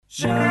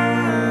Well,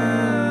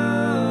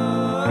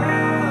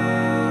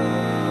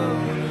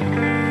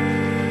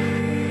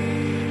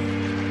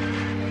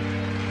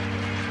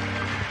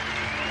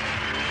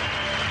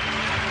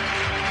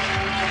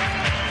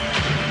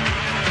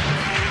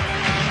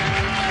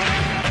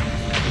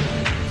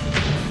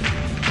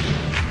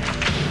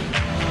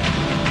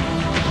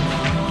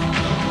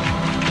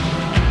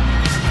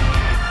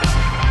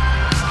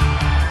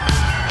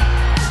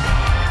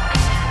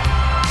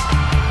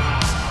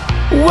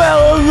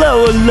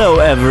 hello,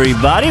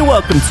 everybody.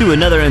 Welcome to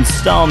another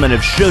installment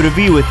of Show to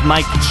Be with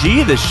Mike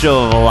G, the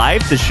show of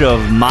life, the show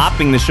of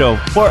mopping, the show of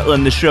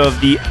Portland, the show of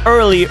the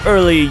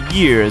early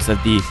years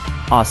of the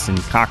Austin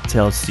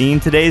cocktail scene.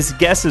 Today's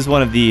guest is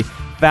one of the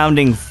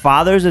founding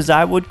fathers, as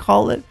I would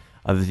call it,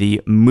 of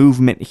the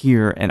movement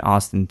here in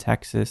Austin,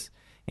 Texas,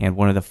 and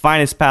one of the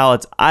finest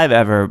palates I've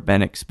ever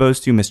been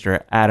exposed to,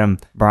 Mr. Adam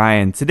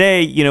Bryan.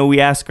 Today, we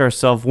ask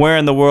ourselves, where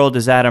in the world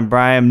is Adam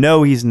Bryan?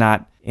 No, he's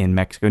not in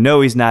Mexico.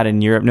 No, he's not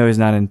in Europe. No, he's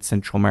not in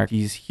Central America.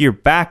 He's here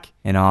back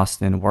in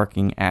Austin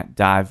working at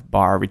Dive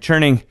Bar,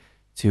 returning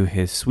to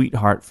his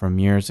sweetheart from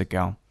years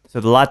ago. So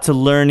there's a lot to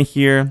learn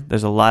here.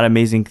 There's a lot of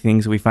amazing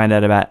things we find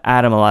out about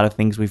Adam, a lot of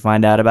things we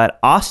find out about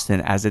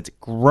Austin as it's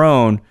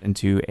grown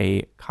into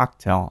a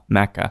cocktail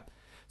mecca.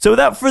 So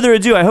without further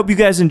ado, I hope you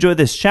guys enjoyed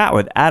this chat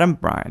with Adam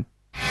Bryan.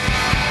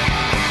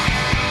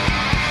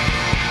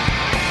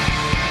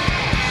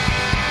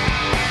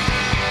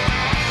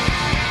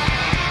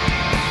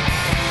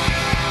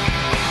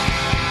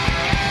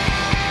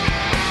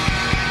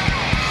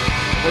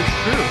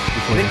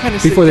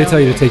 Before they tell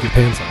you to take your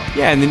pants off.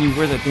 Yeah, and then you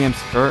wear that damn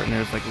skirt, and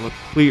there's like a little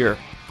clear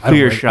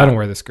shot. I don't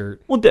wear the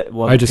skirt.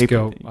 Well, I just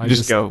go. I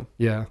just go.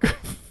 Yeah.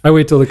 I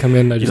wait till they come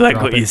in. And I just you like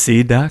drop what it. you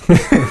see, Doc? No,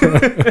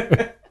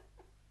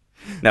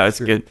 it's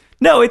good.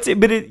 No, it's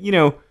one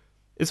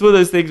of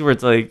those things where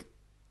it's like,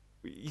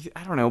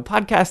 I don't know,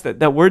 podcast.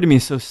 That word to me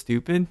is so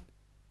stupid.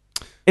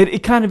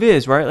 It kind of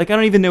is, right? Like I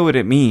don't even know what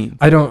it means.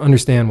 I don't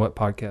understand what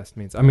podcast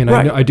means. I mean,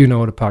 right. I do know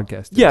what a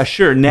podcast is. Yeah,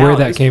 sure. Now where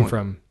that came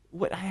from?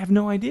 What? I have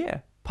no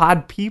idea.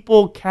 Pod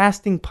people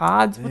casting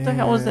pods? What the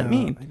hell does that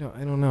mean? I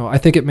don't know. I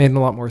think it made a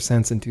lot more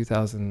sense in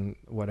 2000,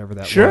 whatever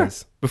that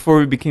was. Before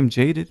we became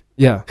jaded.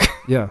 Yeah.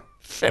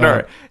 in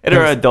our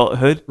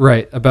adulthood.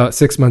 Right. About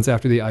 6 months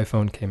after the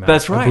iPhone came out.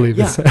 That's right. I believe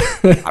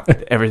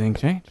everything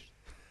changed.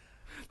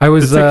 I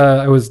was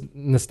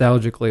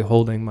nostalgically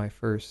holding my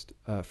first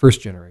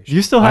generation.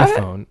 You still have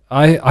iPhone.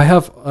 I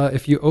have.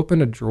 If you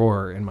open a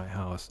drawer in my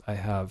house, I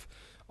have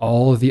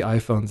all of the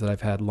iPhones that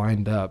I've had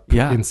lined up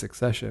in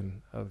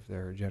succession of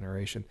their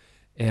generation.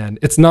 And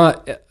it's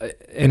not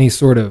any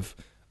sort of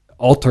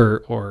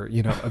altar or,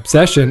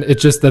 obsession.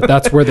 It's just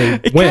that's where they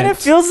went. It kind of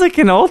feels like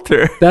an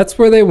altar. That's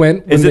where they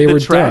went when they were done.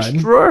 Is it the trash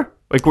drawer?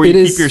 Like where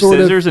you keep your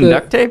scissors and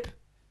duct tape?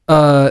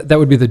 That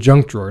would be the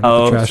junk drawer,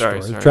 not the trash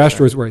drawer. Sorry, the trash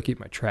drawer is where I keep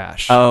my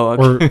trash. Oh,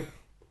 okay.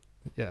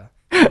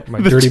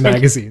 My dirty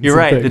magazines. You're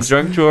right. The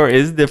junk drawer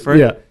is different.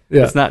 Yeah.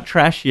 It's not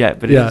trash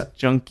yet, but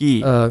it's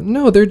junky.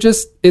 No, they're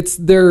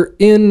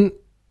in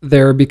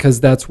there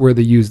because that's where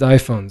the used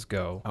iPhones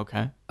go.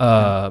 Okay.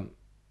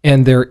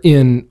 And they're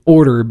in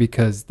order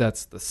because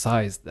that's the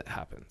size that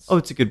happens. Oh,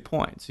 it's a good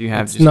point. So you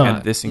have kind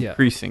of this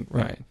increasing.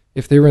 Right.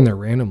 If they were in there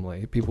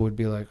randomly, people would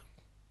be like,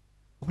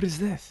 what is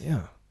this?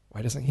 Yeah.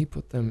 Why doesn't he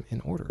put them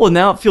in order? Well,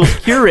 now it feels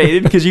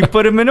curated because you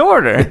put them in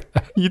order.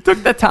 You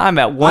took the time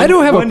at one. I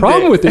don't have a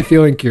problem with it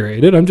feeling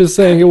curated. I'm just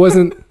saying it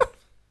wasn't.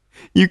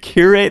 You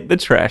curate the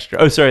trash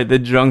drawer. Oh, sorry, the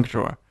junk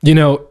drawer.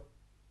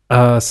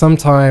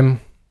 Sometime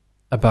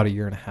about a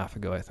year and a half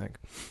ago, I think.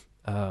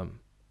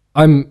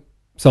 I'm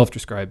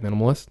self-described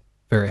minimalist.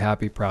 Very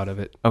happy, proud of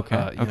it. Okay.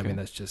 I mean,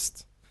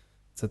 it's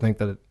a thing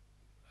that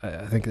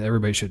I think that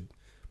everybody should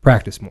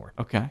practice more.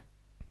 Okay.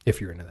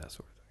 If you're into that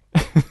sort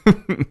of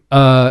thing.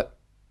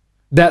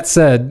 That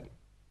said,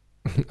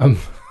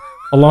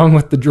 along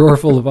with the drawer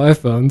full of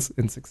iPhones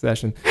in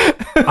succession,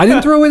 I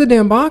didn't throw away the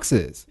damn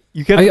boxes.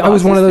 I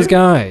was one of those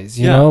guys,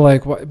 you know,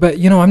 but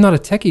I'm not a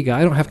techie guy.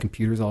 I don't have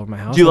computers all over my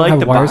house. Do you like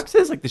the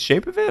boxes, like the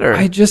shape of it? Or?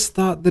 I just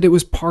thought that it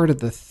was part of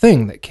the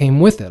thing that came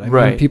with it. I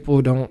mean, people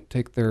don't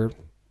take their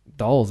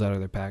dolls out of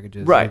their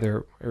packages. Right.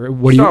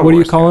 What do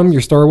you call them?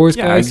 Your Star Wars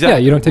guys? Exactly. Yeah,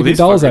 you don't take your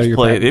dolls out of your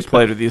package. They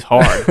played with these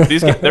hard.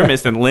 They're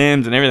missing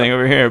limbs and everything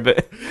over here.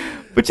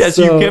 But yes,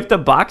 so, you gift the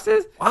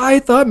boxes? I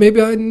thought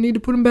maybe I need to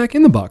put them back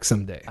in the box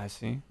someday. I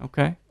see.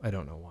 Okay. I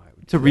don't know why.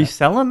 To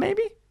resell them,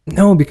 maybe?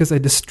 No, because I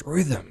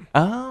destroy them.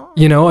 Oh.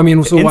 I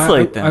mean, so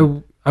insulate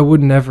them. I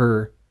would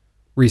never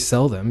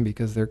resell them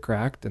because they're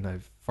cracked and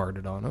I've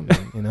farted on them.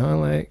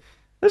 And,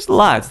 there's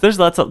lots.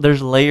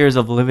 There's layers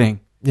of living.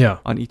 Yeah.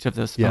 On each of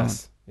those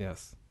phones.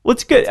 Yes. Well,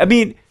 it's good. I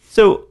mean,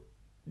 so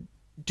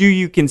do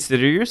you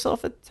consider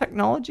yourself a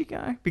technology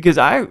guy? Because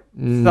I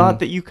thought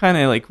that you kind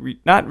of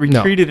not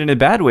retreated in a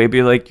bad way, but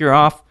like you're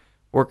off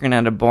working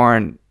at a bar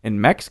in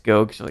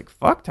Mexico because you're like,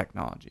 fuck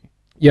technology.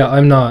 Yeah,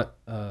 I'm not.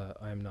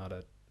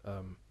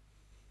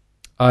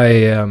 I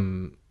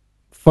am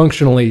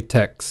functionally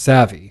tech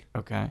savvy.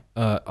 Okay.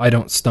 I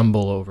don't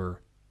stumble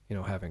over,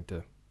 having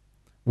to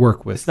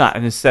work with. It's not a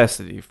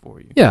necessity for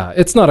you. Yeah,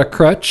 it's not a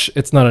crutch.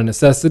 It's not a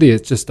necessity.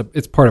 It's just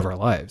it's part of our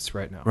lives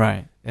right now.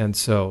 Right. And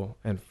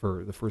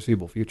for the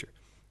foreseeable future.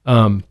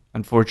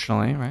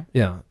 Unfortunately, right?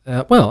 Yeah.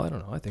 Well, I don't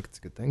know. I think it's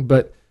a good thing,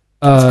 but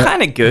it's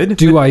kind of good.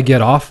 Do I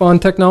get off on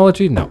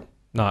technology? No,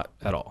 not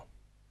at all.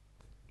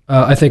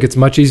 I think it's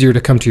much easier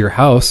to come to your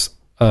house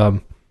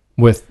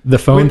with the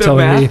phone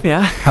telling me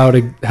how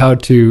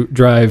to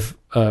drive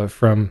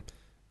from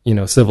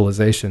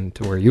civilization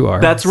to where you are.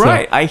 That's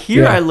right. I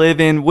hear I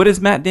live in, what does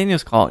Matt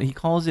Daniels call it? He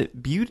calls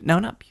it Butte. No,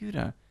 not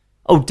Butte.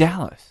 Oh,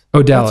 Dallas.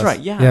 Oh, Dallas. That's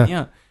right.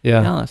 Yeah.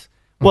 Dallas.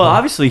 Well,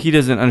 obviously he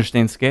doesn't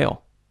understand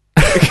scale.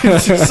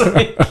 It's just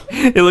like,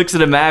 he looks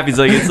at a map. He's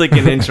like, it's like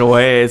an inch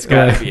away. It's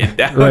got to be in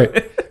Dallas.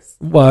 Right.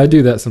 Well, I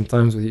do that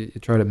sometimes. You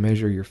try to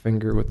measure your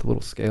finger with the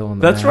little scale on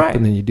the That's map, right.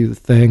 And then you do the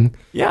thing.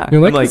 Yeah. And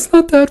you're like, it's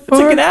not that far.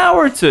 It's like an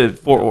hour to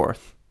Fort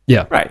Worth.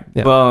 Yeah. Right.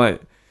 Yeah. Well,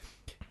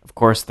 of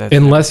course that's...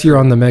 Unless you're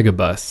on the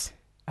megabus.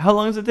 How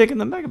long does it take on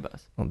the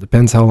megabus? Well, it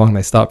depends how long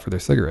they stop for their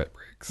cigarette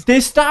breaks.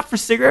 They stop for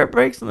cigarette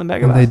breaks on the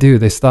megabus? Well, they do.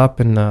 They stop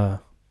in...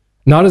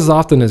 not as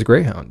often as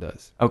Greyhound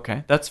does.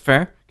 Okay, that's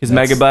fair. Because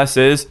megabus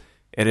is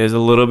a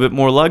little bit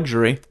more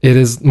luxury. It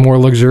is more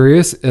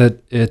luxurious.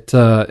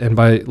 And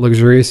by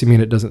luxurious, you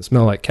mean it doesn't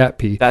smell like cat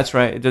pee. That's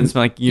right. It doesn't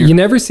smell like urine. You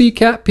never see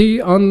cat pee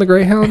on the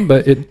Greyhound,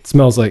 but it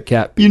smells like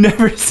cat pee. You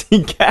never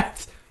see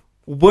cats.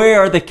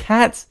 Where are the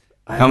cats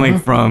coming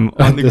from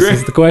on the Greyhound? This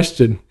is the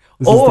question.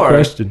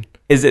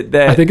 Is it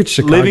that I think it's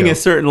Chicago. Living a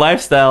certain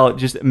lifestyle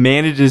just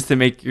manages to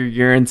make your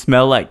urine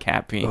smell like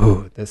cat pee?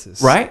 Oh, this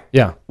is... Right?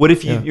 Yeah. What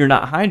if you're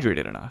not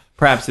hydrated enough?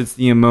 Perhaps it's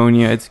the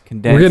ammonia, it's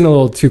condensed. We're getting a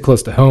little too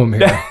close to home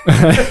here.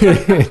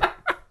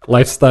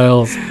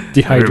 Lifestyles,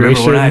 dehydration. I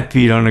remember when I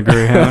peed on a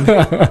Greyhound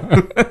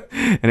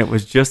and it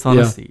was just on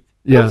the seat.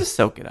 Yeah. I'll just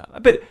soak it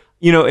up. But,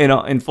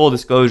 in full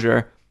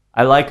disclosure,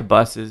 I like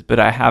buses, but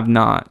I have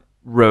not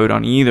rode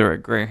on either a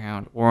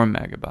Greyhound or a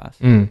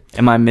Megabus.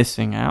 Am I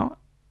missing out?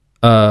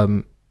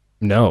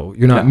 No,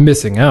 you're not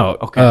missing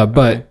out. Okay.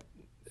 But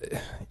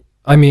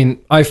I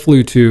mean, I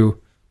flew to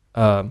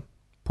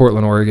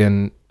Portland,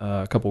 Oregon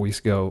a couple weeks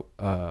ago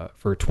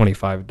for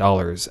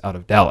 $25 out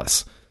of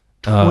Dallas.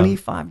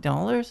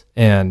 $25?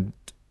 And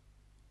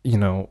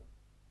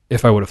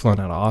if I would have flown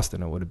out of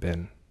Austin, it would have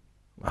been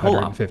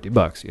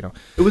 $150.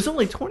 It was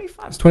only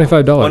 $25. It's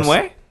 $25 one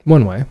way.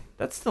 One way.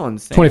 That's still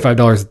insane.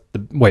 $25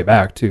 the way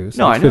back too.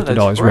 So no, it's I know $50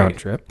 that's round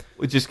trip.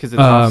 Just because it's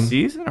off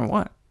season or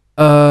what?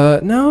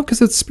 No, because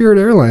it's Spirit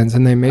Airlines,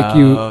 and they make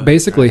you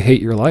basically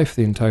hate your life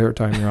the entire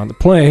time you're on the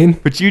plane.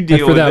 But you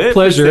deal with that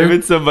pleasure.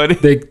 Saving somebody.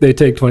 They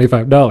take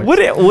 $25.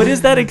 What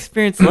is that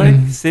experience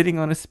like sitting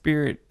on a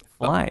Spirit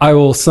flight? I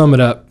will sum it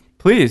up.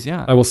 Please,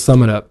 yeah. I will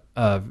sum it up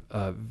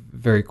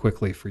very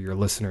quickly for your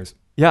listeners.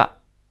 Yeah.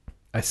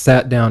 I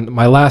sat down.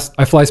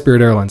 I fly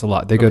Spirit Airlines a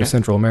lot. They go to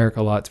Central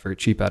America a lot. It's very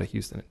cheap out of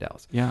Houston and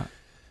Dallas. Yeah.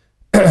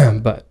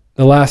 But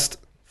the last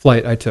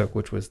flight I took,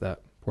 which was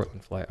that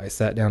Portland flight, I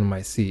sat down in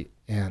my seat,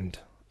 and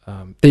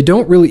they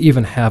don't really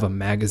even have a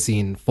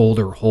magazine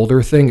folder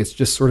holder thing. It's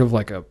just sort of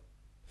like a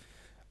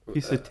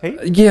piece of tape?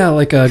 Yeah,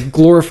 like a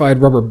glorified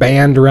rubber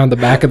band around the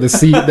back of the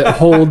seat that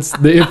holds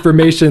the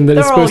information that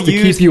is supposed to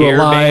keep you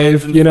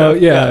alive,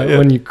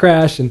 when you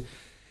crash. And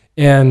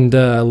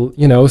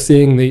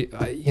seeing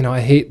I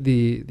hate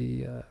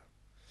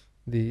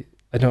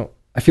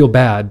I feel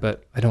bad,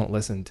 but I don't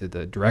listen to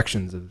the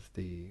directions of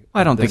the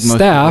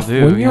staff.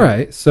 You're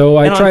right. So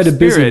I try to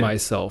busy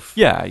myself.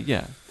 Yeah,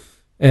 yeah.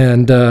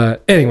 And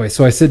anyway,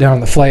 so I sit down on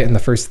the flight, and the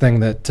first thing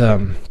that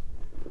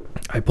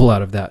I pull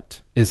out of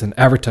that is an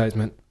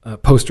advertisement, a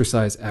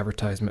poster-size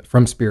advertisement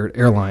from Spirit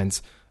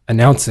Airlines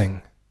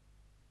announcing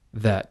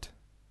that,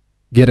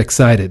 get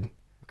excited,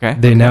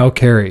 they now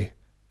carry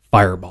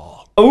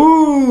Fireball.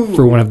 Ooh!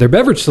 For one of their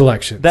beverage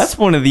selections. That's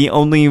one of the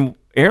only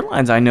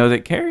airlines I know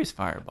that carries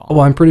Fireball.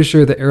 Well, I'm pretty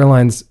sure the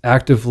airlines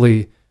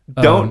actively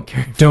don't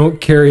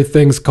carry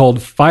things called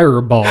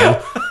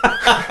Fireball.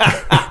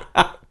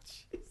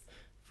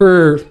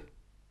 For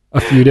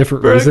a few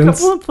different reasons.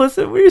 For a couple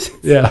implicit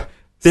reasons. Yeah.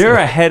 They're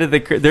ahead of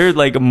they're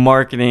like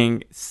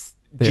marketing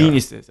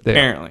geniuses,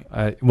 apparently.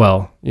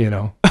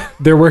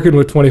 They're working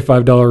with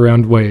 $25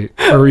 round weight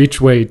or each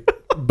way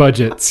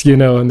budgets,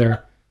 and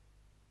they're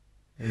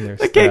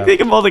I can't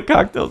think of all the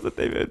cocktails that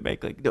they would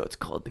make. Like, no, it's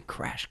called the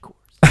Crash Course.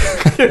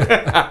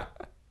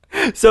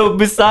 So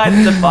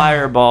besides the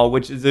Fireball,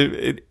 which is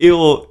an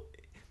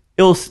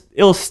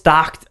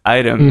ill-stocked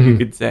item, you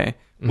could say,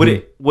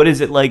 what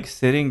is it like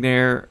sitting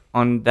there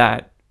on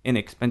that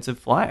inexpensive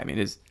flight? I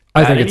mean,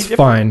 I think it's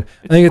fine.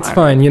 I think it's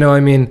fine.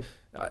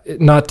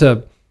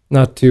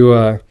 Not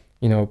to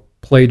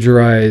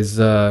plagiarize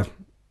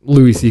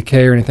Louis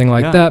C.K. or anything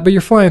like that, but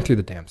you're flying through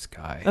the damn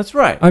sky. That's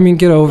right. I mean,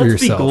 get over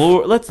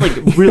yourself. Let's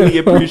really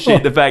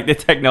appreciate the fact that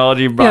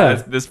technology brought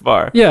us this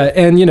far. Yeah,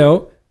 and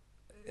you're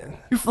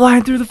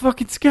flying through the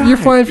fucking sky. You're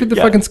flying through the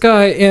fucking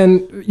sky,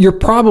 and you're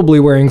probably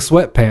wearing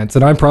sweatpants,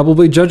 and I'm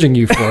probably judging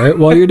you for it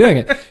while you're doing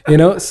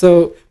it.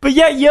 So. But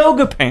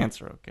yoga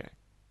pants are okay.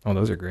 Oh,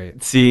 those are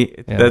great. See,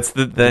 that's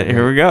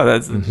here we go.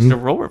 That's just a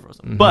role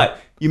reversal. But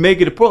you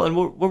make it to Portland.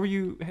 What were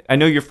you? I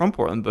know you're from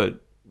Portland,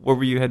 but where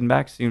were you heading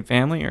back? Seeing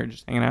family or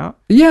just hanging out?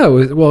 Yeah, they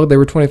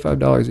were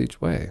 $25 each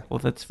way. Well,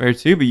 that's fair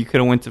too. But you could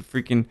have went to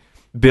freaking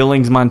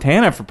Billings,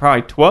 Montana for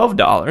probably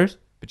 $12,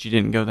 but you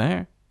didn't go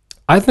there.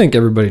 I think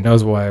everybody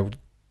knows why I would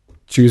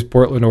choose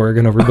Portland,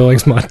 Oregon over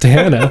Billings,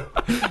 Montana.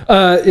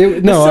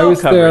 I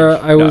was there.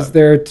 I was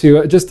there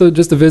to just to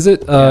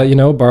visit.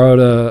 Borrowed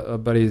a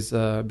buddy's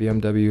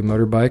BMW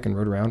motorbike and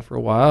rode around for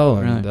a while.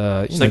 And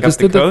just up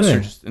the coast or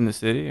just in the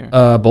city?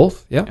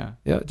 Both. Yeah.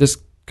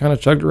 Just kind of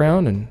chugged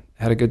around and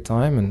had a good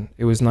time, and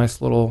it was a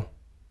nice little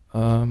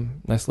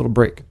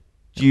break.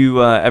 Do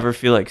you ever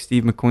feel like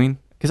Steve McQueen?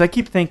 Because I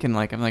keep thinking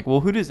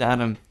well, who does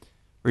Adam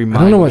remind me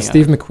of? I don't know what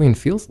Steve McQueen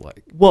feels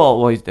like.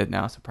 Well, he's dead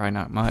now, so probably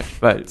not much.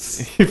 But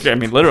I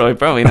mean, literally,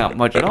 probably not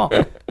much at all.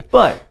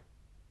 But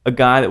a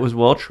guy that was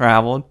well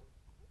traveled,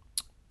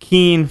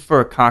 keen for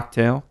a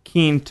cocktail,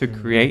 keen to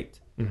create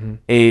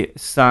a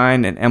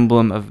sign and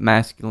emblem of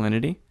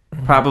masculinity.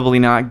 Probably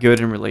not good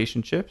in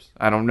relationships.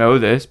 I don't know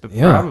this, but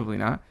probably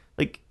not.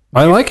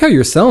 I like how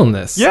you're selling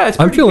this. Yeah,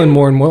 I'm feeling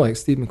more and more like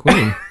Steve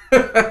McQueen.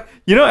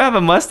 You don't have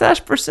a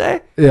mustache per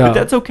se, but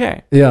that's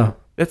okay. Yeah.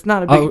 That's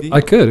not a big deal.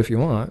 I could if you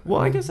want. Well,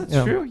 I guess that's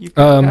true. You've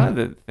got kind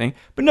of the thing.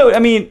 But no, I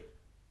mean,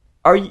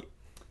 I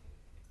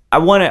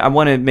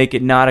want to make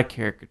it not a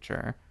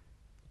caricature.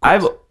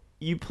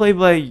 You play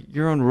by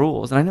your own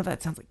rules, and I know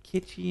that sounds like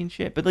kitschy and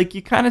shit, but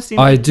you kind of seem.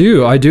 I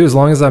do as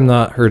long as I'm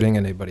not hurting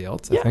anybody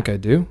else. I think I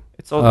do.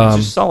 It's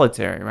just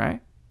solitary, right?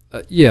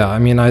 Yeah, I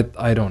mean,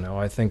 I don't know.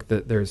 I think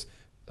that there's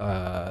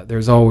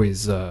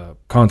always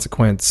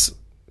consequence,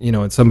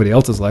 in somebody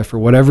else's life for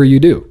whatever you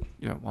do.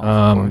 Yeah,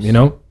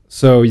 well,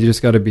 so you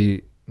just got to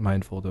be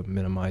mindful to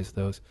minimize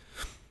those.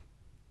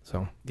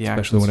 So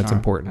especially when it's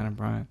important. Adam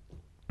Bryant.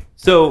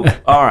 So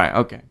all right,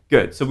 okay,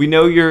 good. So we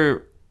know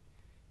you're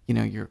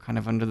kind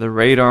of under the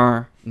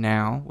radar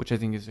now, which I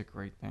think is a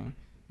great thing.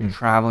 You're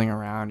traveling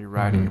around, you're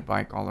riding your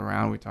bike all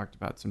around. We talked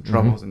about some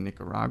troubles in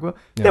Nicaragua.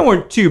 Yeah. They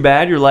weren't too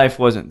bad. Your life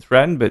wasn't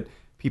threatened, but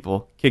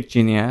people kicked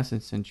you in the ass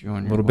and sent you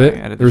on your way. A little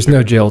bit. There was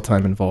no jail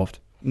time involved.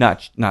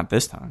 Not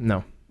this time.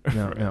 No.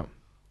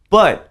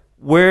 But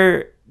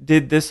where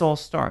did this all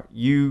start?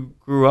 You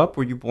grew up,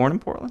 were you born in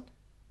Portland?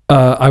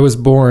 I was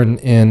born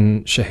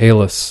in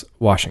Chehalis,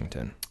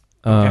 Washington.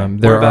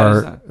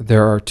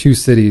 There are two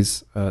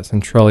cities,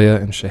 Centralia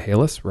and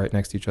Chehalis, right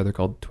next to each other,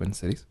 called Twin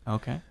Cities.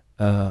 Okay.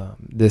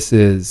 This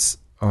is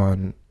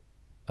on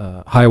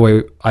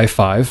Highway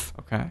I-5.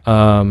 Okay.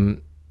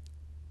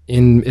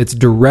 It's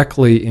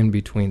directly in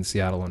between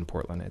Seattle and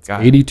Portland. It's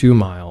 82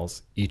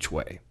 miles each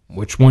way.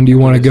 Which one do you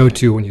want to go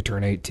to when you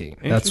turn 18?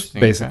 That's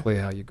basically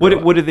how you grow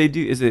up. What do they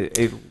do? Is it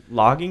a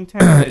logging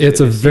town? It's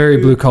a very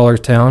blue-collar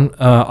town.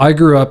 I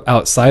grew up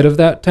outside of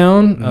that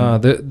town.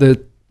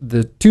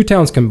 The two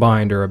towns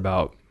combined are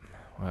about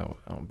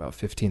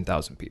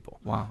 15,000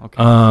 people. Wow.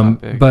 Okay. Not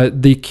big.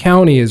 But the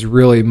county is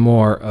really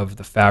more of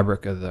the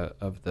fabric of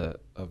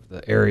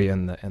the area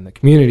and the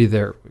community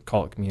there. We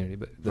call it community,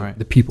 but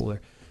the people there.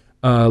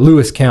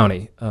 Lewis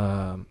County.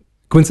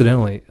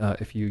 Coincidentally,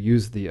 if you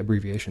use the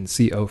abbreviation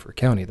CO for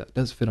county, that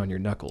does fit on your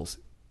knuckles.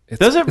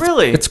 Does it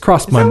really? It's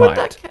crossed my mind. Is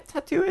that what that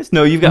tattoo is?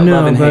 No, you've got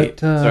love and hate.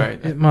 Sorry.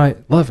 It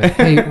might love and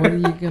hate. What are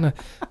you gonna?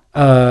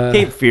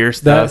 Cape Fear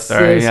stuff.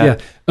 Sorry. Yeah.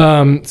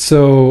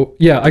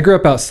 I grew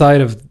up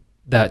outside of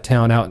that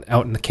town,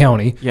 out in the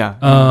county. Yeah.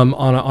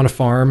 On a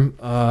farm.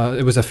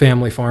 It was a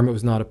family farm. It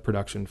was not a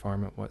production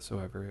farm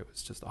whatsoever. It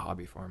was just a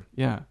hobby farm.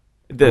 Yeah.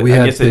 I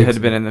guess it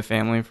had been in the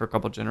family for a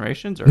couple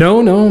generations? Or?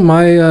 No.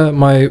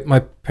 My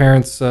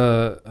parents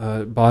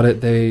bought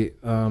it.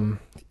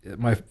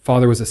 My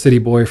father was a city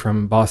boy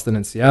from Boston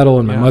and Seattle,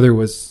 and my mother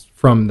was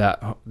from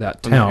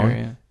that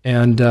town.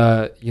 And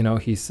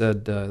he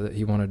said that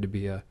he wanted to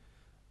be a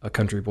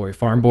country boy,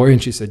 farm boy,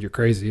 and she said, "You're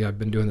crazy. I've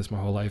been doing this my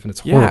whole life, and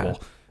it's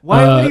horrible."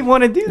 Why would he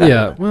want to do that?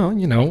 Yeah, well,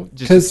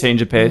 just to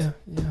change of pace.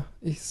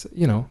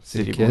 Yeah,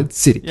 city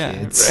kids,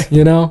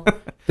 right.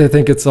 They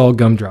think it's all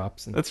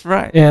gumdrops. That's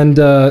right. And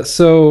they bought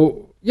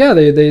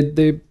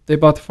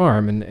the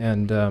farm,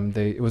 and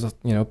it was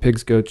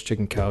pigs, goats,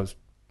 chicken, cows,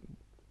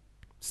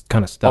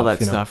 kind of stuff. All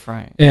that stuff,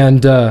 right?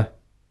 And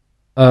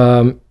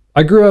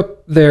I grew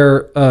up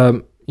there,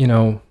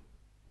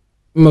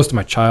 most of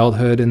my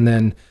childhood, and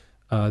then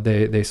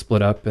they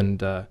split up,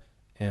 and I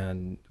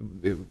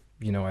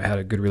had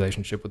a good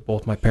relationship with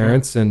both my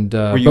parents,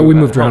 but we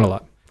moved around a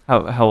lot.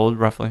 How old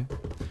roughly?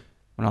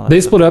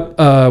 They split up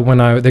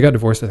they got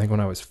divorced, I think,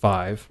 when I was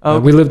 5.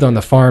 We lived on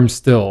the farm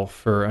still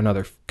for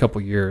another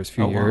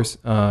few years.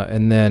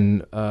 And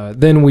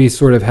then we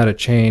sort of had a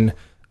chain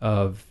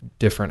of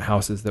different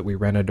houses that we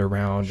rented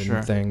around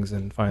and things.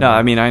 And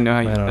finally, I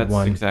know how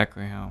that's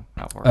exactly how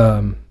it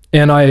works.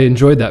 And I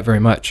enjoyed that very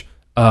much.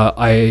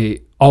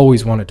 I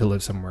always wanted to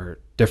live somewhere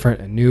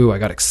different and new. I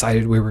got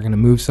excited we were going to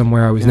move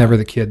somewhere. I was never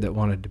the kid that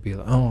wanted to be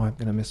like, I'm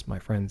going to miss my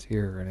friends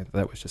here. And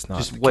that was just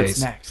not the case.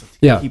 What's next?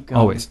 Keep going.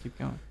 Always. Keep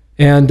going.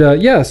 And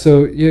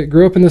so you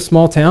grew up in this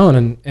small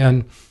town,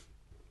 and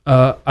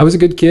I was a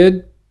good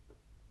kid.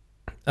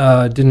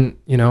 didn't,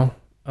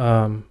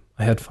 I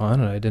had fun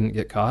and I didn't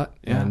get caught.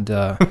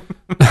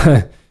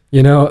 Yeah.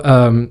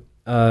 And,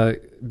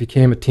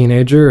 became a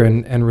teenager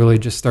and really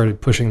just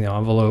started pushing the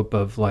envelope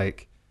of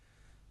like,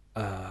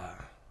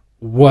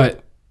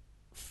 what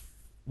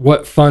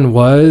fun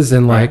was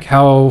and like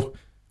how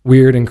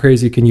weird and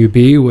crazy can you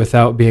be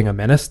without being a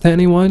menace to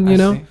anyone, you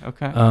know? See.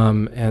 Okay.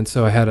 And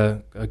so I had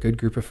a good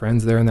group of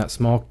friends there in that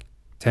small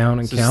town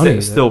and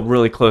county. Still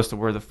really close to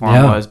where the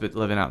farm was, but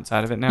living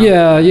outside of it now.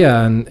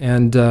 Yeah.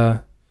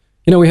 And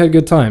we had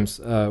good times.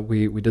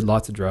 We did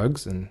lots of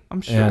drugs and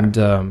I'm sure.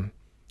 And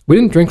we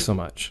didn't drink so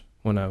much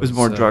when I was. It was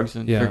more drugs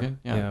than drinking.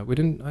 Yeah. I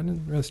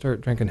didn't really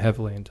start drinking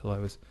heavily until I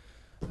was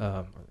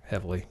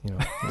heavily.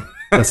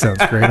 That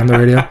sounds great on the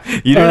radio.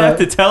 You didn't have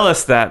to tell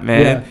us that,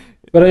 man. Yeah.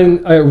 But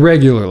I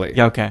regularly.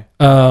 Yeah. Okay.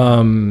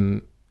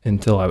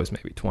 Until I was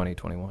maybe 20,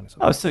 21. So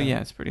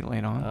it's pretty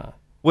late on.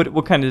 What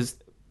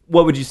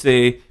would you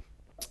say?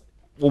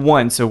 Well,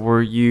 one. So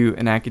were you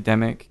an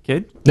academic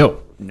kid? No.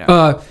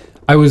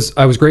 I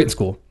was great in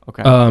school.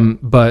 Okay.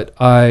 But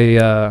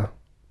I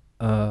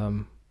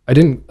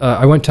didn't.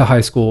 I went to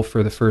high school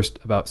for the first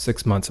about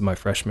 6 months of my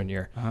freshman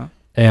year,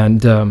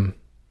 and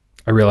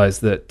I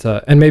realized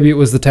that, and maybe it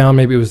was the town,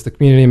 maybe it was the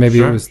community,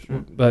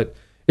 but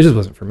it just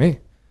wasn't for me.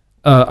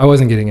 I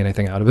wasn't getting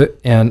anything out of it,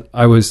 and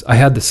I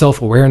had the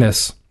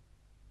self-awareness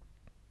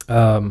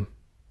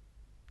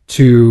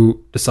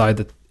to decide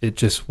that it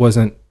just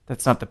wasn't.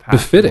 That's not the path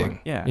befitting.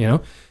 Yeah.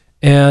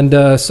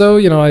 And so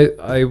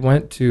I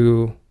went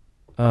to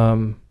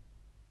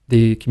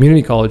the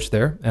community college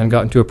there and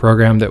got into a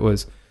program that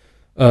was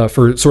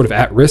for sort of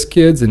at-risk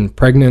kids and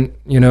pregnant,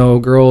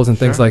 girls and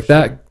things like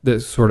that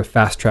sort of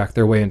fast-track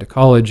their way into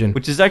college. And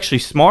which is actually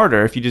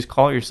smarter. If you just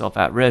call yourself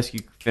at-risk,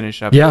 you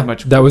finish up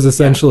much. That was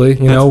essentially,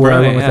 where I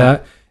went with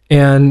that.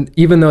 And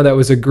even though that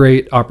was a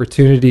great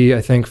opportunity,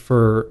 I think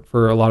for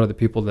a lot of the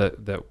people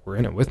that were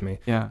in it with me,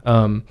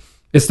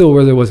 it still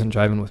really wasn't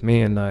jiving with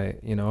me. And I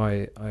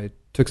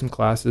took some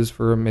classes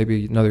for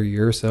maybe another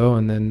year or so,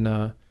 and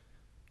then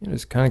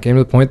just kind of came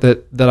to the point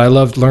that I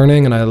loved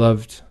learning and I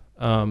loved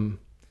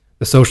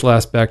the social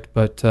aspect,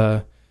 but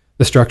the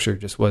structure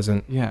just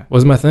wasn't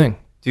my thing.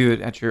 Do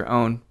it at your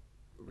own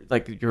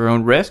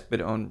risk,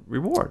 but own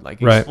reward.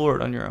 Like explore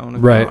it on your own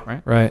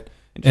account, right.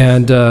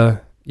 And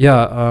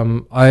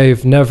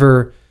I've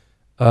never,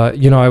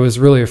 I was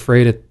really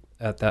afraid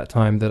at that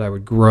time that I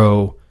would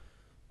grow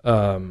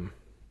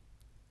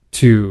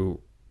to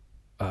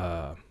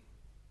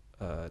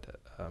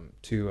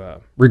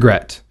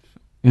regret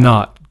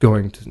not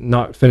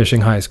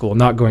finishing high school,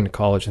 not going to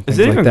college, and things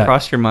like that. Has it even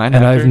crossed your mind?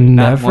 And I've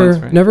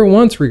never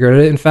once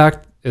regretted it. In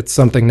fact, it's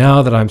something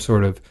now that I'm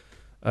sort of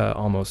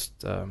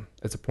almost.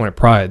 It's a point of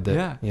pride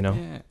that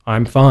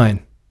I'm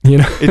fine.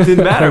 It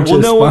didn't matter. Well,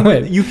 no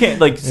one. You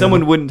can't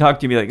someone wouldn't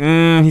talk to you and be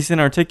like, he's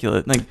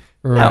inarticulate. Like,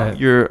 no,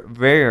 you're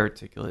very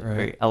articulate,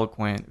 very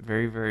eloquent,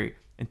 very, very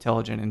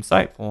intelligent,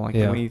 insightful.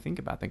 The way you think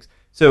about things.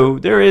 So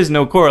there is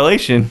no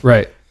correlation,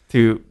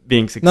 to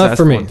being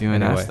successful and doing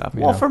that stuff.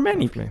 Well, for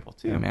many people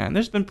too, man.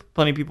 There's been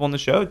plenty of people on the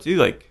show too.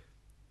 Like,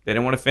 they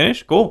didn't want to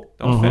finish. Cool,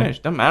 don't finish.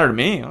 Doesn't matter to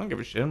me. I don't give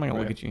a shit. I'm not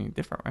gonna look at you any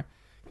different, right?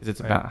 Because it's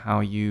about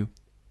how you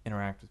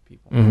interact with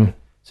people.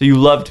 So you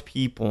loved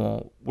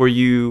people. Were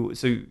you?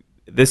 So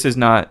this is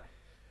not.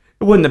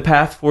 It wasn't the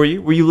path for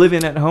you. Were you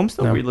living at home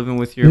still? No. Were you living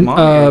with your mom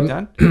or your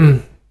dad?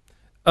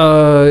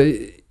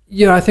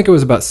 I think it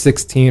was about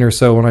 16 or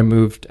so when I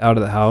moved out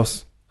of the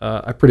house.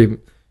 I pretty,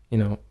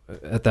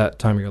 at that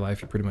time of your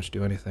life, you pretty much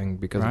do anything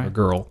because of a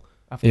girl,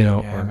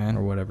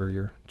 or whatever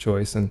your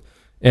choice. And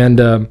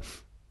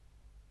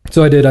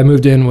so I did. I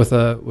moved in with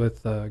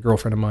a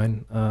girlfriend of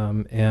mine,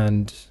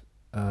 and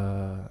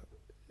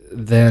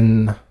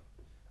then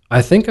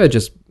I think I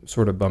just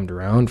sort of bummed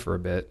around for a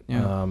bit.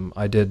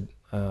 I did.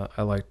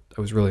 I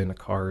was really into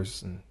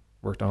cars and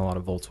worked on a lot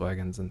of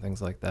Volkswagens and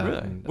things like that. Really?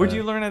 And, where do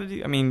you learn how to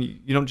do? I mean,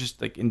 you don't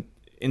just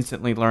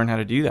instantly learn how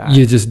to do that.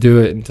 You just do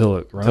it until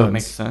it runs. Until it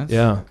makes sense.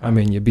 Yeah. Okay. I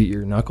mean, you beat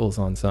your knuckles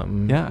on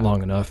something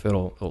long enough,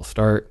 it'll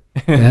start.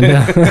 And,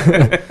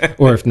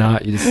 or if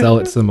not, you just sell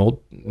it to some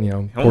old,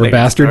 poor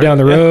bastard down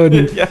the road.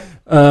 And,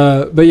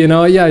 but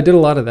I did a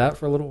lot of that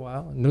for a little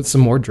while, and some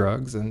more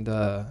drugs, and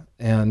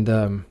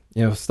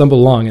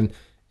stumbled along.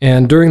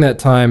 And during that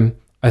time,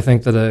 I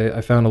think that I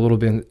found a little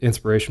bit of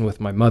inspiration with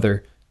my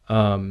mother.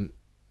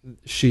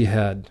 She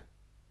had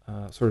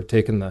sort of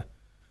taken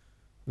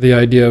the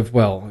idea of,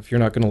 well, if you're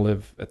not going to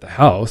live at the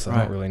house, I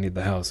don't really need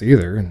the house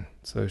either. And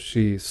so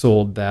she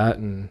sold that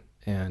and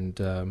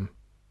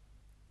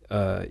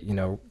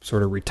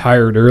sort of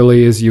retired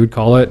early, as you would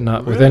call it,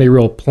 not with any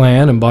real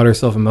plan, and bought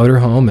herself a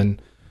motorhome,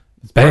 and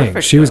bang,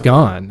 perfect, she was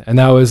gone. And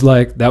that was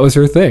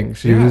her thing.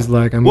 She was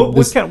like,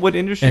 what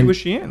industry was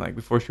she in, like,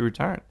 before she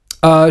retired?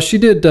 She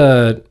did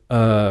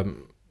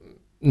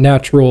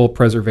natural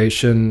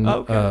preservation,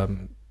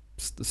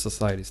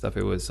 society stuff.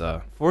 It was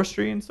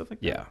forestry and stuff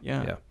like that.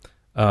 Yeah.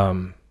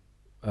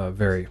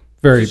 Very,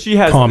 very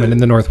common in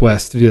the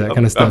Northwest to do that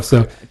kind of stuff.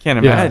 So I can't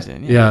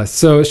imagine. Yeah.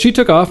 So she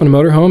took off in a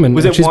motorhome, and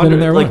she's been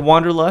in there. Like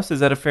Wanderlust? Is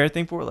that a fair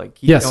thing for her? Like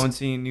keep going,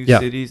 seeing new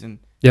cities, and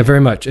Yeah,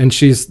 very much. And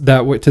she's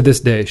that way to this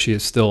day. She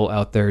is still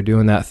out there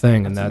doing that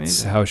thing, and that's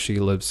amazing. How she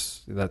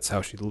lives. That's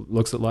how she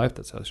looks at life.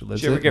 That's how she lives.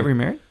 Did she ever get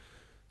remarried?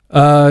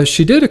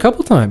 She did a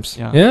couple times.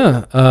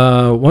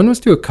 Yeah. One was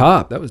to a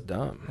cop. That was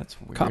dumb. That's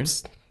weird.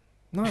 Cops.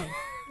 No.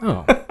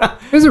 Oh.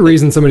 There's a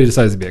reason somebody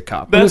decides to be a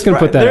cop. I'm just going to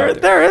put that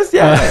out there. There is,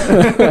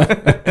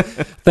 yeah.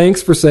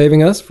 Thanks for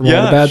saving us from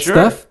all the bad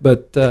stuff.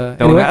 But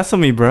don't hassle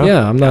me, bro.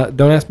 Yeah, I'm not.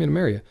 Don't ask me to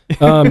marry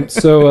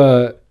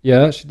you.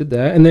 Yeah, she did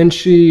that, and then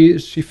she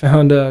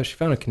found a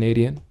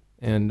Canadian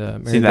and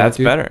married. See, that's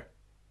better.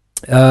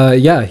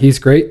 Yeah, he's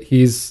great.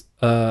 He's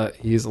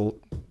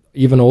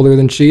even older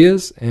than she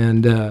is,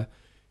 and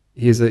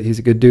he's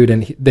a good dude.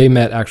 And they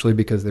met actually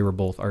because they were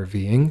both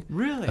RVing,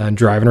 really, and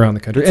driving around the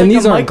country. It's and like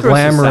these aren't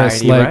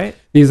glamorous, like right?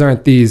 These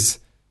aren't these.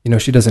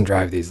 She doesn't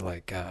drive these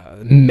like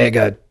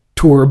mega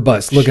tour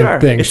bus looking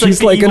things.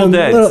 She's like in a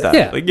little stuff.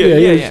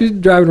 Yeah. She's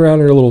driving around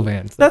in her little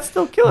van. That's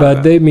still killer.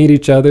 But they meet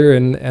each other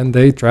and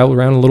they travel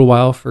around a little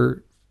while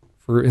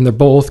and they're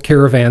both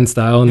caravan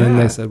style. And then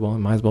they said, well,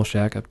 might as well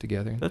shack up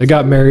together. They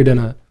got married in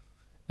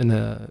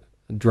a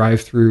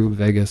drive-through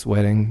Vegas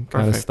wedding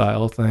kind of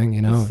style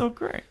thing. That's so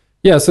great.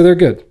 Yeah, so they're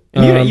good.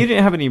 And you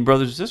didn't have any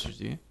brothers or sisters,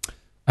 do you?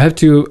 I have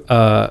two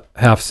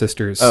half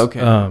sisters.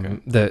 Okay.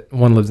 That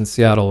one lives in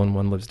Seattle and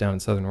one lives down in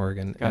Southern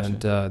Oregon, Gotcha. And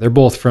they're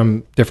both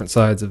from different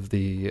sides of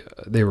the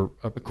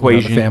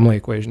equation. The family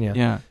equation. Yeah.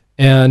 Yeah.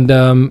 And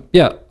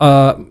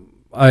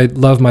I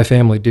love my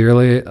family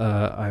dearly.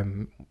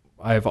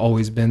 I've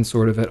always been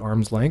sort of at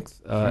arm's length,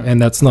 and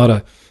that's not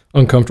a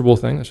uncomfortable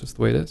thing. That's just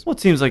the way it is. Well,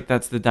 it seems like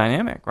that's the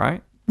dynamic,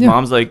 right? Yeah.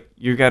 Mom's like,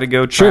 you got to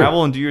go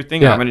travel and do your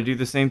thing. Yeah. I'm going to do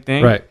the same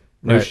thing. Right.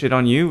 No shit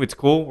on you. It's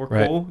cool. We're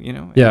cool.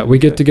 Yeah, we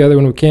get together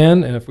when we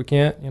can, and if we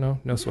can't,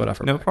 no sweat off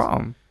our backs. No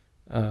problem.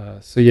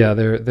 So yeah,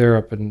 they're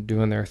up and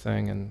doing their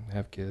thing and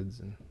have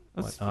kids and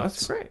whatnot.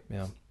 That's great.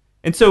 Yeah.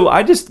 And so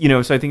I just,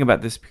 so I think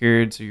about this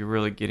period. So you're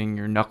really getting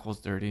your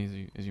knuckles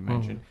dirty, as you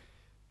mentioned,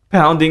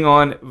 pounding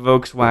on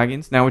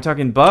Volkswagens. Now we're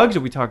talking Bugs.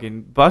 Are we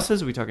talking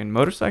buses? Are we talking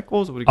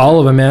motorcycles? All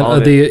of them, man.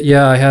 I've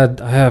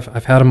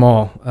had them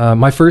all.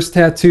 My first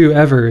tattoo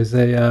ever is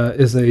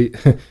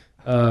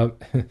a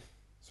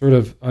sort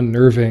of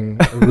unnerving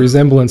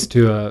resemblance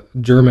to a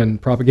German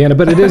propaganda,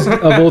 but it is a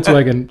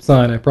Volkswagen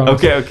sign, I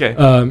promise. Okay.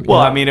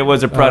 It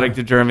was a product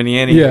of Germany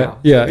anyhow.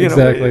 Yeah,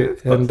 exactly.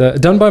 And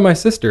done by my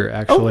sister,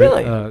 actually. Oh,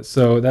 really?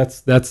 So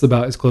that's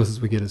about as close as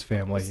we get as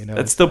family.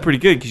 That's still pretty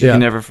good because you can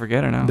never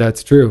forget her now.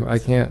 That's true. I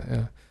can't.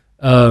 Yeah.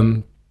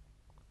 So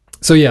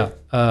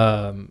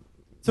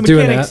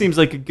mechanics seems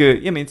like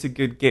it's a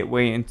good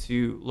gateway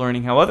into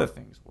learning how other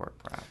things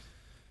work, perhaps.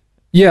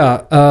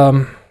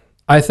 Yeah.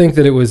 I think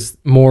that it was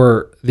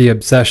more the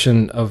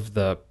obsession of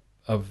the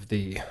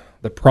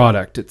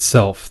product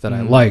itself that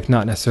I like,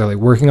 not necessarily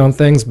working on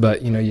things,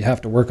 but you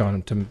have to work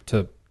on them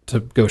to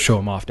go show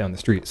them off down the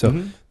street.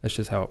 So that's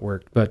just how it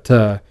worked. But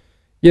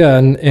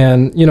and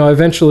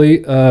eventually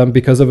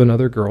because of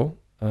another girl,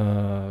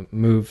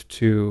 moved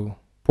to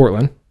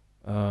Portland,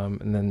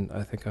 and then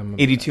I think I'm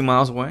 82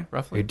 miles away,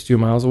 roughly. 82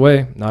 miles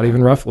away, not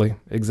even roughly,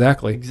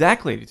 exactly.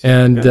 82.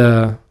 And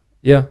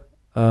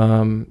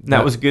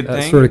that was a good thing.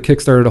 That sort of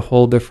kickstarted a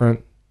whole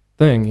different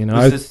thing,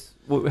 How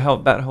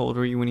old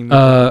were you when you moved?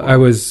 I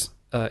was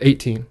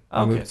 18.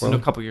 Okay, so a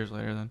couple years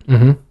later then.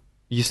 Mm-hmm.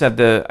 You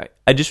said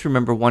I just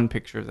remember one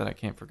picture that I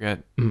can't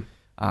forget,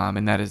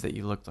 and that is that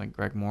you looked like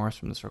Greg Morris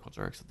from the Circle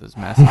Jerks with those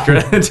massive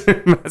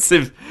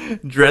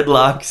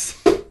dreadlocks.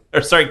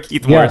 Or sorry,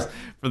 Keith Morris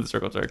from the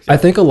Circle Jerks. Yeah. I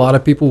think a lot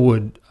of people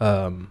would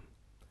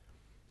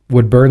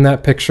burn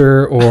that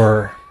picture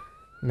or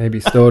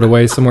maybe stow it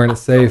away somewhere in a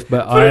safe,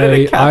 but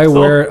I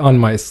wear it on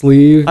my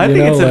sleeve. I think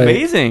it's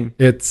amazing.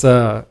 It's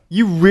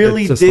you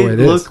really did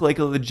look like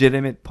a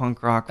legitimate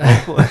punk rock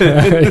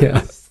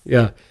vocalist.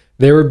 Yeah.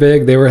 They were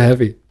big. They were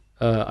heavy.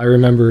 I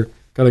remember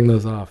cutting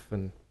those off,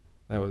 and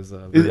that was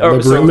a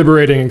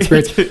liberating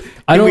experience.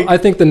 I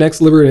think the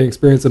next liberating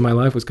experience of my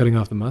life was cutting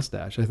off the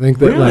mustache. I think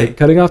that like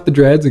cutting off the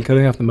dreads and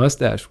cutting off the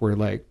mustache were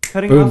like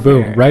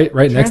boom, right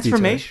next to each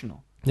other. Transformational.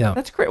 Yeah,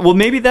 that's great. Well,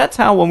 maybe that's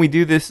how when we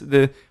do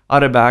the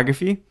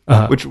autobiography,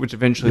 which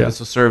eventually this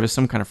will serve as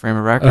some kind of frame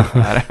of record.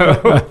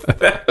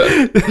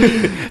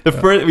 The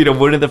first,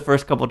 one of the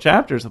first couple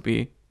chapters will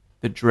be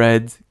the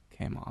dreads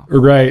came off,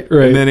 right,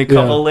 and then a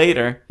couple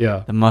later,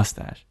 the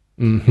mustache.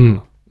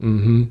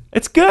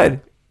 It's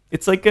good.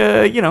 It's like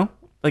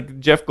like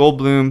Jeff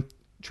Goldblum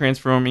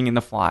transforming in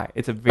The Fly.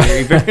 It's a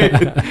very,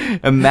 very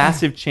a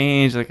massive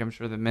change. Like I'm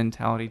sure the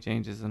mentality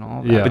changes and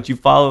all that. Yeah. But you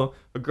follow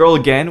a girl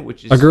again,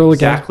 which is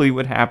exactly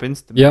what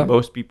happens to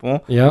most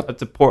people. Yeah. Up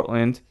to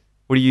Portland.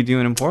 What are you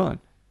doing in Portland?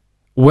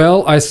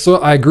 Well,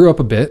 I grew up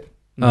a bit.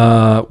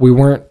 We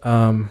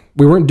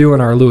weren't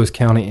doing our Lewis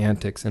County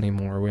antics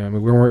anymore. We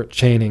weren't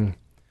chaining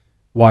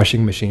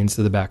washing machines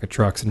to the back of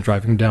trucks and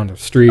driving down the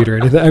street or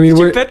anything. I mean,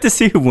 Did you bet to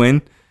see who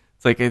win?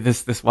 It's like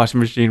this washing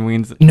machine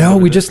wins. No,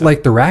 we just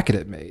like the racket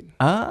it made.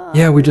 Ah.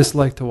 Yeah, we just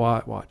like to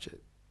watch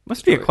it.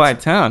 Must be a quiet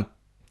town.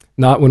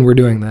 Not when we're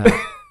doing that.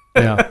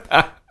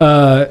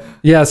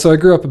 So I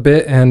grew up a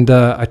bit, and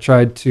I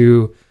tried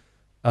to,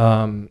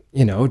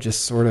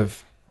 just sort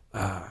of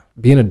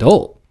be an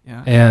adult.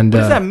 Yeah. And what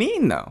does that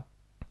mean, though?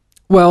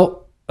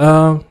 Well,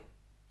 I'm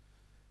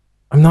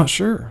not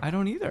sure. I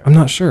don't either. I'm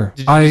not sure.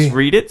 Did you just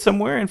read it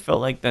somewhere and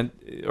felt like that,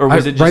 or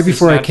was it just right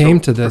before I came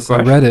to this?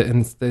 progression? I read it,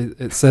 and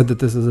it said that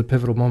this is a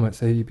pivotal moment.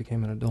 Say you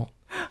became an adult.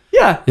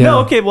 Yeah. No.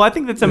 Okay. Well, I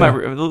think that's in my.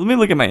 Let me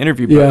look at my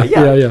interview.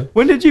 Yeah.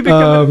 When did you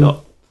become an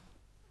adult?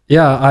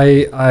 Yeah,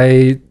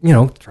 I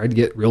tried to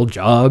get real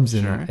jobs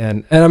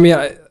and I mean,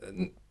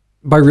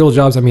 by real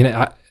jobs, I mean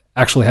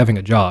actually having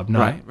a job.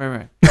 Not,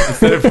 right.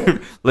 Instead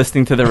of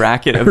listening to the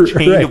racket of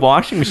chained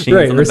washing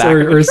machines on the back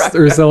of a truck.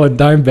 Or selling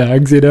dime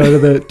bags, to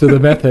the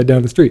meth head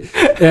down the street.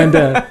 And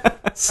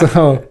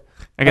so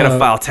I gotta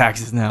file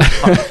taxes now.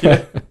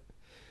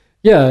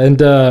 Yeah,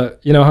 and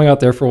hung out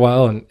there for a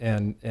while,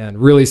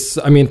 and really,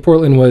 I mean,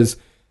 Portland was,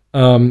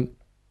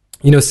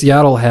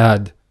 Seattle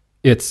had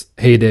its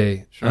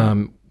heyday.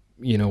 Sure.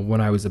 When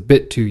I was a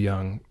bit too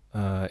young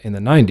in the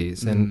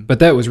 90s, but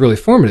that was really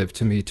formative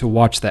to me to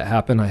watch that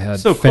happen. I had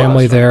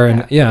family there,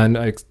 and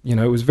it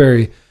was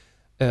very,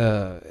 I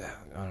don't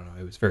know,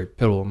 it was very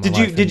pivotal in my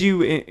life. Did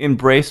you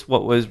embrace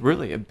what was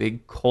really a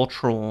big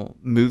cultural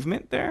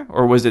movement there,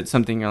 or was it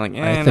something you're like,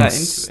 I'm not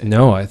into it?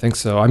 No, I think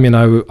so. I mean,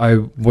 I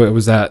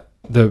was at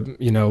the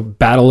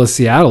Battle of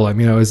Seattle. I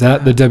mean, I was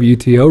at the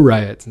WTO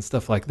riots and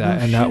stuff like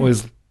that, and that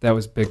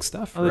was big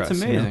stuff for us.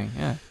 That's amazing.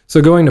 Yeah.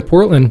 So going to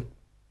Portland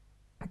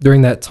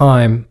during that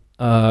time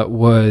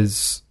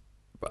was,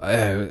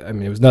 I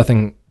mean, it was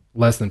nothing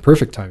less than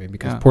perfect timing,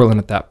 because Portland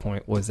at that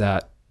point was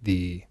at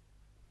the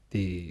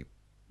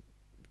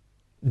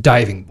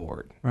diving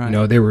board. Right.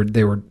 They were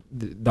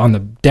on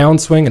the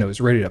downswing, and it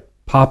was ready to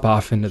pop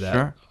off into that.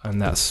 Sure. And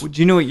that's.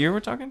 Do you know what year we're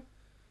talking?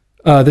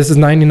 This is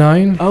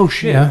 99. Oh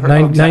shit. Yeah,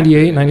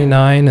 98,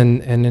 99,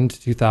 and into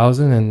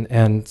 2000,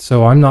 and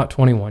so I'm not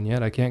 21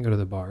 yet. I can't go to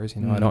the bars.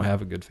 I don't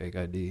have a good fake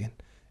ID,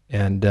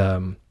 and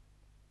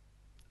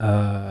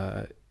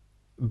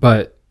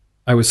but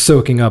I was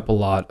soaking up a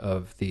lot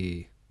of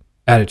the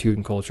attitude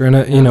and culture, and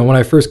when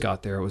I first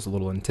got there, it was a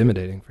little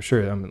intimidating for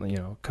sure. I'm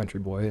a country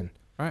boy,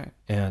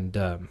 and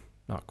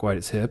not quite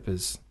as hip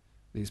as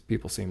these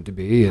people seem to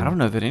be. And I don't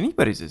know that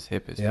anybody's as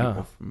hip as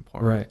people from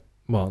Portland. Right.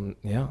 Well,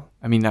 yeah.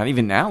 I mean, not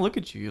even now. Look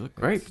at you. You look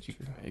great, but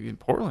maybe in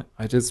Portland.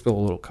 I did spill a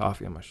little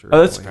coffee on my shirt. Oh,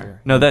 that's fair.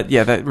 Here. No, that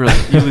really,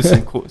 you lose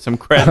some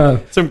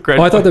cred. Some cred.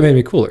 Well, I thought that made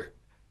me cooler.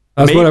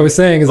 That's what I was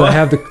saying, is I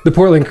have the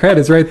Portland cred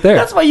is right there.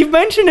 That's why you've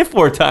mentioned it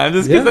 4 times.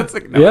 It's because that's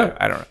like,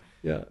 I don't know.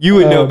 Yeah. You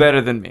would know better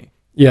than me.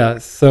 Yeah.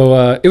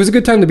 So it was a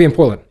good time to be in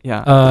Portland.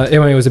 Yeah. It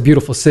was a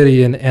beautiful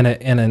city, and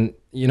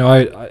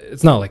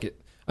it's not like it.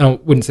 I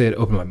wouldn't say it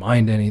opened my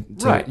mind any.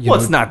 Right.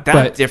 It's not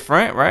that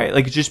different, right?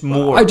 Like, it's just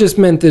more. I just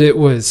meant that it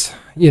was,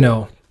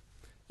 it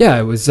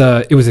was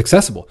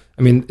accessible.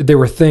 I mean, there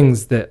were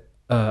things that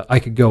I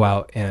could go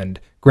out and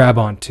grab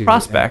onto.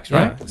 Prospects,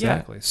 right? Yeah,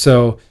 exactly. Yeah.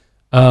 So,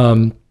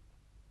 hung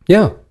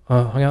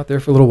out there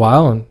for a little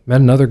while and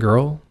met another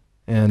girl.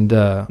 And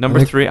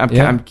number 3,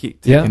 I'm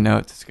taking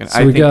notes.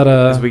 As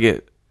we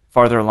get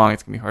farther along,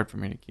 it's gonna be hard for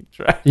me to keep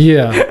track.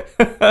 Yeah,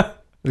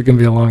 it's gonna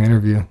be a long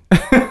interview.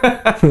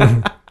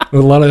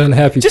 With a lot of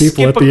unhappy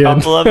people at the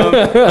end. Just skip a couple of them.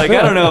 Like,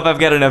 I don't know if I've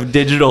got enough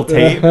digital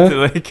tape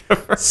to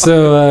cover.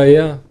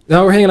 So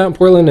now we're hanging out in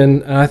Portland,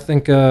 and I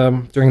think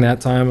during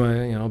that time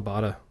I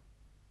bought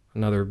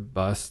another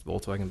bus,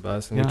 Volkswagen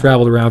bus, and we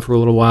traveled around for a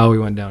little while. We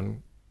went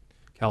down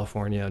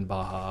California and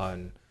Baja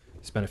and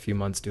spent a few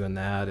months doing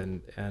that,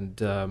 and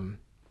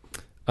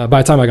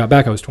by the time I got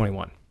back, I was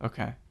 21.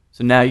 Okay,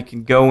 so now you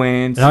can go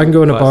in. Now I can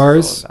go into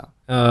bars,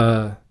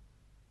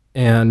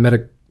 and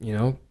met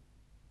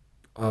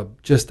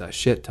just a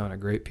shit ton of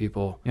great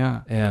people.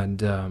 Yeah, and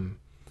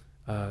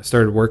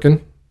started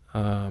working.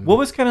 What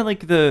was kind of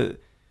like the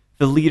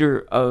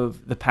leader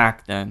of the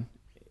pack then,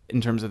 in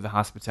terms of the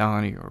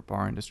hospitality or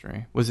bar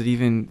industry?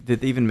 Did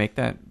they even make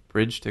that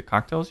bridge to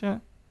cocktails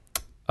yet?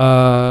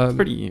 It's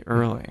pretty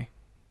early.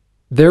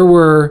 There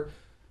were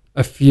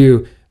a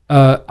few.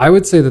 I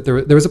would say that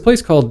there was a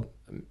place called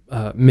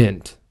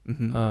Mint.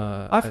 Mm-hmm.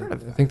 I've heard of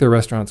that. I think their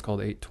restaurant's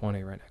called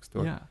 820 right next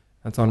door. Yeah,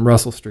 that's on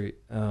Russell Street.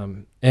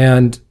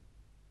 And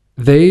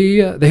they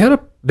had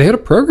a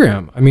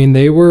program. I mean,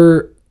 they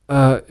were.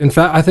 In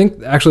fact, I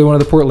think actually one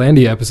of the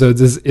Portlandia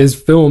episodes is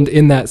filmed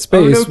in that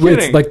space. Oh, no kidding.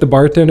 It's like the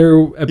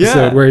bartender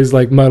episode where he's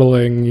like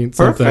muddling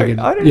something. Perfect.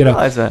 I didn't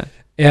realize that.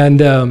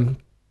 And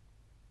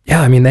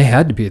I mean, they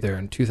had to be there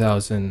in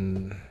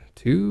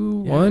 2002,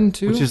 1,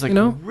 2, which is like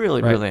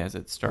really as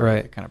it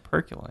started to kind of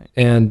percolate.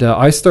 And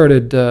I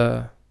started.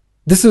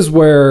 This is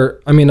where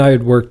I mean, I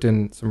had worked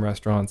in some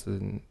restaurants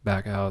and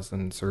back of house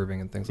and serving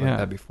and things like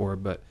that before,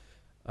 but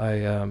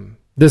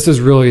this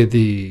is really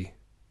the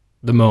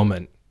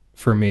moment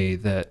for me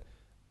that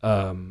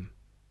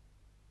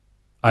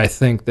I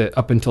think that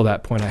up until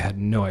that point I had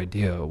no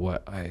idea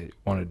what I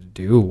wanted to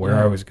do, where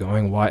I was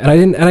going, why, and I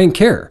didn't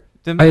care.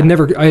 I had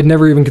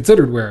never even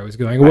considered where I was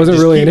going. It wasn't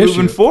really an issue.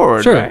 Moving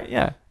forward, sure. Right?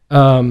 Yeah.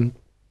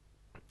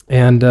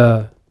 And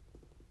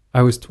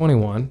I was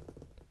 21.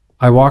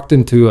 I walked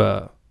into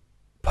a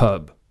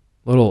pub,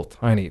 little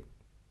tiny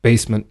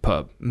basement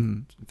pub.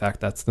 Mm. In fact,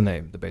 that's the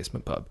name, the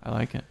Basement Pub. I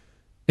like it.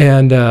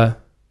 And I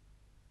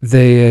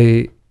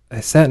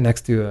sat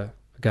next to a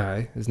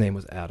guy. His name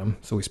was Adam.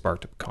 So we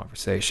sparked up a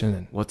conversation.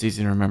 And what's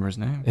easy to remember his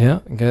name? Yeah,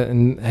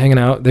 and hanging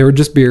out. They were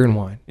just beer and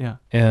wine. Yeah.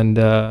 And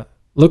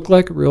looked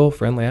like a real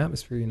friendly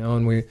atmosphere, you know.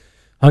 And we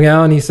hung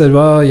out, and he said,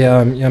 "Well, yeah,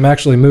 I'm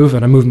actually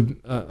moving. I'm moving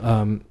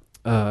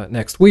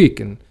next week."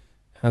 And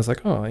I was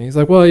like, "Oh." And he's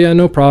like, "Well, yeah,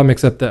 no problem,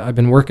 except that I've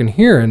been working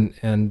here and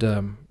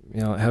you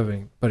know, have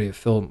anybody to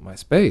fill my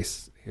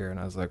space here." And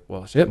I was like,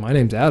 "Well, shit, my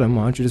name's Adam.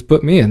 Why don't you just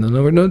put me in? Then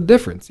there's no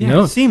difference, you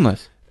know?"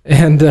 Seamless.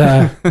 And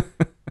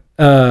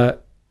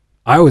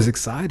I was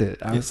excited.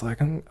 I was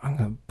like, I'm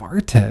gonna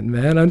bartend,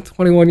 man. I'm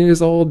 21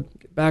 years old.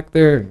 Get back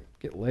there and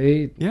get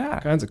laid. Yeah, all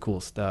kinds of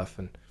cool stuff.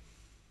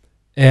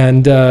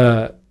 And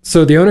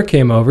so the owner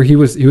came over. He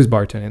was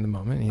bartending at the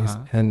moment.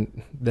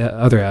 And the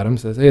other Adam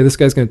says, "Hey, this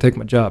guy's gonna take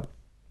my job."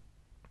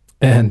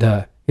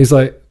 And he's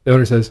like, the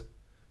owner says,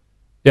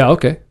 "Yeah,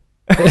 okay."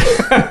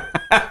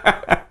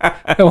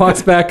 And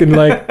walks back and,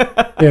 like,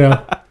 you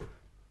know,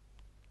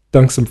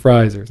 dunks some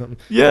fries or something.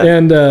 Yeah.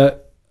 And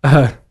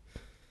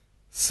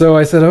so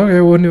I said,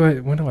 "Okay,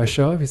 when do I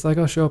show up?" He's like,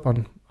 "I'll show up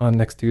on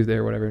next Tuesday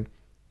or whatever."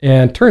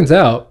 And turns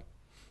out,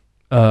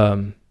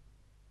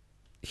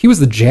 he was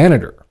the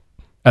janitor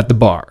at the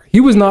bar. He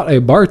was not a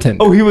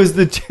bartender. Oh, he was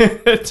the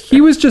janitor.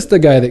 He was just the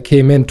guy that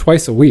came in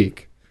twice a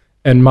week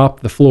and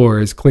mopped the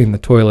floors, cleaned the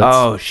toilets.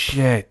 Oh,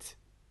 shit.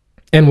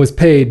 And was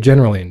paid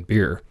generally in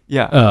beer.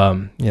 Yeah.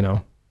 You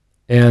know,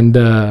 and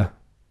if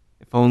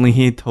only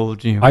he had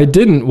told you. I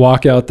didn't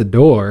walk out the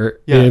door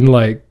in,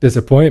 like,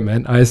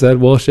 disappointment. I said,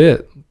 "Well,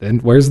 shit, then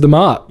where's the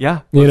mop?" Yeah.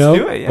 You know,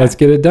 do it, yeah. Let's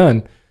get it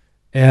done.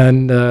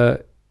 And I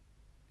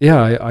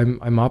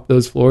mopped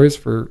those floors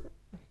for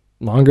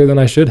longer than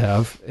I should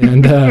have.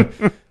 And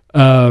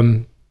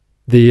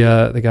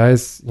the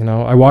guys, you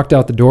know, I walked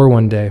out the door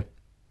one day,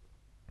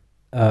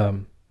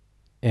 and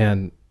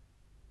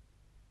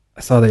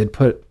I saw they had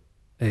put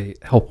a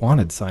help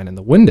wanted sign in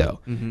the window.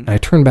 Mm-hmm. And I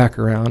turned back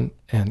around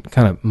and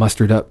kind of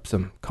mustered up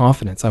some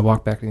confidence. I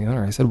walked back to the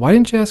owner. I said, "Why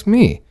didn't you ask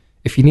me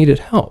if you needed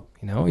help?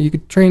 You know, you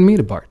could train me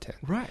to bartend."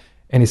 Right.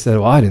 And he said,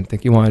 "Well, I didn't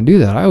think you wanted to do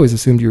that. I always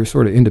assumed you were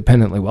sort of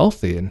independently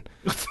wealthy and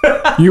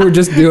you were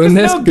just doing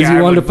this because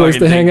you wanted a place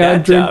to hang out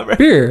and drink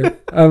beer."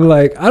 I'm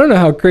like, "I don't know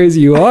how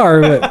crazy you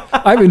are, but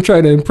I've been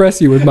trying to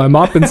impress you with my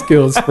mopping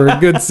skills for a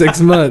good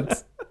 6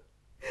 months."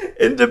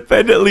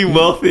 Independently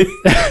wealthy.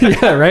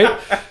 Yeah, right?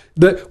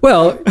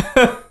 Dreadlocks,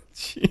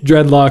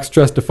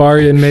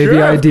 Trustafarian, maybe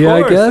sure, idea,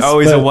 I guess. Oh,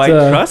 he's a white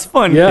trust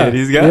fund kid.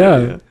 He's got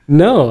it.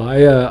 No,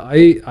 I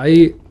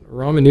eat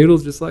ramen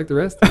noodles just like the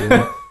rest of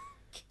you.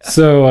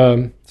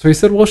 So he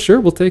said, "Well,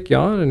 sure, we'll take you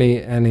on." And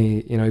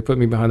he, you know, he put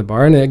me behind the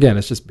bar. And again,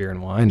 it's just beer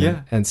and wine.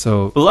 Yeah. And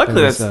so, but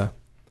luckily, it's a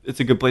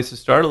good place to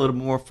start. A little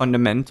more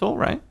fundamental,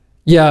 right?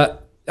 Yeah.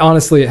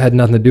 Honestly, it had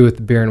nothing to do with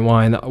the beer and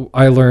wine.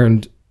 I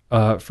learned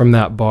from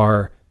that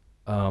bar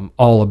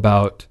all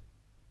about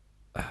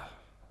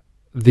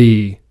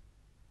the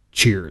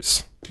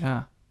cheers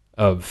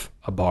of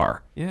a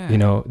bar. Yeah. You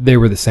know, they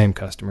were the same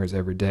customers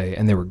every day,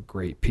 and they were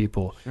great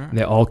people. Sure. And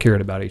they all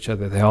cared about each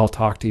other. They all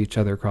talked to each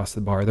other across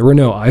the bar. There were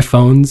no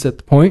iPhones at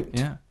the point.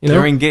 Yeah. You know? They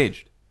were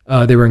engaged.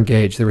 They were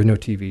engaged. There were no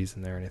TVs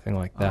in there or anything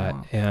like that.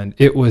 Wow. And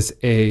it was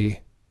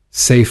a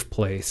safe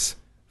place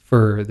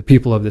for the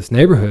people of this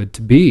neighborhood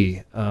to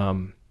be.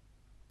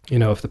 You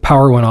know, if the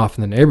power went off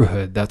in the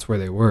neighborhood, that's where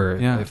they were.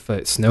 Yeah. If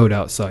it snowed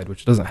outside,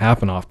 which doesn't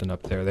happen often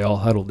up there, they all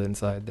huddled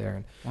inside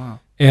there.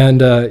 Wow.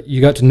 And you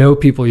got to know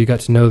people. You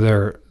got to know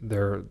their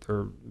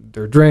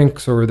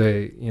drinks, or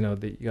you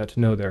got to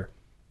know their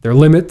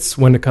limits,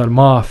 when to cut them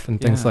off,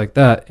 and things like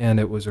that. And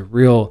it was a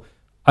real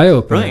eye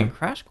opener. Brilliant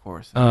crash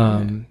course.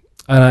 And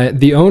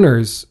the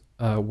owners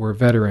were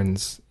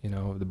veterans, you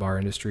know, of the bar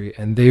industry,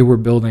 and they were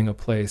building a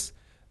place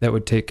that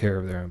would take care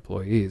of their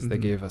employees. Mm-hmm. They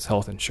gave us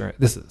health insurance.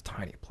 This is a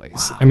tiny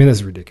place. Wow. I mean, this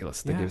is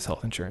ridiculous. They gave us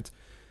health insurance.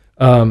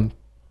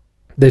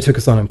 They took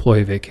us on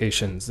employee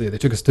vacations. They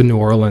took us to New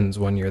Orleans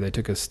one year. They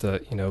took us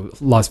to, you know,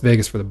 Las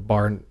Vegas for the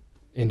bar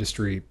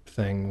industry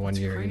thing one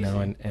year, crazy. You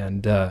know,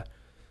 and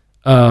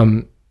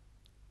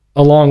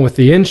along with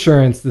the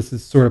insurance, this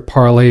is sort of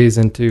parlays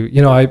into,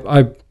 you know,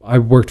 I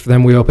worked for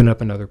them. We opened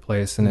up another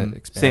place, and it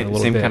expanded a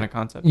little bit. Same kind of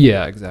concept.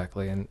 Yeah,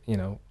 exactly. And, you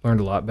know, learned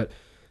a lot. But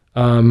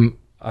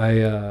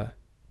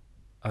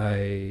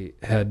I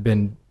had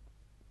been,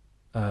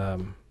 I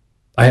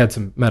had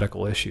some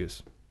medical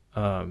issues,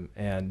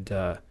 and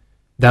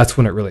that's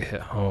when it really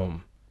hit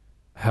home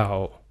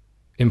how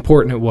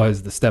important it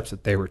was, the steps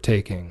that they were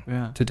taking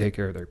to take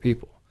care of their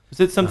people. Was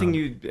it something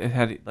you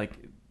had, like,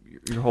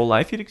 your whole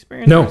life you'd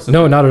experienced?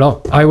 No, not at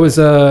all. I was,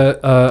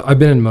 I've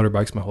been in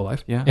motorbikes my whole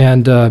life. Yeah.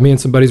 And me and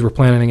some buddies were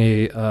planning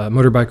a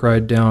motorbike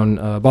ride down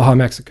Baja,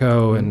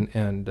 Mexico,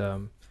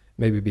 and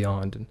maybe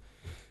beyond.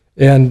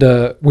 And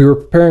we were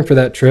preparing for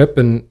that trip,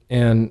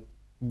 and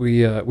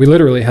we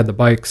literally had the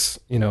bikes,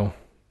 you know,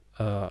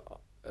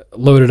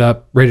 loaded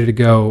up, ready to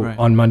go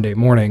on Monday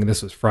morning.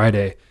 This was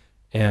Friday,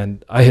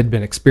 and I had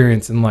been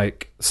experiencing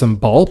like some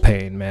ball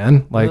pain,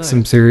 man, like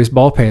some serious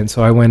ball pain.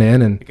 So I went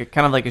in and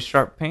kind of like a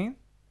sharp pain.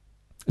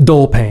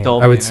 dull pain,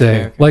 I would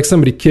say. Okay. Like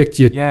somebody kicked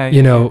you,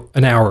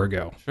 an hour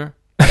ago. Sure.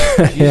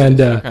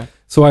 And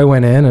so I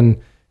went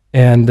in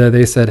and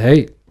they said,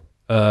 hey,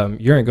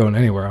 you ain't going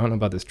anywhere. I don't know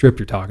about this trip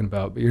you're talking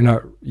about, but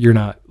you're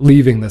not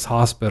leaving this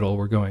hospital.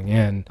 We're going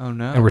in. Oh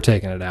no. And we're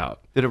taking it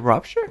out. Did it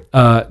rupture?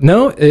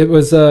 No, it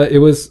was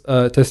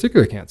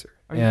testicular cancer.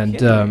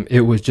 And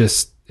it was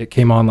just, it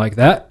came on like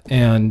that.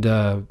 And,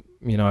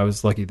 I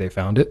was lucky they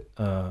found it.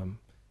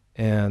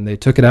 And they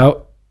took it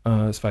out.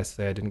 Suffice to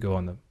say, I didn't go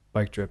on the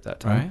bike trip that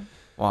time.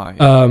 Right.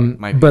 Why?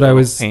 Might be I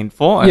was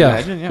painful. I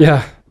imagine.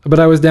 Yeah. But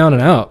I was down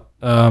and out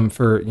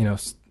for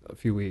a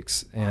few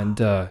weeks, and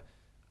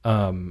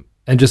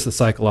just the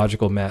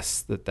psychological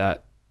mess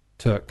that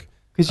took.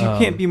 Because you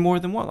can't be more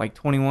than what, like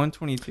 21,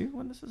 22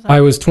 when this is happening?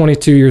 I was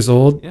 22 years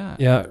old. Yeah.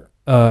 Yeah.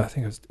 I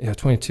think I was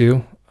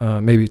 22,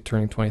 maybe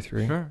turning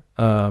 23. Sure.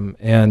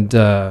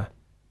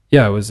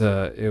 It was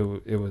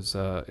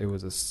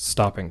a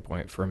stopping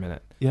point for a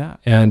minute. Yeah.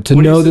 And to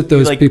know that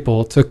those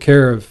people took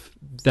care of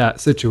that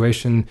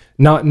situation,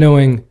 not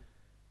knowing,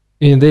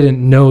 they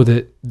didn't know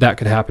that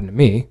could happen to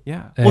me.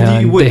 Yeah.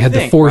 And they had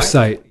the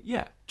foresight, right?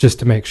 Yeah, just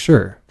to make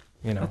sure.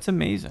 That's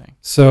amazing.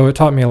 So it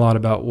taught me a lot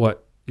about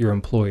what your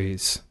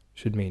employees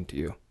should mean to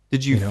you.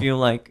 Did you feel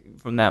like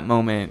from that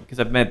moment? Because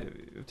I've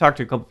talked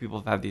to a couple people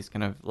who've had these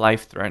kind of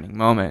life-threatening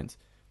moments.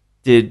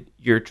 Did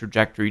your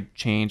trajectory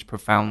change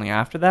profoundly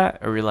after that,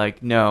 or were you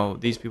like, no,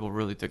 these people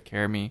really took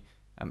care of me?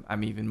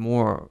 I'm even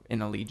more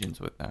in allegiance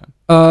with them.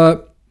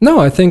 No,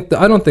 I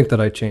don't think that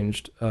I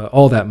changed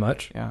all that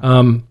much.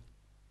 Yeah.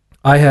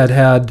 I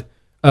had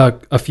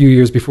a few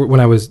years before, when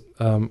I was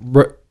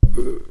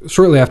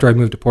shortly after I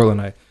moved to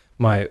Portland,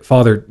 my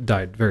father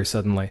died very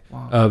suddenly.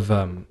 Wow.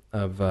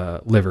 of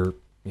liver,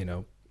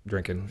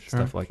 drinking,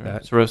 stuff like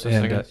that. Cirrhosis,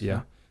 and, I guess.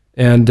 Yeah.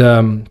 And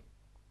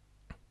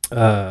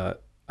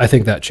I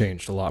think that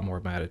changed a lot more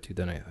of my attitude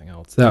than anything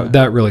else.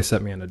 That really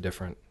set me on a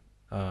different,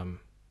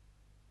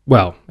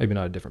 maybe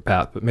not a different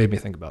path, but made me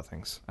think about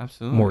things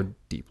absolutely more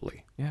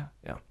deeply. Yeah.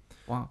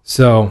 Wow.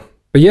 So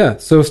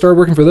started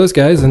working for those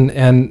guys, and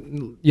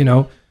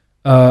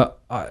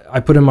I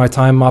put in my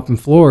time mopping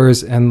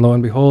floors, and lo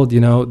and behold,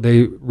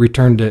 they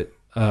returned it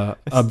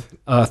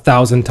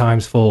 1,000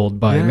 times fold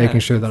by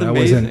making sure that I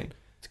wasn't.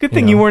 It's a good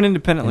thing you weren't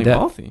independently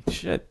wealthy.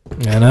 Shit.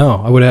 I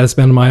know. I would have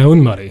spent my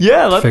own money.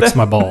 To fix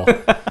my ball.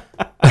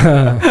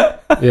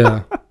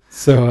 Yeah.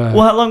 So.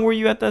 Well, how long were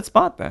you at that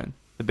spot then?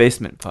 The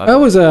basement pub.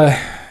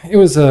 It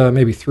was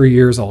maybe 3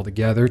 years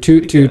altogether.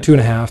 Two and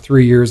a half,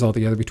 3 years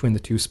altogether between the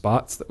two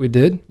spots that we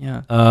did.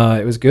 Yeah.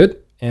 It was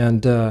good,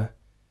 and then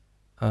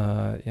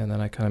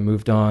I kind of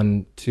moved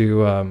on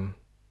to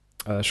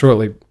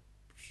shortly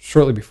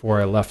before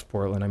I left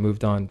Portland, I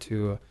moved on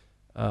to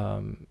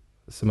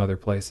some other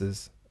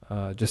places.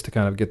 Just to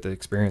kind of get the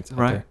experience out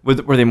there.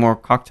 Were they more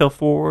cocktail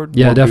forward?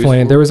 Yeah,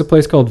 definitely. There was a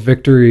place called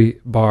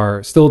Victory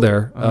Bar, still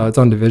there. It's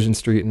on Division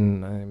Street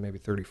and maybe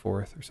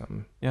 34th or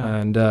something. Yeah.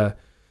 And that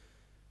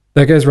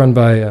guy's owned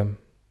by a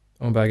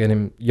guy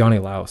named Yanni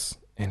Laus,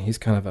 and he's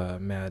kind of a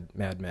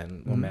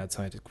madman, mad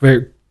scientist.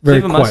 Very, very Does he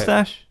have a quiet.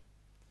 mustache?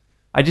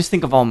 I just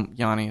think of all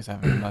Yanni as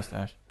having a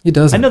mustache. He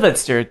doesn't. I know that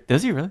stereotype.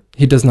 Does he really?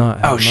 He does not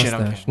have a shit,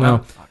 mustache. Okay.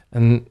 No.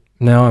 And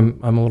now I'm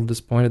a little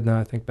disappointed now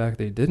I think back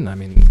that he didn't. I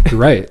mean, you're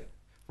right.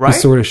 Right? He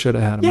sort of should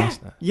have had a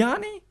mustache.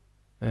 Yanni?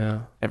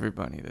 Yeah.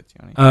 Everybody that's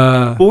Yanni.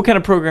 But what kind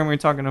of program were you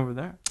talking over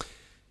there?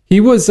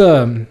 He was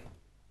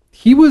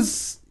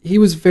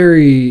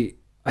very,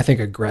 I think,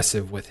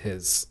 aggressive with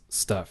his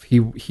stuff.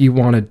 He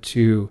wanted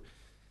to,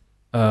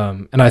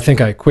 and I think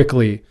I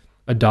quickly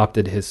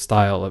adopted his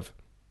style of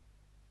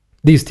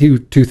these two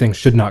things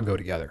should not go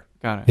together.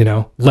 Got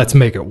it. Let's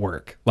make it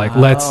work. Like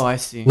I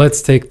see.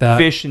 Let's take that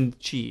fish and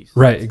cheese.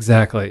 Right,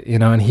 exactly.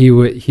 And he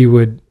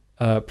would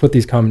put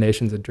these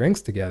combinations of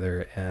drinks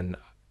together, and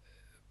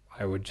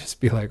I would just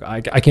be like,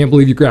 I can't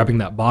believe you're grabbing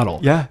that bottle.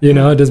 Yeah. It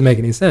doesn't make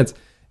any sense.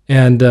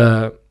 And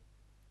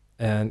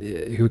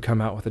he would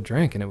come out with a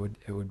drink, and it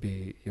would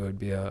be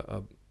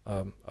a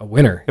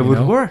winner. It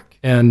would work.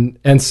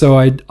 And so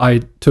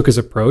I took his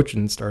approach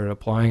and started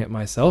applying it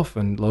myself,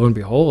 and lo and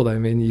behold, I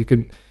mean, you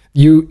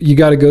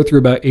got to go through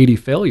about 80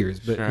 failures,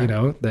 but sure.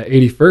 The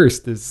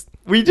 81st is.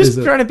 Were you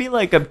just trying to be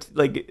like an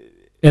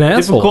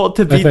asshole? Difficult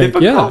to be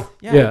difficult?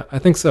 Yeah, I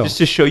think so. Just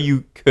to show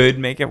you could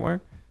make it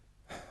work?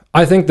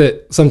 I think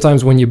that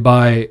sometimes when you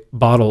buy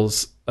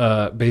bottles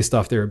based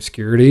off their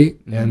obscurity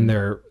and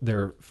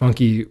their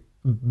funky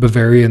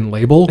Bavarian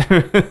label,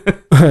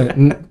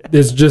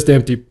 it's just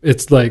empty.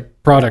 It's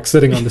like product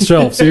sitting on the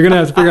shelf. So you're going to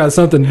have to figure out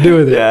something to do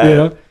with it.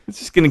 Yeah. It's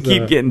just going to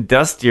keep getting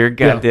dustier.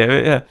 God damn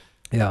it. Yeah.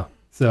 Yeah.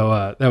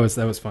 So that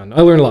was fun.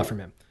 I learned a lot from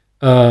him.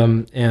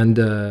 And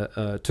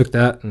took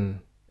that and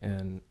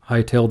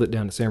hightailed it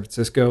down to San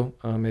Francisco,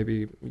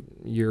 maybe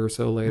a year or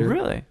so later.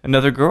 Really?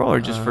 Another girl or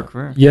just for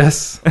career?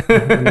 Yes,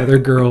 another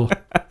girl.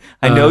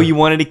 I know you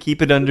wanted to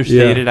keep it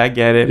understated. I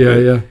get it.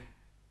 Yeah.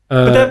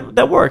 But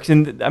that works.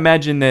 And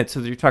imagine that, so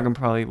you're talking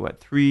probably,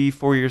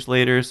 3-4 years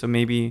later, so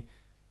maybe,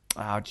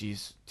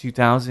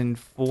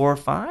 2004 or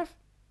 5?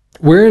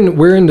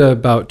 We're into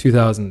about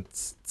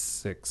 2006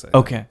 6.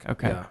 Okay.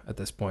 Yeah, at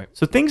this point.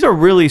 So things are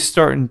really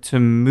starting to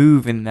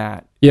move in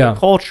that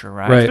culture,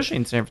 right? Especially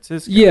in San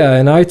Francisco. Yeah,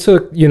 and I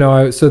took,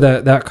 so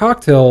that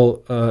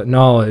cocktail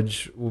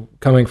knowledge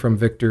coming from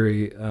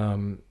Victory,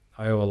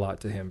 I owe a lot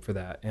to him for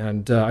that.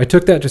 And I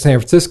took that to San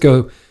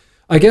Francisco,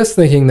 I guess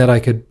thinking that I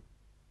could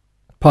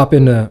pop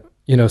into,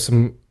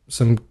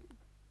 some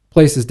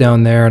places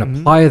down there and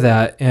apply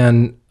that.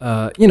 And,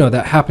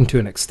 that happened to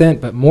an extent.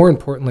 But more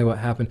importantly, what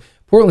happened,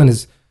 Portland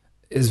is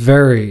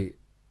very,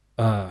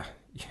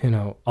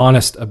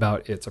 honest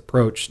about its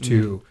approach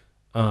to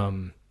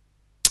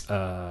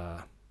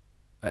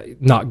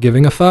not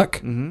giving a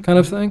fuck kind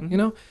of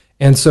thing,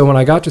 And so when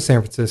I got to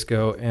San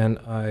Francisco and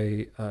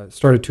I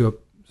tried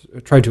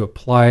to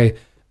apply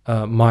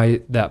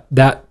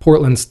that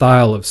Portland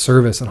style of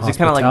service and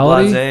hospitality, kind of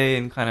like blasé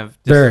and kind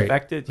of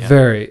disaffected,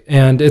 very,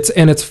 and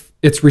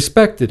it's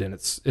respected in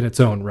its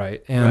own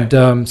right.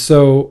 And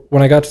so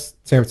when I got to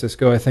San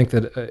Francisco, I think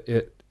that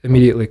it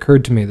immediately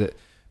occurred to me that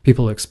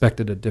people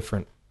expected a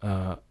different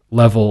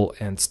level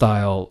and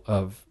style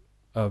of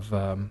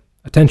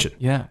attention.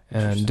 Yeah,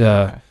 and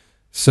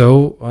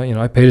so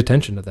I paid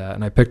attention to that,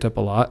 and I picked up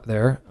a lot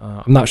there.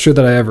 I'm not sure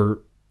that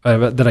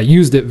I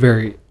used it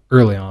very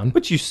early on,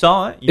 but you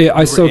saw it.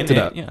 I soaked it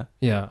up.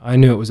 Yeah, I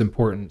knew it was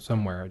important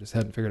somewhere. I just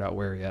hadn't figured out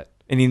where yet.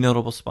 Any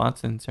notable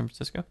spots in San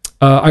Francisco?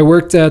 I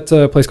worked at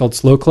a place called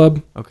Slow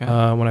Club. Okay.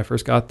 When I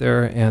first got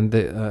there, and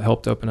they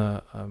helped open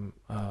a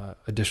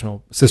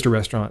additional sister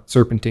restaurant,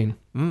 Serpentine.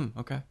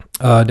 Okay.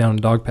 Down in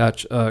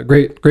Dogpatch.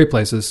 Great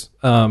places.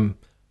 Hard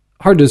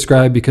to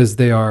describe because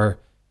they are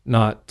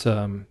not.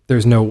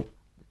 There's no,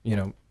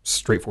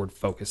 straightforward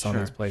focus on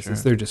these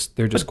places. Sure.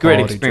 They're just great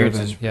quality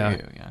experiences driven.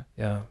 for you.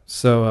 Yeah.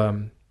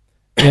 So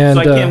and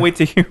so I can't wait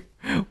to hear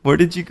where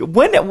did you go?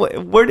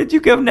 Where did you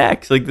go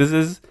next? Like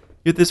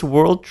you're this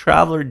world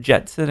traveler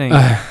jet setting.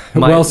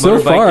 So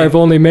far I've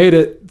only made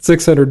it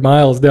 600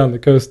 miles down the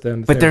coast.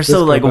 But they're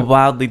so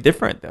wildly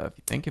different though, if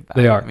you think about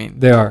it. They are.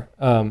 They are.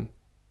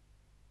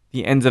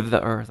 The ends of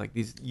the earth, like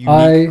these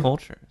unique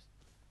cultures.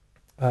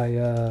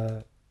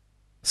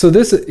 So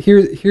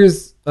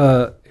here's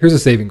a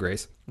saving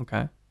grace.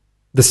 Okay.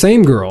 The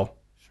same girl.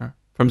 Sure.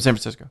 From San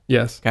Francisco.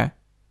 Yes. Okay.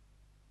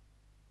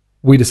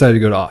 We decided to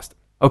go to Austin.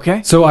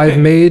 Okay. So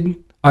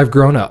I've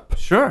grown up.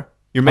 Sure.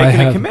 You're making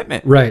a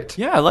commitment. Right.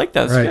 Yeah, I like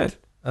that. That's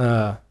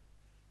good.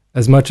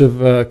 As much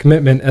of a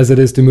commitment as it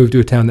is to move to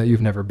a town that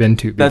you've never been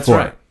to before. That's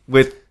right.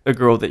 With a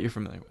girl that you're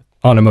familiar with.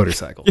 On a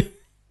motorcycle.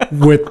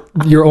 With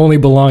your only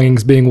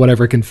belongings being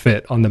whatever can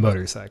fit on the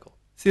motorcycle.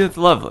 See, that's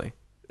lovely.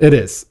 It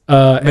is.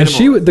 And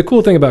the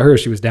cool thing about her,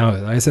 she was down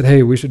with it. I said,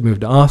 hey, we should move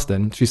to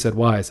Austin. She said,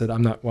 why? I said, I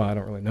don't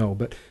really know.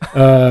 But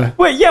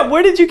wait, yeah,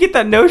 where did you get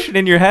that notion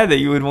in your head that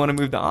you would want to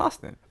move to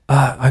Austin?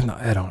 I don't know.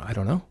 I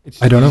don't know.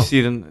 See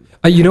it in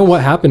you know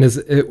what happened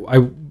is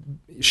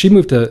she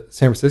moved to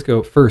San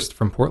Francisco first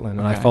from Portland,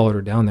 and I followed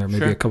her down there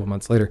maybe a couple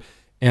months later,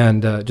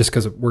 and just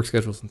because of work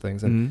schedules and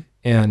things. And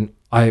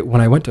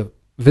when I went to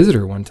visit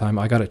her one time,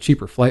 I got a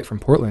cheaper flight from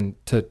Portland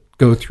to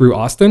go through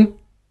Austin.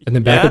 And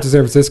then back up to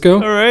San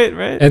Francisco. All right.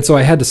 And so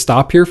I had to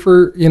stop here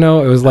for, it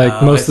was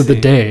like most of the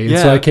day. And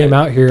so I came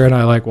out here and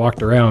I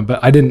walked around,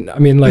 but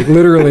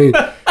literally.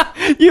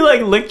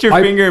 You licked your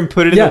finger and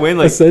put it in the wind.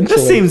 This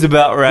seems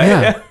about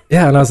right.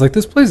 Yeah. And I was like,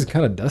 this place is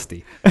kind of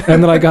dusty.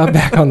 And then I got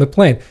back on the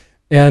plane.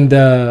 And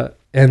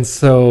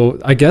so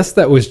I guess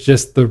that was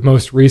just the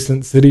most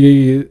recent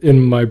city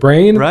in my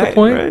brain at the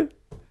point. Right.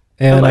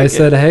 And I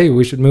said, hey,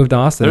 we should move to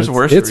Austin. There's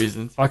worse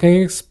reasons. It's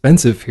fucking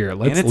expensive here.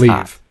 Let's leave.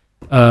 Hot.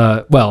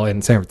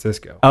 In San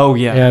Francisco. Oh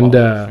yeah. And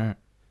sure.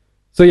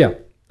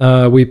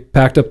 So we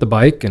packed up the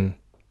bike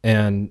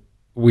and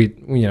we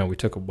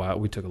took a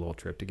little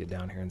trip to get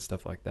down here and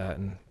stuff like that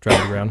and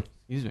traveled around.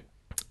 Excuse me.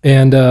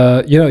 And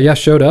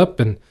showed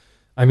up and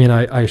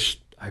I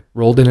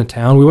rolled into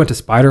town. We went to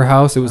Spider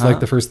House. It was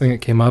like the first thing that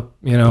came up,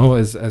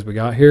 as we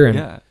got here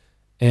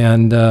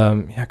and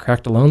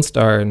cracked a Lone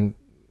Star and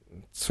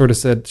sort of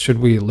said, should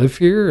we live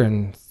here?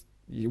 And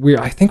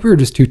I think we were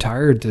just too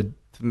tired to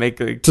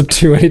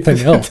do anything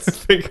else.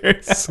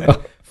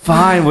 So,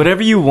 fine,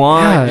 whatever you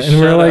want. Yeah, and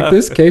we're like,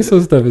 this queso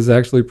stuff is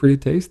actually pretty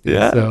tasty.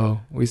 Yeah. So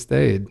we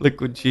stayed.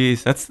 Liquid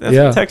cheese. That's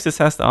what Texas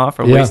has to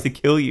offer. Ways to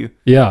kill you.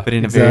 Yeah. But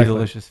in a very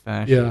delicious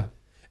fashion. Yeah.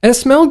 And it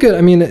smelled good.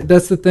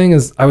 That's the thing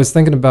is I was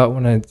thinking about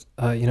when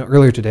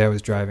earlier today I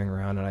was driving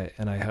around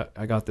and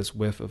I got this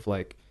whiff of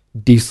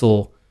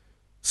diesel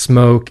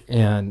smoke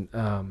and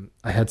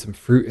I had some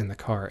fruit in the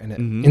car and it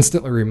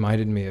instantly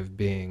reminded me of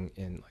being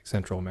in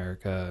Central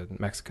America and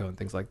Mexico and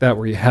things like that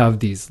where you have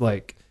these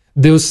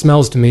those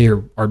smells to me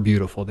are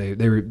beautiful. They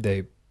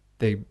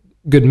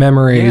good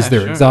memories.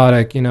 They're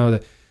exotic,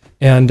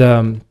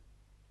 and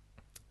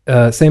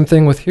same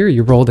thing with here.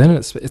 You rolled in and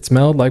it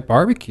smelled like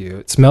barbecue.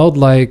 It smelled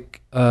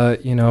like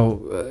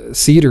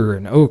cedar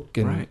and oak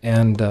and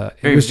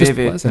it was just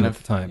pleasant at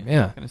the time.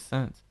 Yeah. Kind of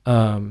sense.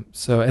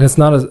 So and it's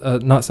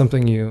not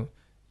something you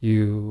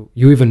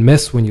even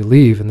miss when you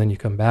leave and then you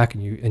come back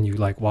and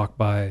you walk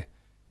by,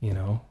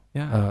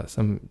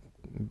 some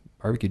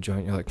barbecue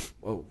joint. You're like,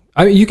 whoa.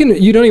 I mean,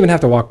 you don't even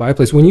have to walk by a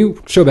place. When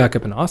you show back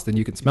up in Austin,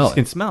 you can smell it. You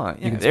can smell it.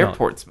 Yeah, the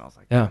airport smells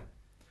like that.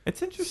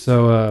 It's interesting.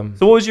 So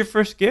what was your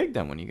first gig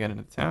then when you got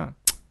into town?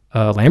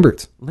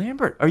 Lambert's.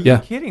 Lambert? Are you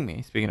kidding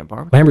me? Speaking of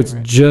barbecue, Lambert's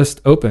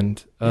just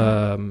opened,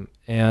 and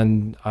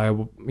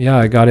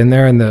I got in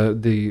there, and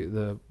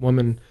the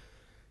woman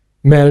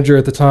manager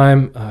at the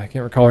time, I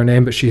can't recall her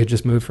name, but she had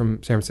just moved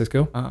from San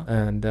Francisco,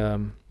 and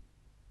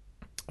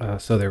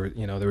so there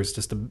was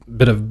just a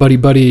bit of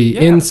buddy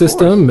in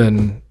system,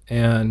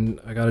 and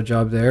I got a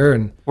job there,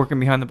 and working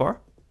behind the bar.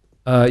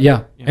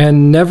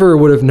 And never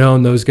would have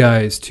known those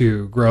guys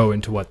to grow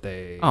into what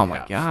they. Oh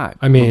my God!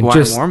 I mean,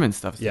 just Mormon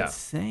stuff is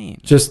insane.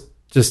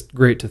 Just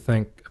great to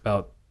think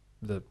about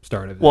the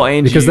start of it. Well,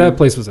 and because that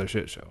place was a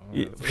shit show.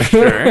 For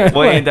sure.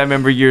 Well, and I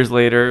remember years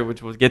later,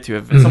 which we'll get to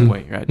at some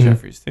point, you're at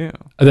Jeffrey's too.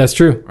 That's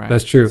true. Right?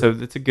 That's true. So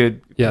it's a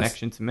good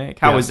connection to make.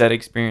 How was that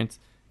experience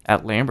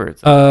at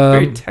Lambert's?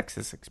 Very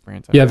Texas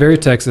experience. Very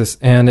Texas,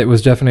 and it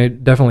was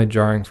definitely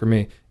jarring for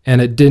me, and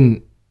it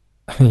didn't,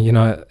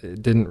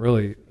 it didn't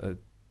really.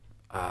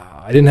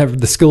 I didn't have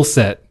the skill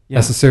set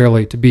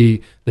necessarily to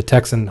be the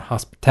Texan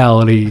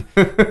hospitality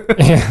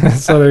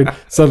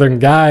southern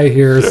guy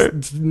here,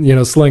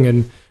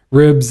 slinging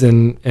ribs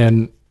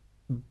and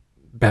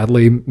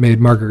badly made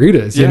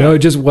margaritas. It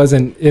just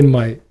wasn't in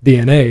my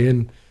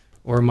DNA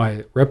or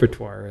my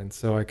repertoire, and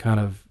so I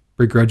kind of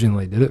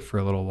begrudgingly did it for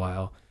a little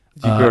while.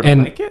 Did you grow to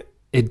like it?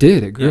 It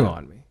did. It grew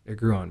on me.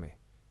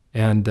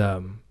 And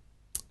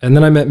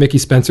then I met Mickey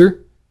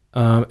Spencer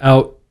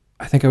out.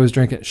 I think I was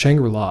drinking at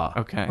Shangri-La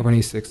over on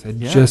East 6th.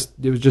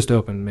 It was just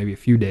open maybe a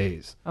few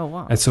days. Oh,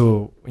 wow. And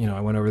so,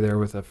 I went over there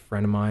with a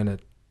friend of mine to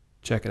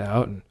check it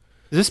out. And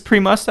is this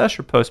pre-mustache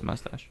or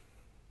post-mustache?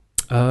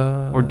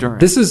 Or during?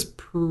 This is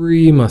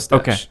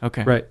pre-mustache.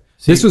 Okay. Right.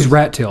 So this was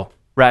Rat Tail.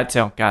 Rat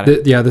Tail, got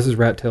it. This is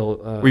Rat Tail.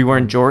 Were you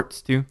wearing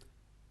jorts too?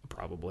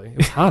 Probably. It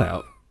was hot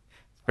out.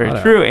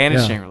 Very true, and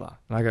it's Shangri-La.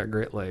 And I got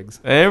great legs.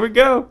 There we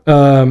go.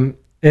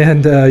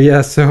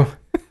 So...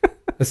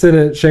 I stayed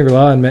at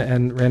Shangri-La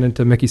and ran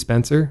into Mickey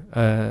Spencer,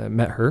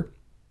 met her,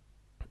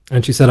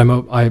 and she said,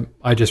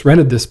 I just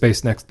rented this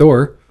space next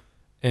door,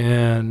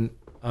 and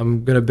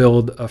I'm going to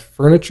build a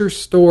furniture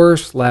store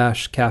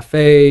 /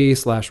 cafe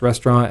 /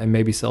 restaurant and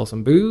maybe sell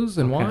some booze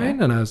and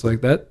wine. And I was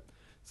like, that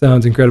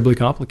sounds incredibly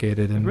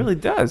complicated. And it really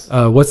does.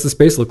 What's the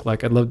space look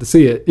like? I'd love to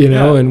see it,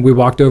 And we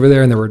walked over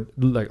there, and there were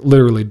like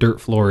literally dirt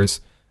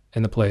floors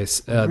in the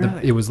place.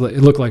 Really?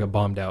 It looked like a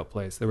bombed out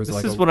place. There was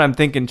this is what I'm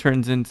thinking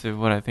turns into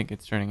what I think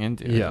it's turning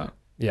into.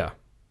 Yeah.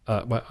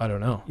 But I don't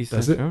know.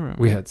 Does it? Showroom.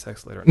 We had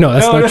sex later. No,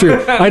 that's not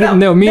true. I didn't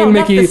know. Me and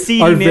Mickey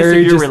are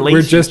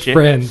we're just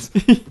friends.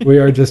 We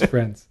are just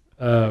friends.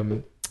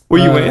 Were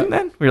you in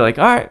then? We were like,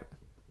 all right.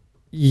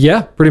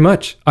 Yeah, pretty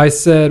much. I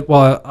said,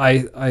 well,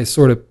 I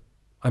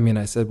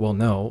said, well,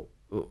 no,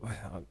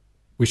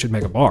 we should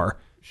make a bar.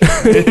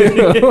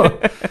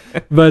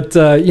 But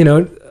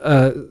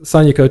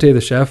Sonia Cote,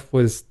 the chef,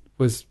 was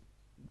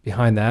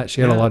behind that.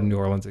 She had a lot of New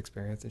Orleans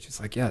experience, and she's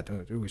like, "Yeah,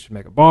 dude, we should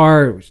make a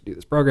bar. We should do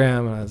this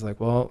program." And I was like,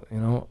 "Well,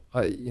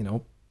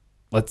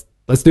 let's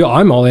do it.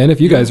 I'm all in.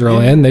 If you guys are all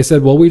in." They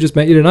said, "Well, we just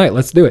met you tonight.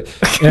 Let's do it."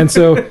 And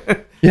so,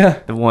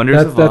 the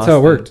wonders of that's how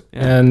it worked.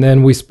 Yeah. And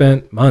then we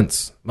spent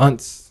months,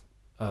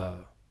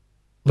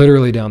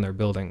 literally down there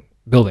building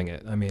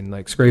it. I mean,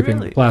 like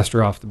scraping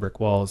plaster off the brick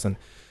walls and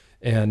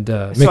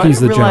Mickey's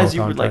the general contractor.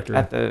 You were like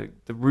at the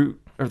root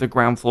or the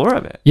ground floor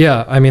of it.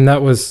 Yeah, I mean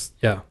that was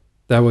a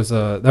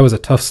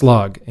tough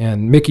slog.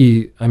 And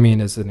Mickey, I mean,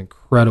 is an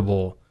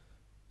incredible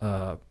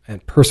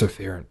and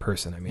perseverant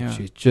person. I mean,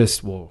 she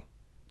just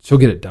she'll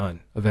get it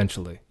done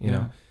eventually, you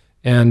know.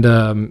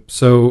 And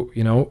so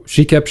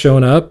she kept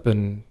showing up,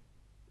 and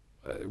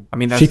I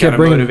mean that's going to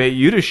motivate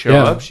you to show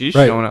up. She's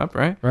showing up,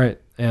 right?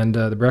 Right. And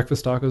the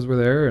breakfast tacos were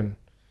there, and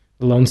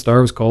the Lone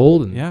Star was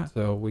cold, and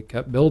so we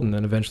kept building,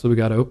 and eventually we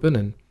got open,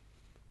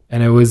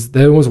 and it was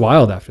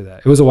wild after that.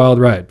 It was a wild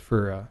ride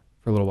for a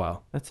little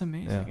while. That's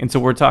amazing. Yeah. And so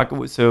we're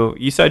talking. So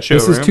Eastside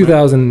Showroom. This is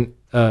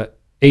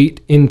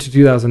 2008 into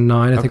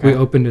 2009. I think we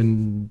opened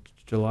in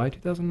July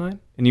 2009.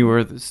 And you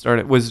were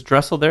started. Was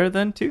Dressel there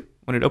then too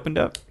when it opened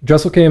up?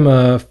 Dressel came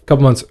a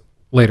couple months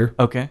later.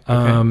 Okay.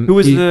 Who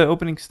was the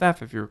opening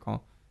staff, if you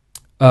recall?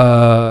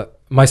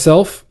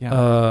 Myself,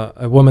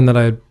 a woman that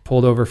I had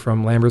pulled over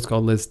from Lambert's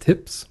called Liz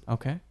Tips.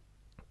 Okay.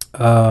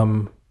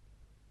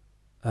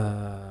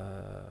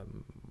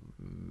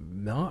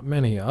 Not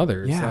many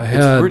others. Yeah,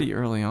 it's pretty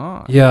early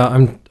on. Yeah,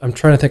 I'm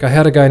trying to think. I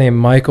had a guy named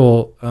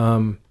Michael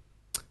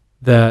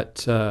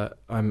that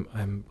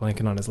I'm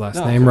blanking on his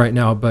last name right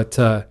now, but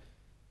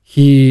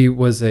he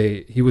was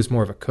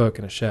more of a cook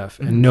and a chef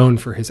and known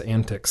for his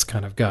antics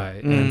kind of guy.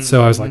 And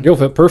so I was like, you'll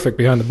fit perfect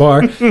behind the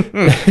bar.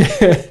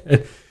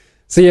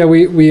 So yeah,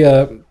 we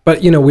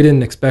but we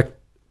didn't expect.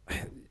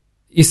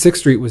 East 6th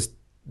Street was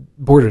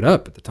boarded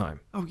up at the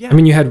time. Oh yeah. I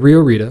mean, you had Rio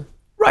Rita.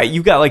 Right,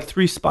 you got like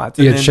 3 spots.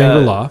 You had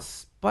Shangri-La.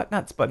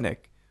 Not Sputnik.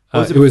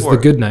 It was the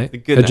Good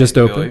Night. Had just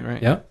opened.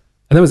 Right? Yeah,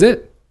 and that was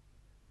it.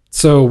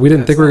 So we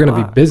didn't think we were going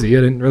to be busy. I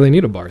didn't really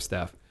need a bar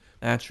staff.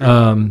 That's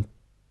right.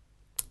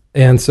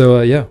 And so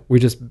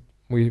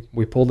we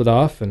pulled it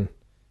off, and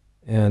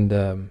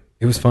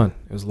it was fun.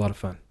 It was a lot of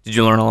fun. Did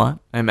you learn a lot?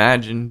 I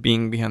imagine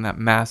being behind that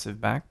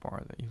massive back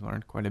bar that you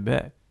learned quite a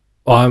bit.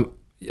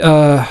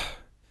 Yeah,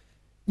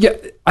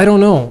 I don't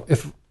know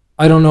if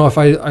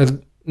I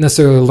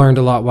necessarily learned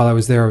a lot while I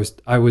was there.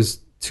 I was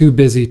too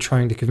busy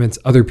trying to convince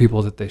other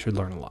people that they should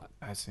learn a lot.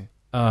 I see.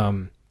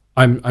 I'm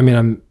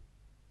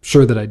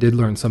sure that I did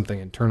learn something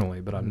internally,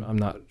 but I'm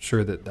not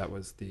sure that it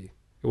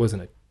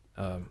wasn't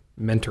a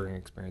mentoring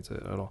experience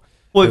at all.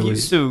 Well,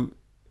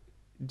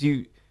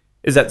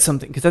 is that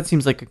something, because that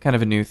seems like a kind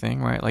of a new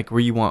thing, right? Like where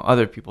you want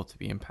other people to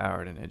be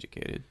empowered and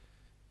educated.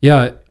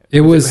 Yeah,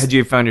 it was. Had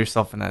you found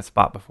yourself in that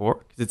spot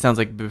before? Because it sounds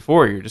like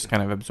before you're just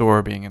kind of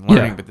absorbing and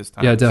learning, but this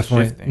time it's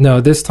definitely shifting.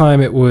 No, this time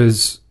it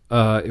was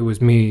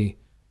me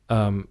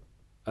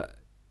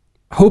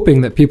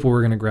hoping that people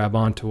were going to grab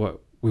onto what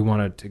we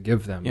wanted to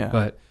give them,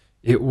 but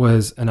it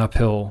was an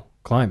uphill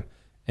climb,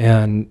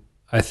 and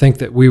I think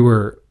that we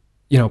were,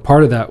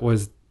 part of that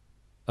was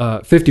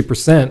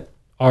 50%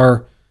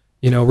 our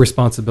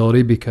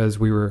responsibility because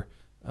we were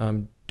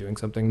doing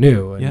something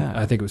new, and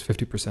I think it was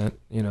 50%,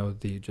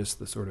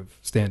 the sort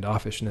of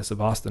standoffishness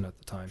of Austin at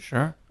the time.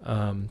 Sure.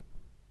 And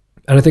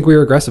I think we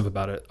were aggressive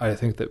about it. I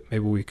think that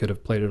maybe we could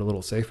have played it a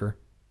little safer.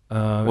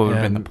 What would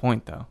have been the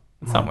point, though?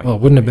 Well,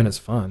 it wouldn't have been as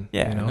fun.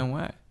 Yeah, no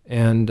way.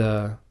 And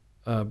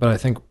but I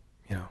think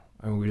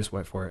we just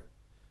went for it.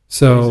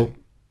 So,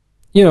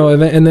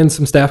 and then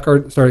some staff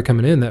started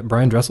coming in. That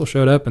Brian Dressel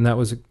showed up, and that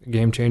was a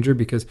game changer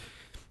because,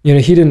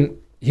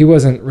 he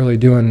wasn't really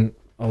doing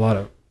a lot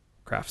of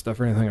craft stuff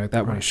or anything like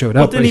that when he showed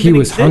up, but he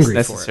was hungry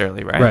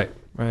necessarily, for it.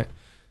 Right.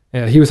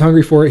 Yeah, he was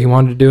hungry for it. He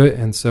wanted to do it,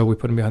 and so we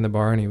put him behind the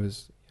bar, and he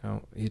was,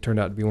 he turned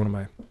out to be one of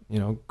my,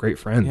 great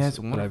friends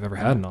that I've ever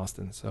had in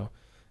Austin. So,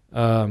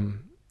 and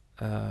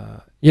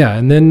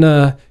then,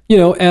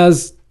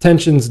 as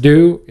tensions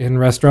do in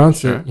restaurants,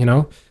 sure.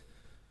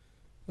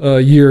 A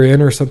year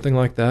in or something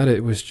like that,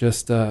 it was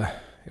just, it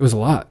was a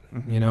lot.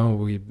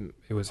 Mm-hmm.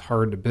 It was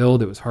hard to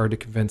build. It was hard to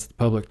convince the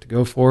public to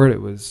go for it. It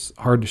was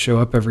hard to show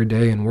up every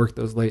day and work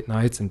those late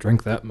nights and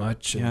drink that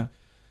much and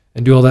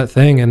do all that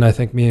thing. And I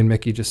think me and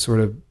Mickey just sort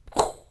of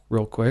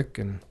real quick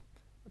and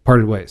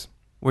parted ways.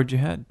 Where'd you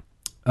head?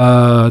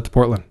 To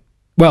Portland.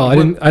 Well, I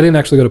didn't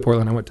actually go to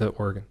Portland. I went to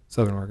Oregon,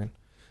 Southern Oregon.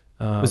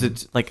 Was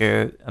it like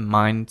a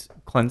mind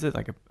cleanser,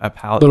 like a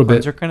palate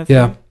cleanser kind of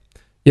thing?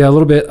 Yeah, a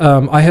little bit.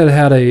 I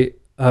had a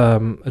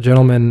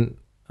gentleman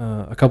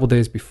a couple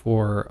days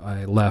before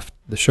I left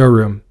the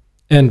showroom,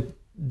 and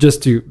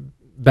just to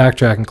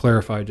backtrack and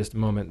clarify just a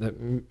moment, that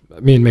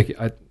me and Mickey,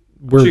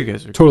 we're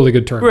totally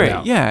good terms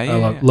now.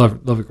 I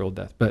love a girl to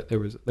death, but there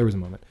was a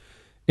moment,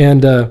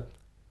 and a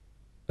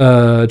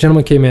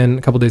gentleman came in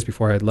a couple days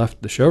before I had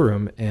left the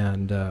showroom,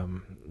 and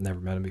never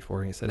met him before,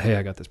 and he said, "Hey,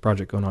 I got this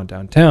project going on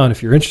downtown.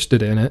 If you're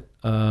interested in it,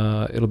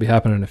 it'll be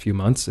happening in a few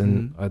months,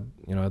 and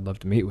I'd love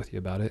to meet with you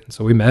about it." And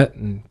so we met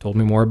and told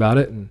me more about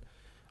it, and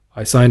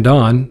I signed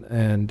on,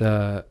 and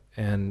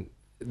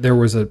there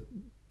was a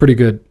pretty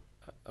good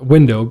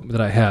window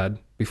that I had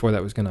before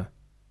that was going to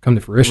come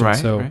to fruition. I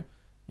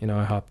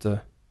hopped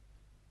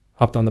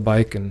on the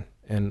bike and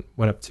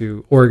went up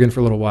to Oregon for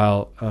a little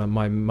while.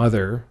 My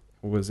mother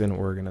was in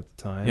Oregon at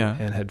the time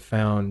and had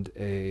found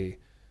a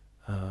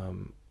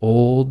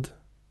old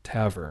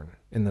tavern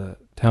in the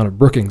town of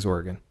Brookings,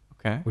 Oregon,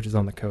 which is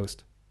on the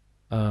coast.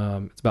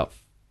 It's about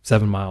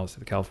 7 miles to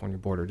the California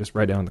border, just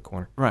right down the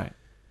corner. Right.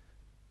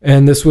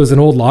 And this was an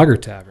old lager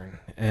tavern,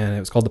 and it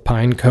was called the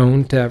Pine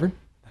Cone Tavern.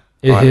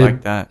 I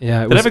like that.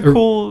 Yeah, did it have a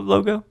cool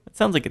logo? It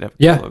sounds like it had a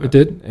cool logo. It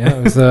did. Yeah,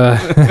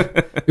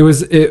 it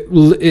was.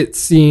 It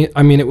seemed.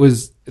 I mean, it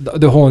was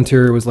the whole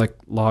interior was like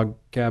log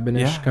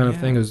cabin-ish kind of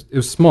thing. It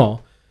was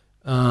small,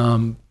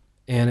 and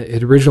it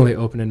had originally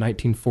opened in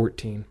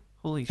 1914.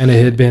 Holy shit! And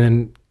it had been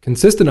in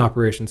consistent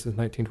operation since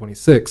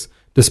 1926,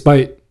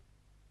 despite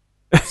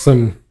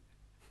some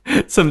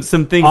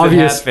things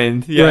obvious,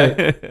 that happened.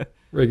 Right.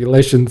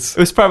 Regulations. It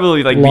was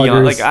probably like loggers.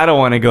 Beyond. Like, I don't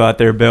want to go out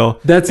there, Bill.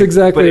 That's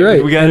exactly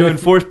right. We got to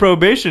enforce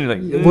prohibition.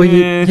 Like,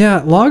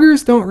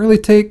 loggers don't really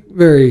take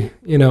very,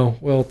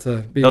 well to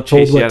be They'll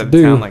told chase what you out to of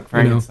do. Town like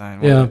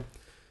Frankenstein. Yeah.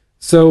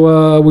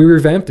 So we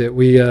revamped it.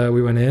 We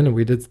went in and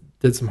we did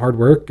some hard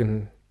work,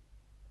 and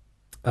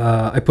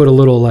I put a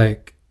little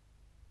like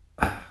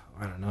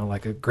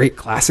a great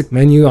classic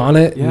menu on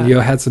it. Yeah. And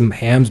had some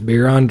Hamm's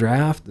beer on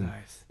draft. And nice.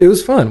 It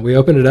was fun. We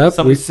opened it up.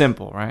 Something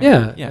simple, right?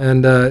 Yeah.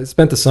 And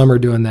spent the summer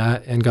doing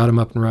that and got them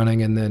up and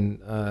running. And then,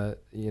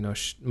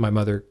 my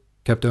mother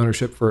kept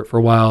ownership for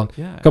a while.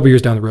 Yeah. A couple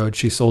years down the road,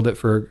 she sold it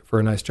for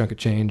a nice chunk of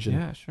change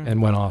and, sure.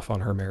 and went off on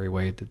her merry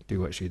way to do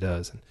what she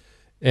does.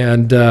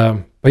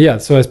 So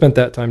I spent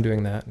that time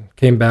doing that and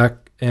came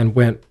back and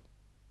went,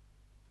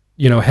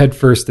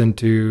 headfirst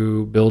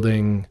into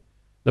building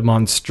the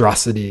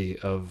monstrosity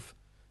of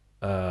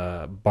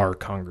Bar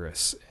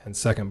Congress and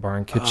Second Bar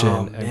and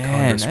Kitchen and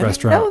Congress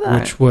Restaurant,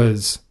 which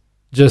was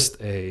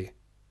just a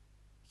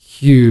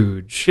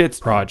huge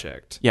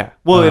project. Yeah.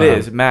 Well, it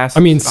is massive.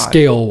 I mean,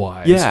 scale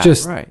wise. Yeah.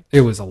 Just, right.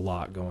 It was a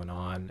lot going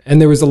on.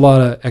 And there was a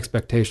lot of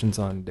expectations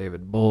on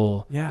David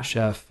Bull, the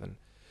chef. And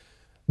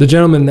the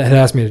gentleman that had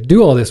asked me to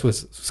do all this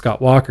was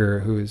Scott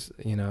Walker, who is,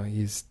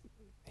 he's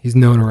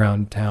known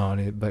around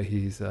town, but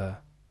he's a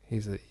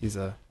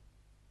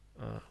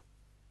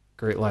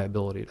great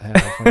liability to have.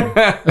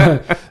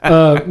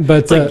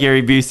 But it's like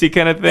Gary Busey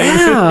kind of thing.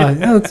 Yeah,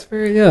 that's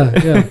very yeah.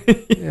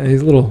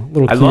 He's a little.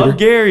 I love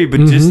Gary, but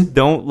just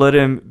don't let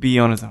him be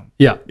on his own.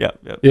 Yeah.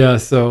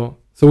 So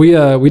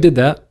we did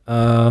that.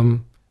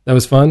 That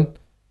was fun.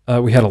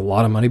 We had a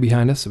lot of money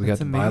behind us, so we got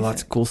to buy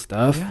lots of cool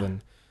stuff,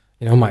 and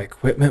my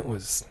equipment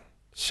was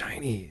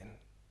shiny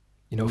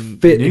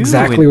and fit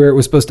exactly where it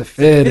was supposed to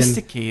fit.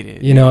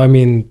 Sophisticated. And, I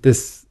mean,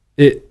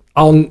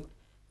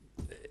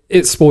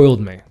 it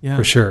spoiled me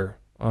for sure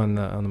on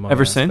the money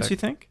ever aspect. since, you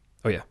think?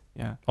 Oh yeah.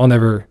 I'll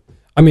never.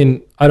 I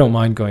mean, I don't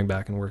mind going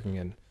back and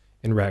working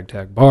in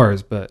ragtag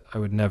bars, but I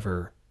would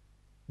never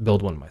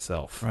build one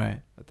myself.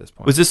 Right. At this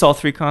point. Was this all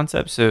three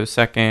concepts? So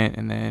second,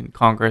 and then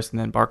Congress, and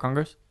then Bar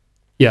Congress?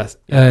 Yes.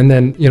 And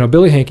then,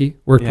 Billy Hankey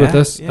worked with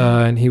us,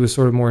 and he was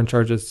sort of more in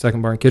charge of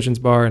Second Bar and Kitchens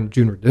Bar, and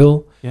June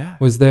Redill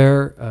was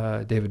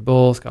there. David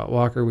Bull, Scott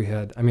Walker. We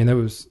had, there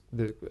was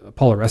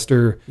Paula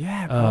Rester.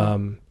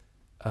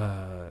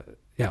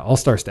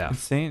 All-star staff.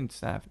 Insane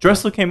staff.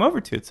 Dressel came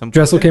over too at some point.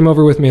 Dressel came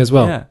over with me as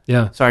well.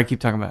 Yeah. Sorry, I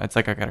keep talking about it. It's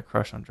like I got a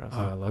crush on Dressel.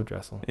 Oh, I love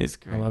Dressel. It's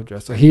great. I love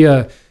Dressel.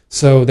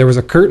 So there was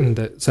a curtain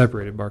that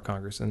separated Bar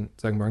Congress and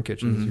Second Bar and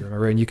Kitchens, you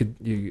remember, and you could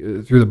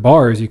through the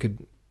bars you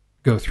could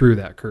go through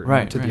that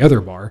curtain to the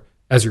other bar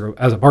as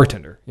a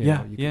bartender. You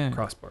could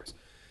cross bars.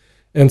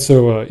 And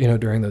so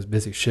during those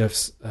busy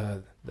shifts,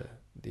 the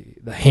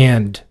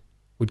hand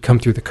would come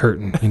through the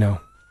curtain.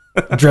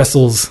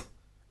 Dressel's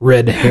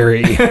red,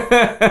 hairy,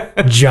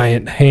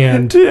 giant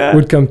hand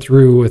would come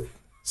through with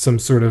some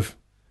sort of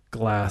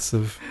glass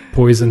of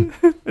poison.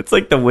 It's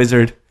like the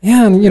wizard.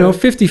 Yeah, and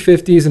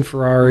 50-50s and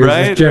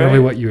Ferraris is generally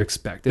what you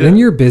expected. And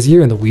you're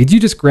busier in the weeds. You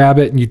just grab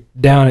it and you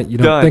down it. You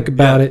don't think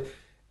about it.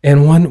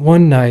 And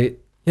one night,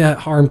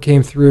 Harm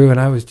came through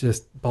and I was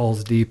just ball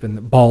deep in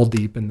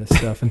this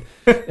stuff.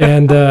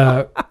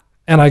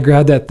 And I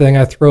grabbed that thing,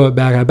 I throw it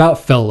back, I about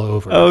fell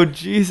over. Oh,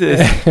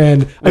 Jesus.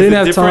 And I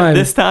didn't have time.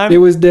 This time? It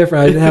was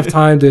different. I didn't have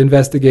time to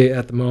investigate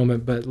at the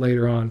moment, but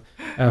later on,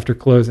 after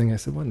closing, I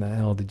said, what in the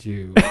hell did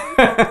you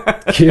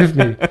give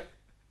me?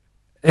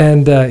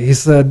 And he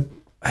said,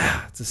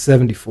 it's a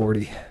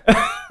 70-40.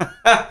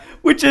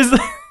 Which is...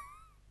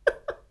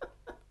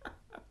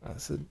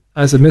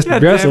 I said, Mr.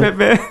 Dressel,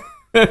 I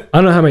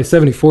don't know how many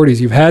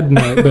 70-40s you've had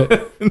tonight, but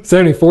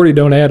 70-40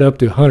 don't add up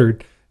to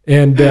 100.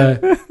 And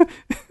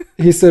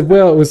he said,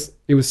 well, it was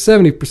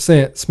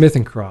 70%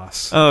 Smith &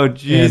 Cross. Oh,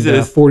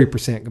 Jesus. And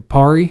 40%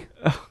 Campari.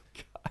 Oh,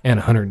 God. And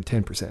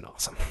 110%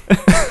 awesome.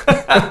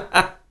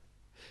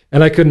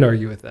 And I couldn't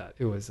argue with that.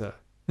 It was...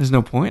 There's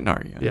no point in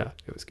arguing. Yeah,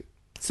 it was good.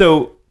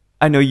 So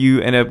I know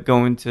you ended up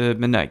going to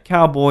Midnight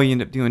Cowboy. You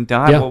ended up doing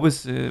Dive. Yeah. What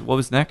was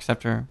next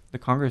after the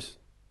Congress?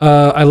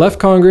 I left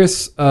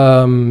Congress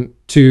because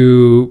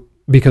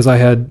I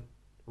had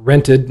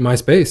rented my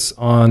space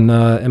on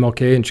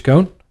MLK in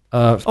Chacon.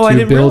 I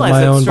didn't realize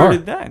that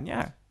started then.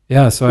 Yeah.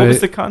 Yeah. So what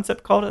was the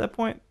concept called at that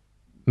point?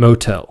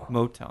 Motel. That's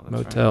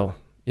Motel. Right.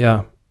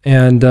 Yeah.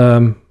 And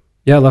I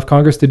left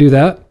Congress to do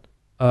that.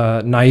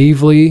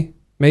 Naively,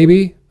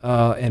 maybe,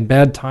 and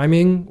bad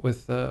timing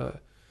with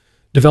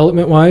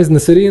development wise in the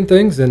city and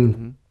things,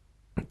 and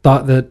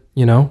thought that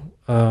it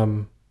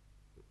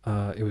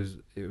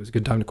was a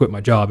good time to quit my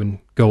job and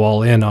go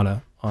all in on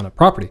a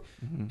property.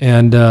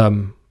 And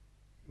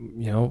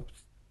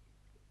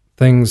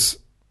things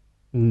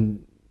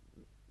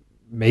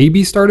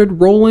maybe started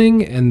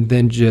rolling and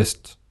then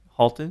just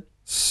halted,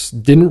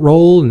 didn't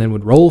roll, and then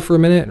would roll for a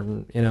minute,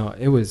 and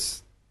it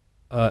was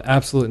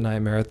absolute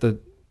nightmare. At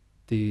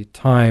the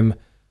time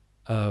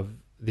of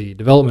the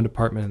development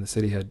department in the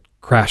city had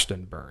crashed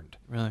and burned.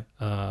 Really?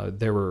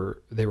 They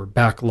were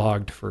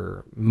backlogged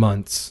for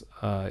months.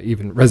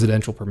 Even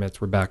residential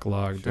permits were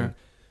backlogged. Sure.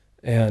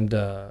 And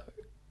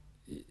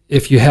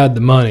if you had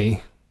the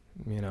money,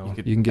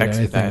 you can get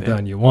anything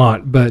done you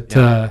want. But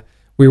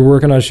we were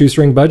working on a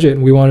shoestring budget,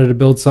 and we wanted to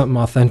build something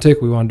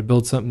authentic. We wanted to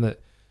build something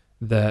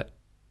that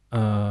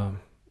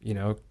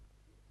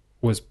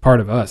was part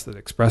of us, that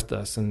expressed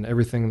us, and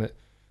everything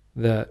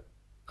that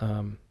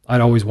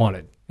I'd always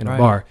wanted in a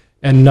bar.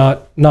 And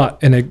not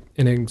in an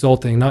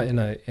exalting, not in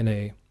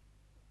a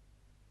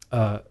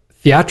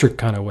theatric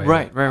kind of way.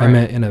 Right. I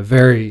meant in a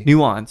very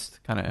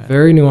nuanced kind of.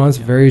 Very nuanced,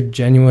 very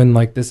genuine.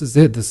 Like, this is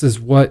it. This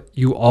is what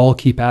you all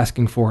keep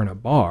asking for in a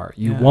bar.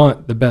 You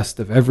want the best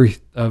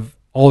of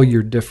all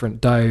your different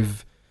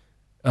dive,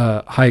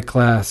 high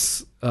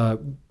class,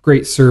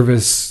 great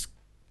service,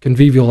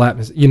 convivial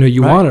atmosphere.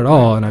 You want it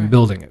all, and I'm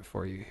building it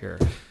for you here.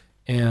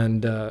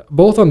 And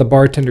both on the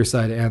bartender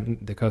side and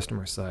the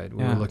customer side,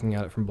 we were looking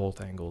at it from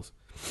both angles.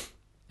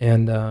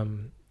 And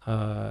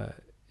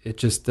it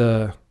just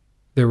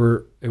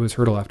it was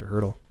hurdle after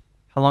hurdle.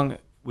 How long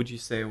would you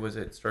say was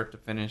it start to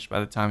finish by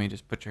the time you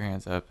just put your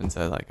hands up and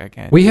said like I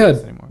can't we do had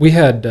this anymore? we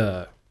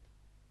had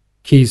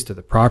keys to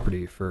the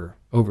property for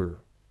over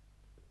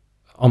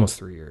almost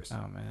 3 years.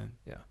 Oh man.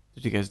 Yeah.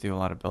 Did you guys do a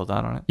lot of build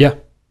out on it? Yeah.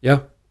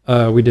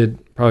 We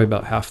did probably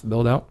about half the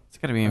build out. It's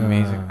got to be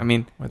amazing. I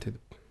mean, went through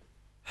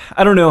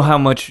I don't know how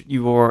much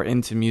you are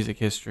into music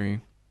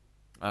history,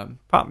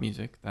 pop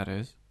music, that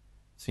is.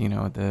 So,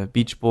 the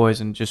Beach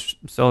Boys and just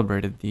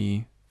celebrated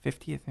the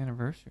 50th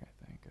anniversary,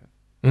 I think.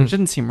 It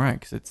didn't seem right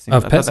because it seemed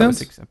of Pet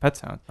Sounds? Pet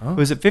Sounds. Oh.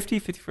 Was it 50,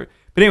 54?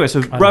 But anyway,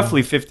 so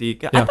roughly 50.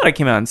 I thought it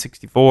came out in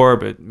 64,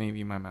 but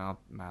maybe my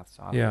math's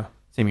off. Yeah.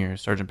 Same year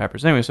as Sgt.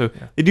 Pepper's. Anyway, so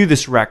they do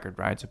this record,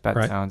 right? So Pet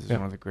Right. Sounds is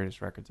one of the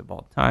greatest records of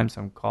all time.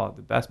 Some call it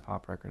the best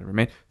pop record ever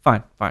made.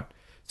 Fine.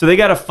 So they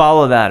got to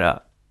follow that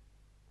up.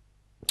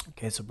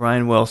 Okay, so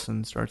Brian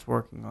Wilson starts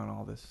working on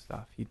all this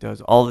stuff. He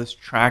does all this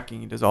tracking.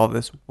 He does all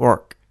this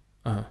work.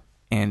 Uh-huh.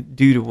 And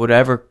due to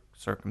whatever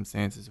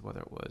circumstances,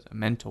 whether it was a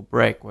mental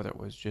break, whether it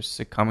was just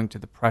succumbing to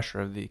the pressure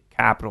of the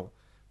Capitol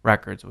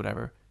records,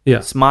 whatever,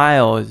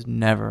 Smile is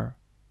never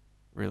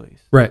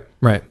released. Right.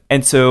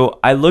 And so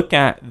I look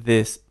at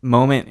this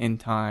moment in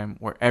time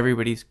where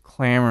everybody's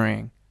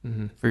clamoring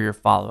for your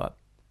follow-up.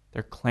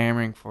 They're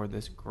clamoring for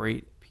this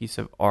great piece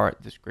of art,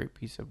 this great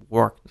piece of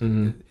work.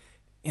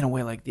 In a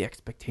way, like the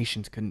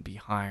expectations couldn't be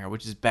higher,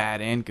 which is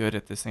bad and good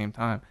at the same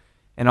time.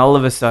 And all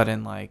of a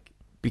sudden, like,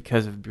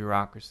 because of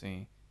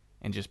bureaucracy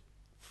and just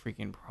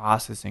freaking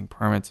processing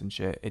permits and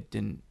shit, it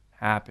didn't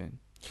happen.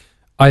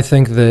 I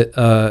think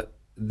that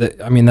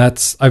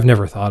that's I've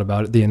never thought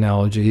about it. The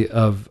analogy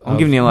of I'm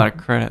giving you a lot of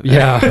credit.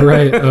 Yeah,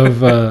 right.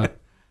 Of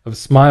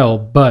Smile,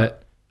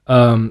 but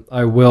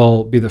I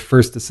will be the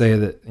first to say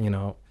that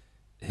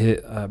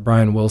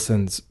Brian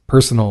Wilson's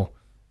personal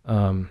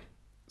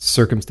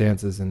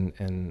circumstances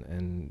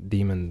and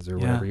demons or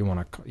whatever you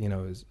want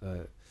to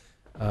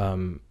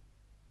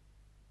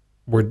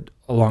were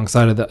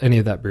alongside of any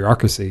of that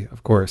bureaucracy,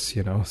 of course.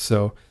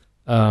 So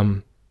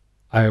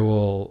I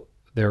will.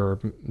 There's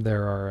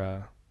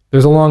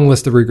a long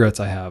list of regrets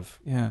I have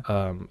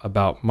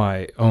about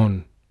my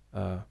own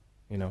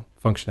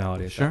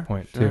functionality at that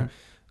point too.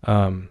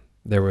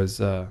 There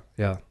was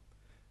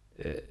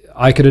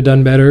I could have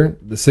done better.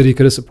 The city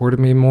could have supported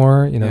me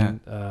more.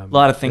 A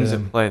lot of things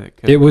at play that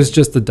could. It was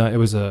just it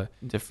was a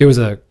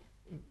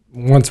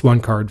once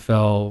one card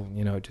fell,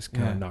 it just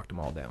kind of knocked them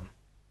all down.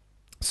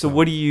 So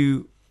what do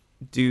you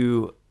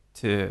do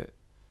to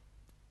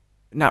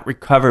not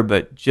recover,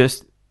 but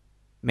just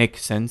make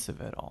sense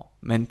of it all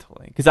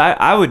mentally? Because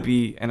I would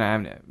be, and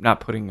I'm not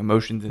putting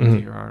emotions into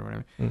your heart or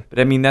whatever, but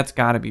I mean that's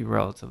got to be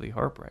relatively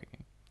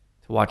heartbreaking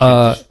to watch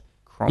it just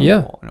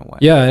crumble in a way.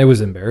 Yeah, it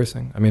was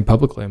embarrassing. I mean,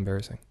 publicly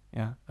embarrassing.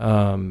 Yeah.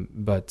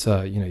 But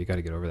you got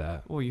to get over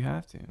that. Well, you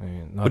have to. I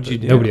mean, What'd you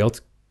do? Nobody else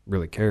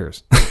really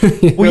cares.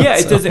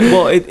 It doesn't.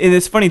 Well, and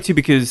it's funny too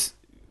because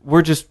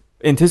we're just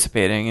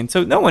anticipating, and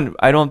so no one.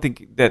 I don't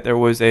think that there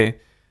was a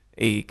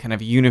kind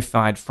of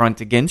unified front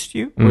against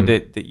you, or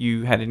that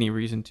you had any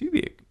reason to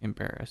be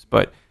embarrassed.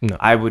 But no.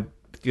 I would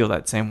feel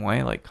that same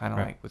way, like kind of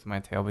like with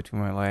my tail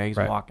between my legs,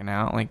 walking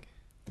out. Like,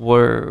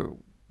 where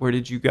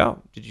did you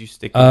go? Did you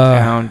stick in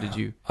town? Did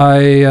you?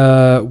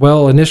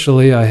 Well,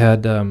 initially I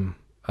had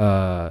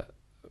a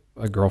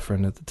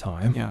girlfriend at the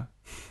time. Yeah.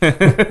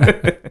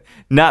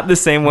 Not the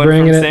same one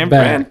Bringing from San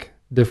Fran?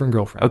 Different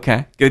girlfriend.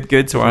 Okay,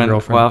 good. So we're on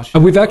girlfriend.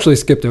 Well, we've actually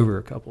skipped over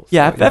a couple. So,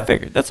 I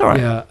figured. That's all right.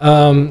 Yeah.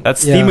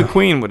 That's Steve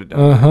McQueen would have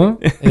done.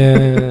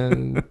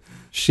 And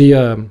she,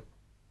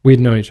 we'd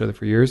known each other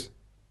for years,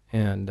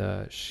 and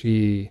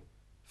she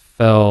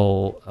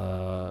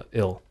fell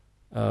ill.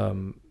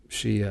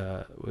 She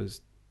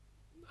was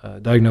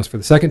diagnosed for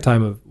the second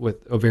time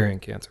with ovarian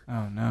cancer.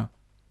 Oh no.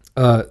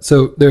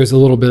 So there's a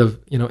little bit of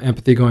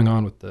empathy going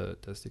on with the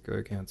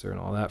testicular cancer and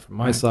all that from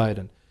my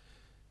side,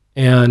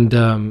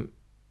 and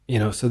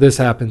so this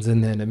happens,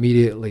 and then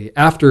immediately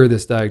after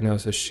this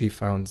diagnosis, she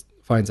finds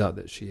out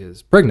that she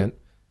is pregnant,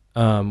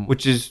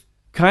 which is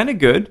kind of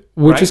good.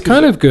 Which is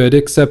kind of good,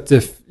 except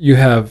if you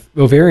have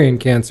ovarian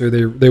cancer,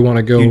 they want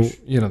to go,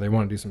 they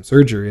want to do some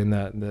surgery,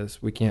 and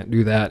we can't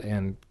do that,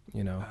 and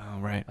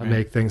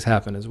make things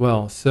happen as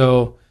well.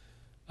 So.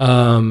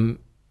 And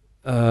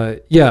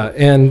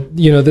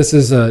this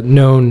is a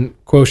known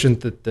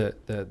quotient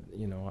that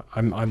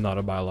I'm not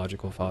a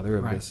biological father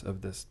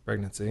of this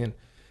pregnancy,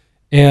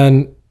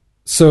 and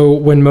so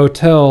when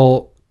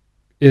Motel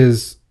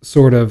is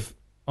sort of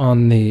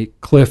on the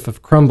cliff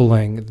of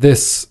crumbling,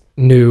 this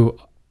new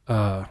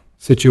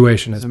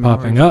situation is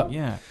popping up,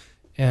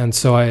 and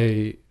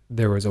so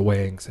there was a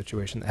weighing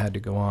situation that had to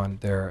go on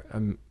there.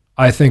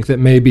 I think that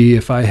maybe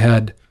if I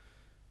had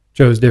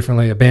chose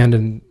differently,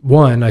 abandoned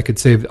one, I could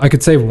save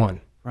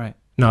one. Right.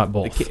 Not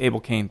both. The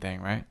Abel Cain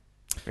thing, right?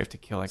 We have to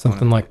kill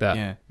something like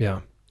that. Yeah.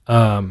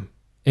 And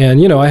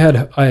I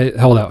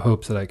held out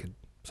hopes that I could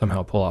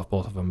somehow pull off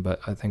both of them, but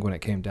I think when it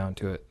came down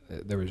to it,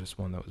 there was just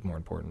one that was more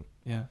important.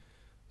 Yeah.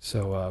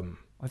 So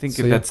I think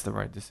that's the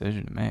right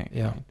decision to make.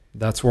 Yeah. Right?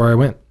 That's where I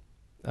went.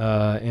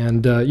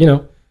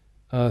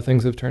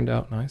 Things have turned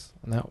out nice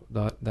on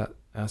that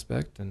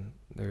aspect, and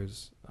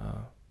there's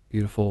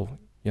beautiful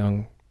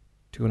young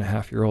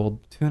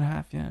 2.5-year-old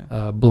 2.5,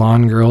 yeah,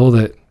 blonde girl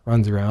that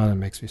runs around and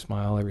makes me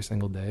smile every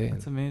single day.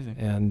 That's amazing.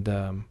 And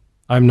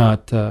I'm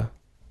not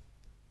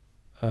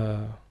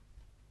I'm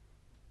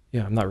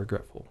not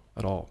regretful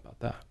at all about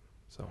that.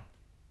 So,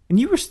 and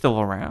you were still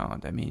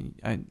around. I mean,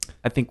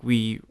 I think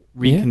we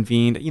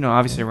reconvened. You know,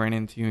 obviously I ran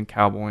into you in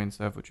Cowboy and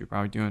stuff, which you're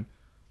probably doing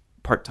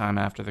part-time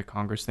after the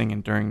Congress thing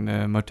and during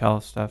the motel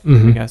stuff.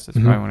 I guess that's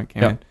probably when it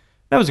came in.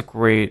 That was a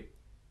great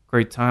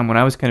time when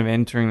I was kind of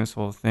entering this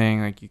whole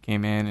thing. Like, you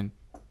came in and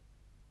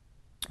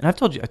I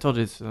told you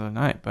this the other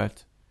night,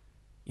 but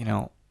you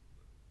know,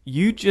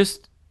 you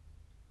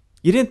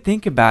didn't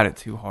think about it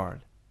too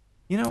hard.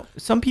 You know,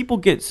 some people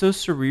get so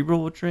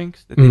cerebral with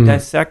drinks that they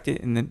dissect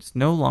it and it's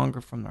no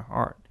longer from their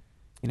heart.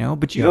 You know,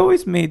 but you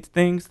always made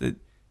things that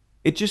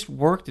it just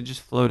worked. It just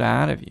flowed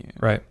out of you.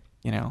 Right.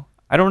 You know,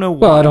 I don't know.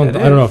 Well, I don't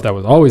know if that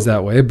was always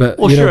that way, but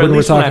well, you know, sure. when At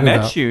least we're when I talking met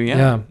about, you,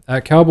 yeah,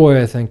 at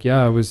Cowboy, I think,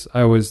 I was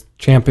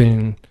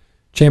championing.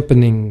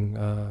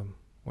 How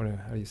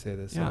do you say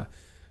this? Yeah.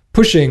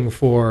 Pushing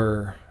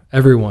for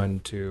everyone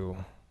to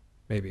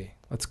maybe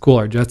let's cool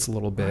our jets a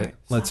little bit. Right.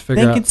 Let's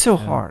figure out. Think it's so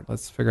hard.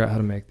 Let's figure out how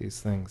to make these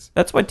things.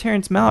 That's why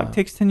Terrence Malick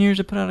takes 10 years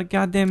to put out a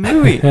goddamn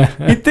movie.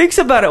 He thinks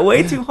about it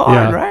way too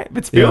hard, right?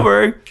 But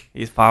Spielberg,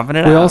 he's popping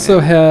it out. We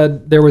also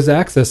there was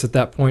access at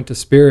that point to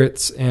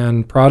spirits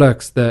and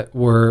products that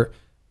were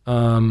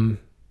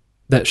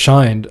that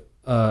shined,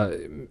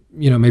 you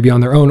know, maybe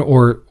on their own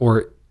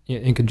or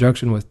in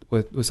conjunction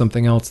with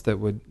something else that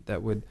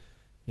would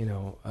you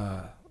know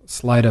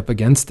slide up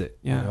against it.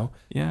 Yeah. You know?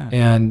 Yeah.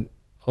 And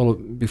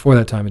before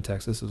that time in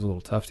Texas, it was a little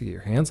tough to get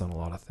your hands on a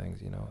lot of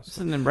things, you know.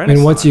 So,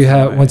 once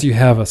you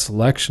have a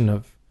selection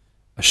of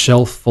a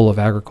shelf full of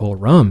agricole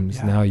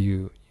rums, now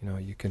you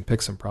can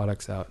pick some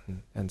products out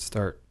and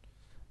start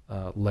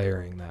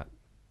layering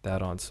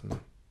that on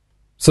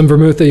some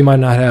vermouth that you might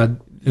not have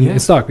had in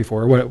stock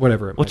before, or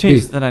whatever it might be.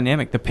 Change the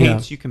dynamic. The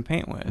paints you can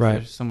paint with. Right.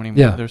 There's so many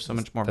more. There's so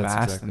much more that's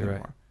vast exactly anymore.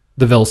 right.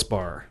 The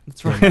Velspar.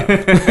 That's right.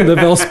 The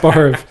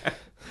Velspar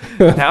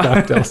of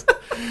cocktails.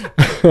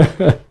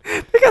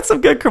 They got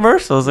some good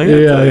commercials.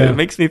 It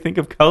makes me think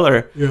of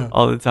color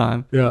all the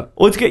time. Yeah.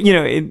 Well, it's good, you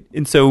know,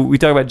 and so we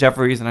talk about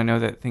Jeffrey's, and I know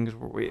that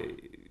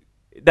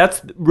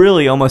that's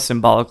really almost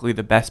symbolically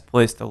the best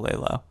place to lay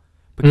low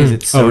because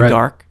it's so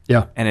dark.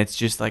 Yeah. And it's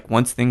just like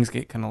once things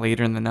get kind of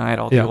later in the night,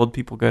 all the old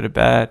people go to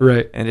bed.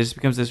 Right. And it just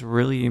becomes this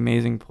really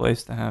amazing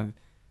place to have,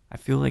 I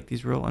feel like,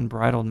 these real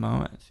unbridled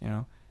moments, you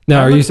know.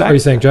 Now, are you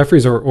saying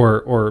Jeffrey's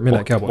or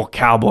Midnight Cowboy? Well,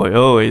 Cowboy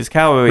always.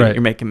 Cowboy,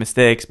 you're making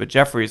mistakes, but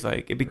Jeffrey's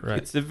like,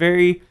 it's a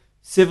very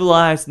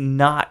civilized,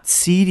 not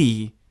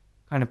seedy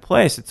kind of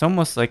place. It's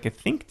almost like a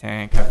think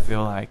tank, I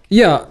feel like.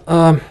 Yeah.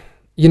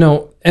 You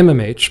know,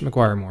 MMH,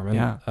 McGuire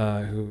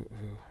Mormon, who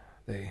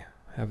they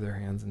have their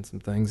hands in some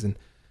things, and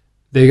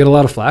they get a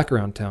lot of flack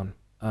around town.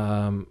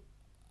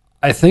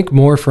 I think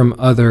more from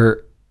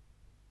other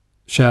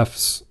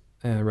chefs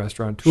and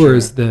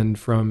restaurateurs than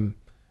from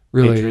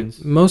really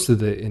patrons. Most of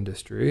the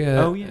industry.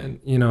 And,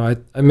 you know,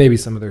 I maybe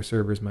some of their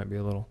servers might be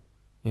a little,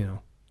 you know,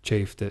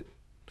 chafed at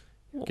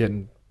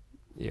getting,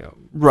 you know,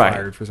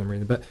 fired for some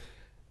reason. But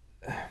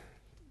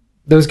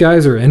those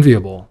guys are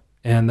enviable,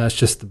 and that's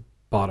just the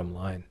bottom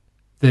line.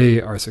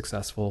 They are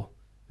successful.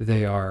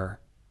 They are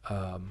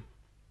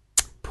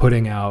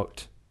putting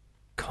out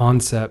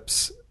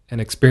concepts and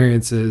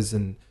experiences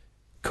and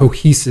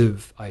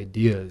cohesive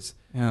ideas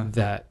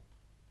that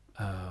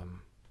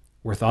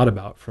were thought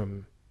about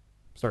from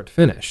start to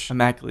finish.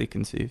 Immaculately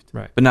conceived.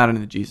 Right. But not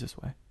in the Jesus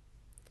way.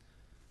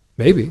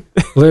 Maybe.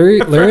 Larry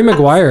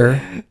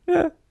McGuire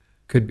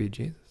could be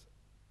Jesus.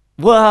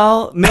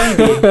 Well,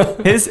 maybe.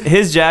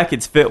 his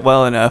jackets fit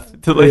well enough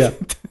to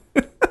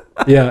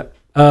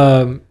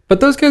but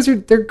those guys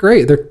they're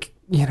great. They're,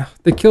 you know,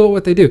 they kill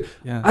what they do.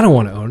 Yeah. I don't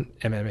want to own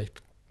MMA,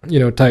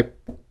 you know, type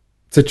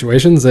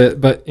situations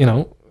but you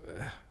know,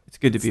 it's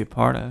good to be a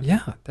part of.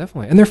 Yeah,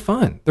 definitely. And they're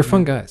fun. They're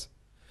fun guys.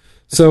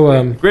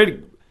 So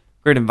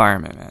great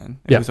environment, man.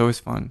 It was always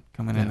fun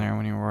coming in there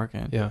when you were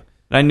working. Yeah.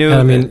 And I knew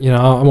I mean, you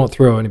know, I won't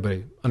throw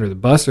anybody under the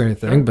bus or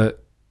anything,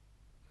 but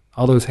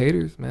all those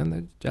haters, man,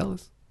 they're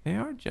jealous. They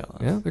are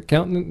jealous. Yeah, they're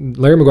counting.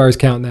 Larry McGuire's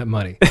counting that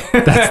money.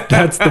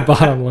 That's the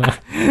bottom line.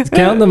 He's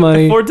counting the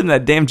money. I forged him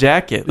that damn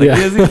jacket. Like,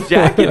 he has these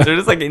jackets. They're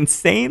just like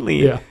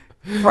insanely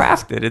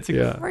crafted. It's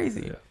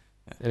crazy. Yeah.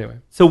 Anyway.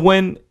 So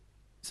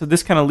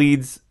this kind of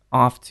leads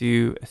off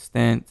to a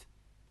stint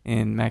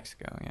in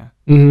Mexico. Yeah.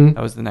 Mm-hmm.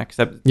 That was the next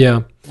step.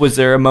 Yeah. Was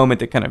there a moment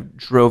that kind of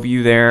drove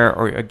you there,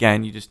 or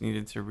again, you just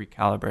needed to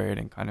recalibrate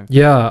and kind of?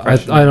 Yeah.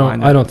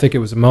 I don't think it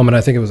was a moment.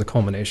 I think it was a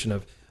culmination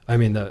of, I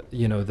mean,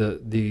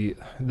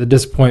 the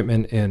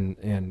disappointment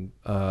in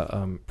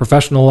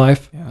professional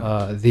life,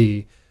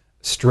 the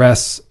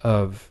stress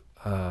of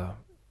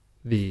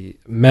the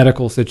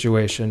medical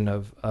situation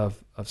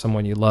of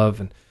someone you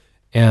love,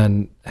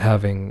 and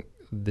having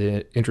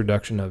the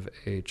introduction of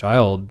a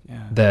child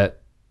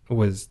that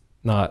was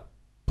not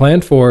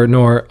planned for,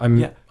 nor I'm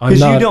not. You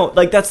don't,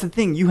 like, that's the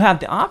thing. You have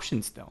the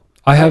options still.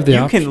 I have the you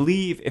option. can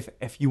leave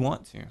if you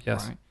want to.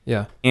 Yes. Right?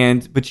 Yeah.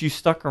 But you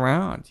stuck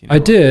around. I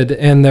did,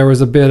 and there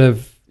was a bit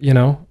of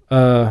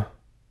I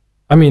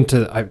mean,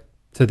 to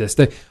this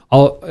day,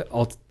 I'll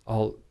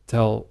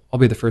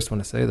be the first one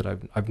to say that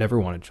I've never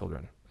wanted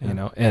children,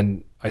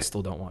 and I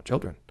still don't want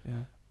children. Yeah.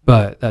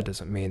 But that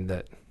doesn't mean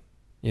that,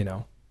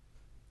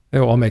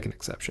 I'll make an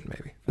exception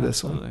maybe for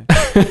this one.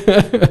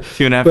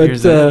 2.5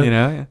 years in,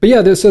 Yeah. But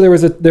yeah, so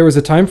there was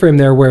a time frame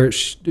there where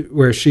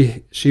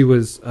she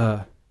was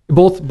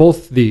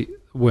both the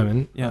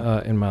women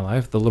in my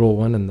life, the little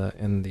one and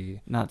the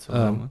not so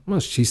little one. Well,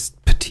 she's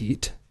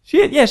petite.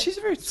 She's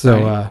very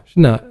so she's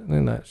not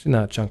a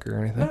chunker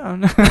or anything. No.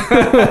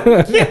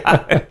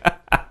 Yeah.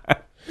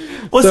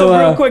 Well, so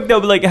real quick though,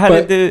 like how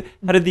did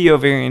the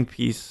ovarian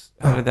piece?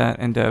 How did that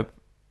end up?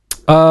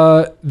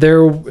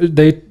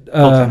 They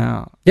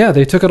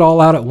took it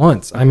all out at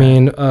once. Okay. I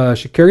mean,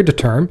 she carried to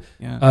term.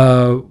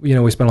 Yeah.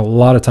 We spent a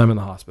lot of time in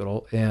the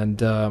hospital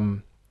and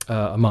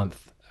a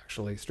month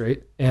actually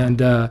straight, and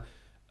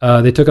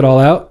they took it all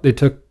out. They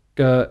took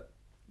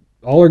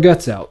all her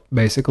guts out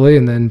basically,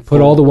 and then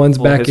put all the ones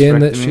back in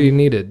that she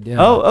needed.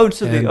 Yeah.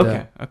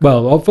 Okay.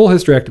 Well, full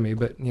hysterectomy,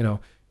 but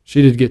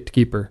she did get to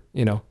keep her.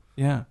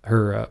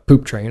 Her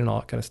poop train and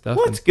all that kind of stuff.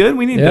 Well, that's good.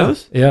 We need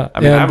those. Yeah.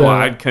 I mean,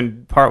 I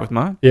couldn't part with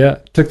mine. Yeah.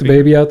 Took the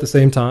baby out at the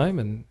same time,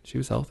 and she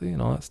was healthy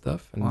and all that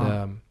stuff. And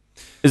wow.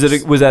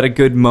 Was that a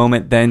good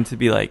moment then to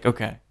be like,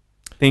 okay,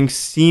 things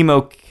seem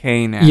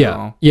okay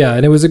now? Yeah.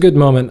 And it was a good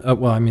moment.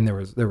 Well, I mean, there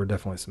were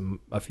definitely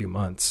a few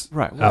months.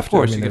 Right. Well, after. Of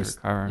course, you could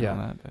recover.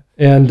 Yeah.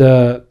 And all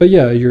that, and but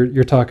yeah,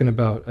 you're talking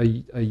about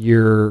a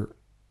year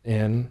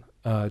in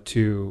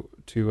to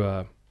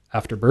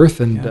after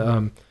birth,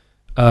 and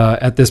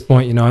at this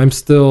point, I'm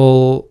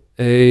still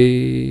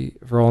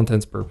for all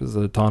intents and purposes,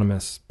 an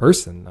autonomous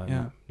person.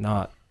 I'm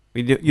not.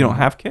 You don't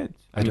have kids.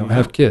 I don't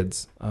have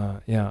kids. I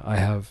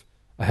have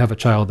a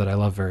child that I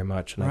love very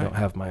much, and I don't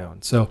have my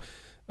own. So,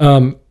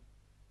 I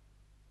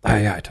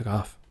took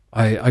off.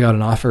 I got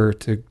an offer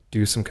to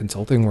do some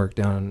consulting work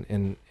down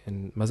in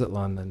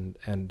Mazatlan,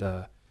 and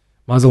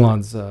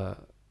Mazatlan's a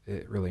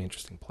really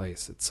interesting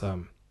place. It's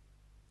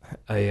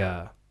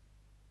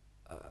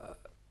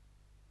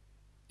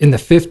in the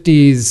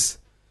 50s,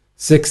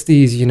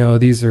 60s,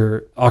 these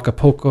are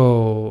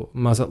Acapulco,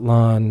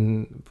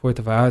 Mazatlan,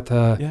 Puerto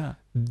Vallarta. Yeah.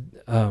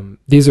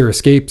 These are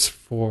escapes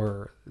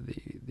for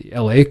the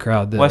LA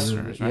crowd.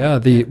 Westerners,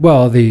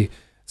 right?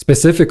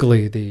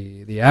 Specifically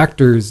the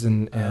actors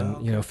and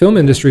film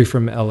industry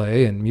from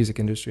LA and music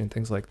industry and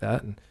things like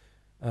that, and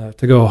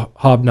to go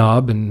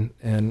hobnob and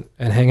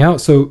hang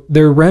out. So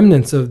there are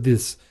remnants of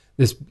this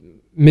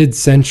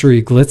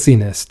mid-century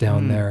glitziness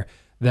down there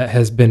that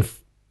has been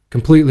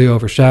completely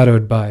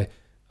overshadowed by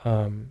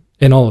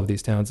in all of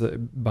these towns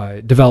by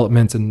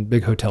developments and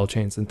big hotel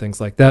chains and things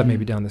like that,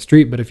 maybe down the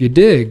street. But if you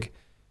dig,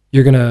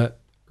 you're gonna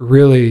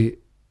really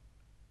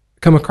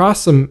come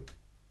across some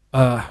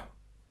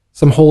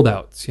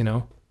holdouts,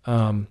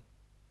 some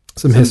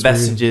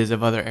vestiges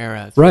of other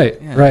eras, right?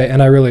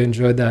 And I really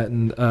enjoyed that,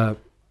 and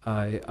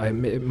I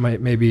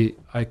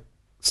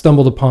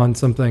stumbled upon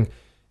something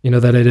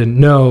that I didn't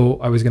know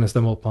I was going to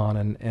stumble upon.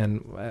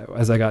 And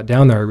as I got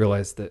down there, I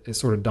realized that it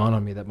sort of dawned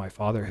on me that my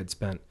father had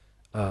spent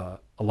a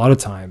lot of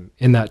time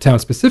in that town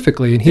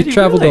specifically. And he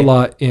traveled a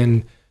lot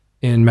in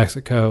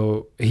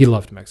Mexico. He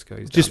loved Mexico.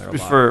 He's just down there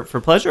a lot.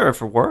 For pleasure or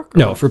for work? Or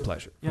no, for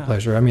pleasure. Yeah. For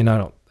pleasure. I mean,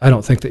 I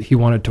don't think that he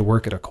wanted to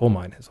work at a coal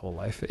mine his whole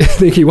life. I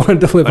think he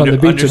wanted to live on the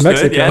beach in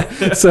Mexico.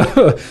 Yeah.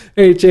 So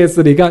any chance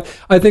that he got,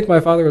 I think my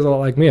father was a lot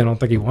like me. I don't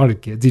think he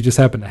wanted kids. He just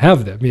happened to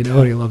have them, and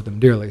he loved them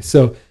dearly.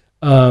 So,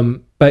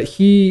 but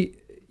he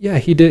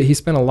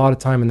spent a lot of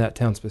time in that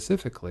town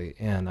specifically,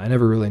 and I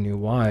never really knew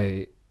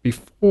why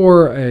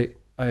before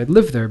I had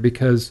lived there,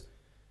 because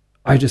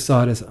I just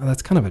saw it as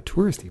that's kind of a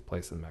touristy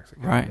place in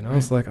Mexico. Right.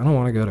 It's like, I don't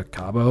want to go to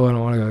Cabo, I don't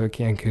want to go to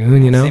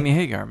Cancun, Sammy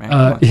Hagar,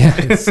 man.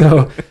 Yeah.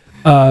 So,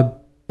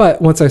 but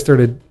once I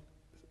started,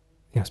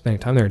 spending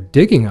time there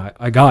digging,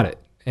 I got it,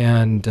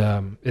 and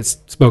it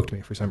spoke to me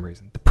for some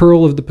reason. The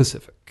Pearl of the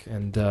Pacific,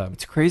 and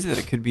it's crazy that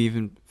it could be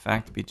even, in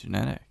fact, to be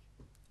genetic.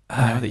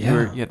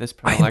 This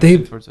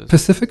predilection towards those.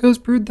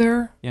 Pacificos brewed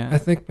there. Yeah, I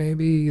think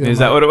maybe. Is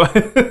that what it was?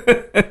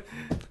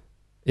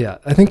 Yeah,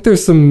 I think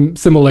there's some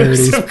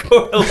similarities.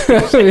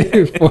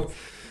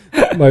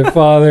 My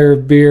father,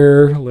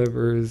 beer,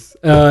 livers,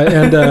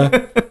 and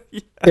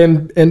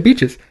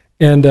beaches,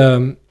 and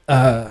they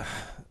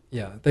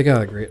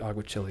got a great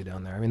aguachile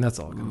down there. I mean, that's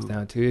all it comes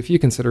down to. If you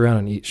can sit around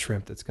and eat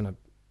shrimp, that's gonna,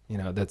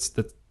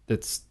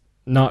 that's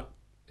not,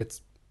 it's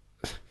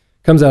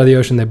comes out of the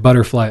ocean, they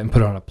butterfly it and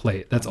put it on a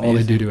plate. That's amazing. All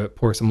they do to it.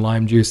 Pour some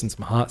lime juice and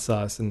some hot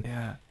sauce, and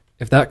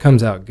if that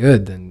comes out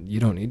good, then you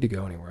don't need to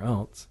go anywhere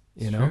else.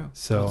 True.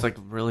 So it's like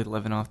really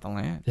living off the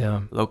land.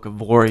 Yeah,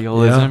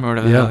 locavorialism or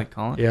whatever the hell they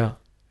call it. Yeah.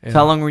 So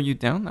how long were you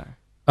down there?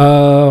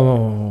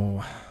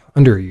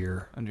 Under a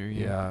year.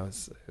 Yeah,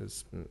 it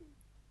was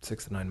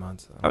 6 to 9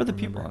 months. How are the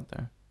people out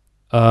there?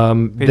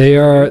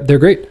 They're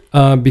great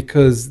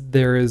because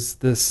there is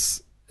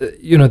this,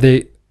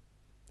 they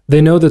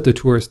they know that the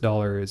tourist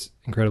dollar is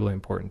incredibly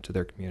important to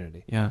their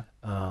community. Yeah.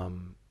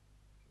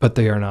 But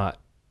they are not,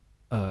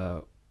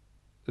 for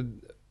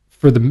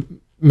the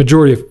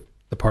majority of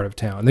the part of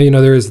town.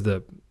 There is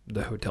the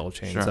hotel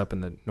chains up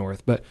in the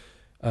north, but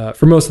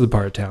for most of the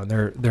part of town,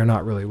 they're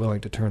not really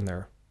willing to turn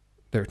their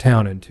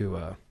town into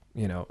a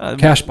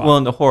cash pot.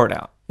 Willing to hoard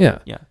out. Yeah.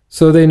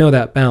 So they know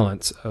that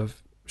balance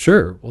of,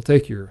 sure, we'll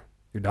take your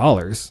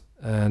dollars,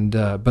 and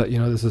but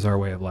this is our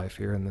way of life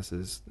here, and this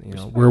is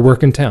we're a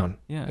working town.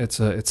 Yeah.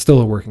 It's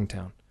still a working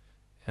town,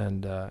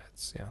 and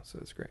so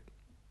it's great.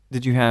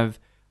 Did you have?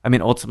 I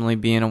mean, ultimately,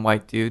 being a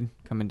white dude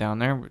coming down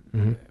there,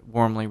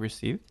 warmly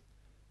received.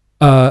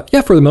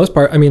 Yeah, for the most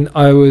part. I mean,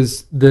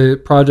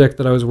 the project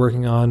that I was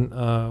working on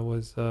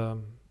was a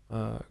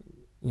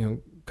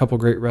couple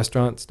great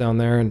restaurants down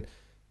there, and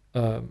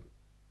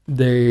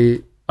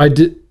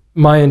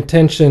my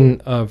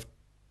intention of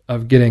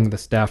getting the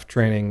staff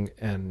training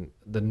and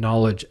the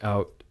knowledge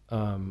out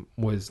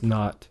was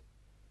not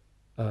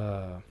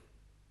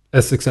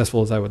as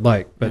successful as I would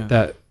like, but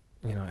that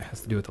it has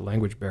to do with the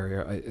language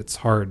barrier. It's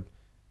hard.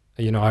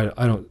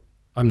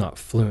 I'm not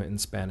fluent in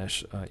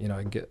Spanish. I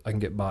can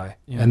get by,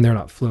 and they're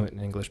not fluent in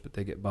English, but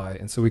they get by,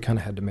 and so we kind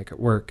of had to make it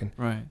work. And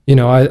right.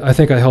 I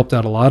think I helped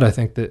out a lot. I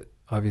think that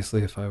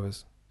obviously if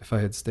I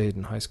had stayed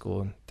in high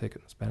school and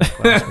taken a Spanish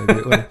class, maybe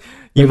it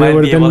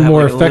would have been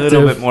more effective. A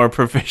little bit more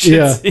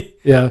proficiency.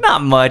 Yeah.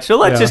 Not much. So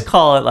let's just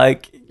call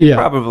it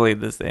probably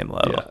the same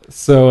level. Yeah.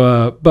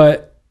 So,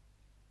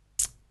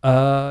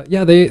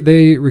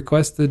 they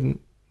requested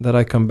that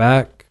I come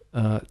back.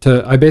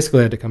 I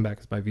basically had to come back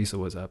because my visa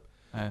was up.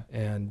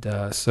 And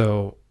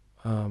so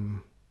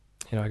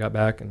I got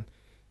back, and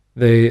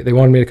they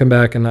wanted me to come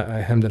back, and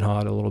I hemmed and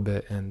hawed a little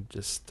bit, and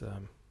just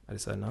I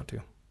decided not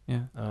to.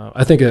 Yeah.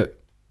 I think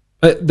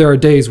there are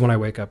days when I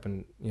wake up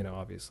and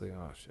obviously,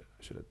 oh shit,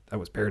 I should have. That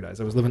was paradise.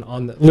 I was living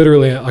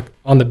literally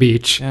on the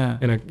beach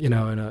in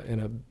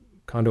a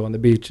condo on the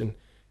beach, and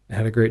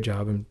had a great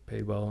job and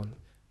paid well.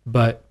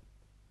 But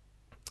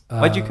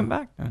why'd you come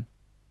back then?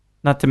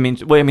 Not to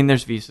mention,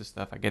 there's visa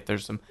stuff. I get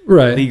there's some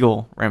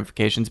legal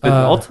ramifications, but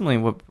ultimately,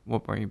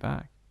 what brought you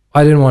back?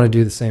 I didn't want to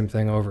do the same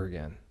thing over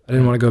again. I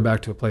didn't want to go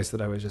back to a place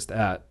that I was just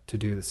at to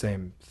do the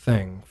same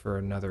thing for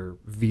another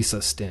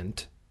visa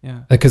stint.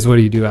 Yeah. Because what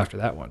do you do after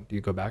that one? Do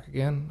you go back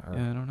again? I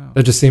don't know.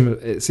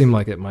 It seemed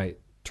like it might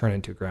turn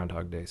into a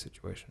Groundhog Day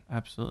situation.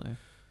 Absolutely.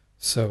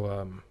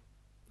 So,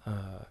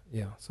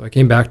 so I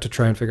came back to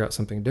try and figure out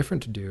something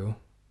different to do,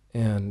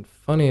 and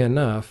funny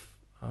enough,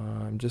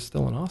 I'm just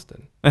still in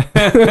Austin.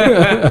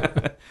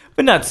 But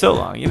not so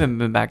long. You haven't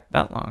been back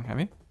that long, have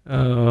you?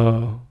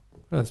 Oh,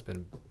 it's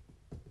been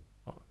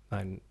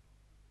 9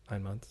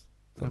 months.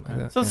 Something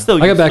like that. So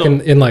still, I got back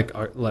in like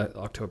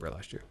October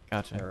last year.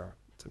 Gotcha. Or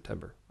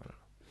September. I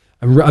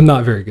don't know. I'm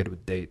not very good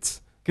with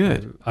dates.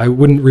 Good. I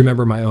wouldn't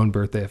remember my own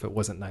birthday if it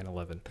wasn't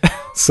 9/11.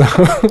 So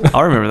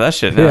I'll remember that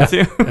shit now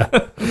too.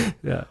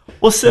 Yeah.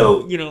 Well,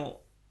 so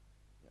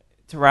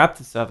to wrap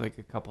this up, like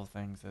a couple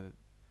things that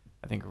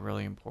I think are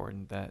really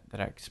important that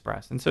I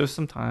express. And so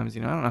sometimes,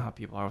 I don't know how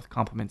people are with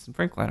compliments, and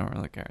frankly, I don't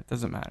really care. It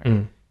doesn't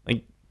matter.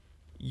 Like,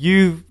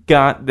 you've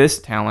got this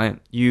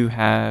talent, you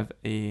have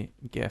a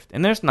gift,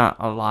 and there's not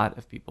a lot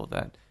of people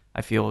that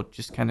I feel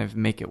just kind of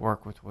make it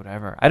work with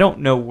whatever. I don't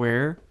know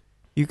where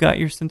you got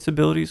your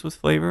sensibilities with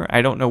flavor.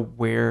 I don't know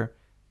where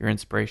your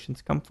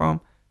inspirations come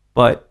from,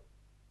 but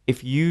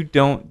if you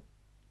don't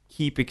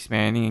keep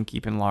expanding and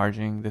keep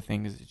enlarging the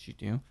things that you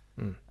do,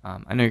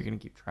 I know you're going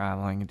to keep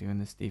traveling and doing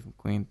the Steve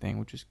McQueen thing,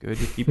 which is good.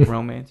 You keep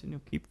romancing, you'll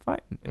keep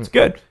fighting. It's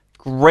good.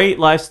 Great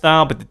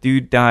lifestyle, but the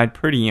dude died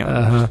pretty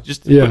young.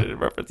 Just to put it in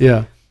reference.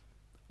 Yeah.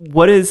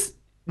 What is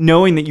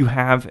knowing that you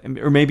have,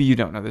 or maybe you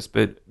don't know this,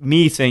 but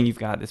me saying you've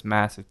got this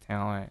massive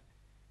talent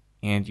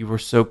and you were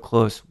so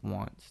close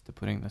once to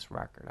putting this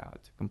record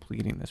out, to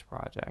completing this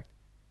project,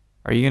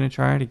 are you going to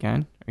try it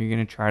again? Are you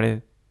going to try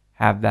to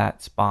have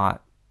that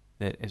spot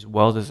that is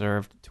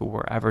well-deserved to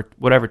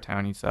whatever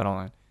town you settle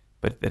in,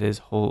 but that is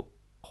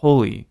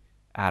wholly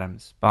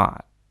Adam's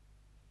spot?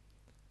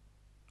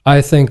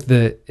 I think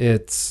that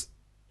it's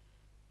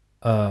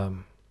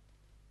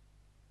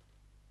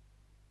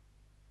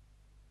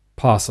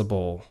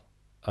possible,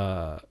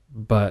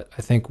 but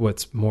I think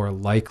what's more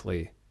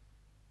likely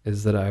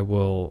is that I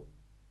will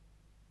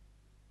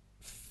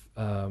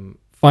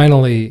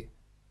finally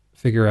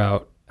figure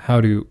out how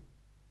to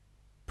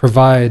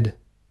provide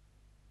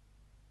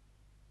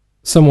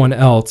someone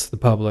else, the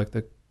public,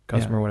 the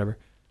customer, whatever,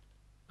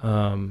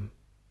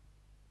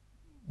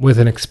 with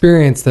an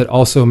experience that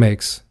also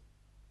makes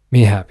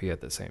me happy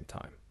at the same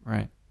time.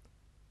 Right.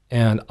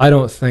 And I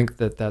don't think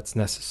that that's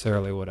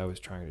necessarily what I was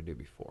trying to do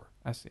before.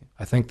 I see.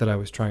 I think that I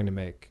was trying to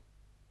make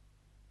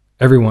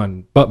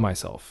everyone but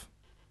myself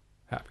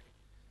happy.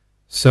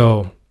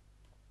 So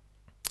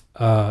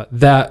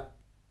that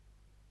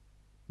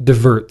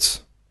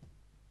diverts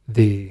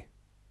the,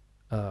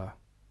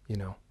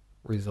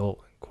 result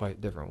in quite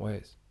different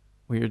ways.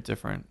 Well, you're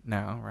different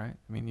now, right?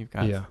 I mean, you've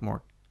got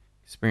more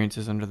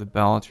experiences under the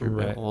belt. You're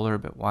a bit older, a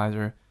bit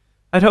wiser.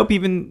 I'd hope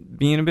even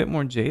being a bit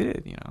more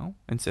jaded,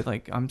 and say,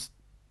 like,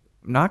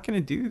 I'm not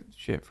going to do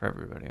shit for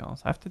everybody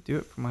else. I have to do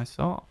it for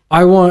myself.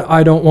 I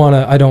don't want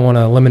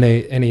to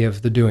eliminate any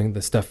of the doing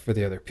the stuff for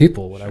the other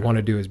people. What I want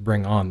to do is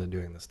bring on the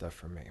doing the stuff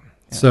for me.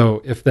 Yeah.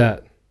 So if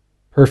that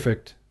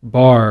perfect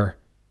bar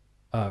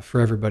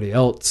for everybody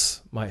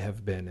else might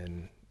have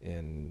been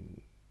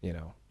in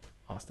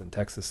Austin,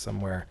 Texas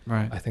somewhere,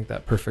 right. I think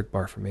that perfect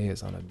bar for me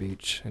is on a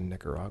beach in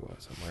Nicaragua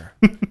somewhere.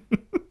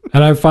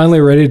 And I'm finally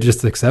ready to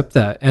just accept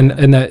that. And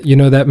that,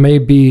 that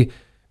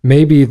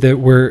maybe that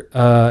we're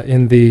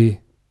in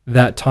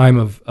that time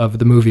of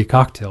the movie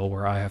Cocktail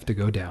where I have to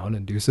go down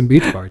and do some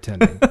beach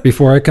bartending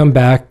before I come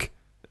back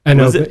and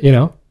we'll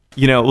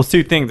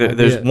see. Think that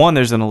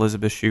there's an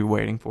Elizabeth shoe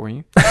waiting for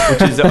you,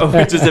 which is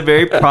a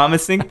very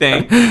promising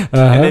thing. And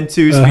then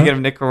two, speaking of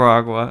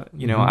Nicaragua,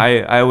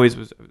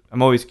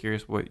 I'm always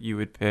curious what you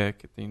would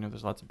pick.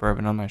 There's lots of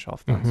bourbon on my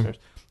shelf downstairs,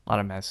 a lot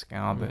of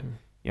mezcal, but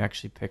you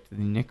actually picked the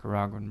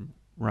Nicaraguan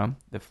rum,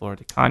 the Flor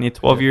de Caña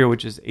 12-year,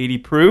 which is 80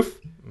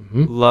 proof,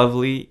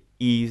 lovely,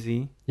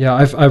 easy. Yeah,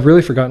 I've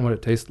really forgotten what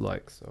it tasted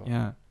like. So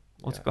yeah,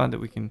 well, it's glad that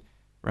we can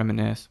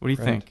reminisce. What do you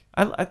think?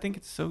 I think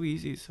it's so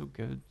easy, it's so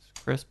good,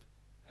 it's crisp.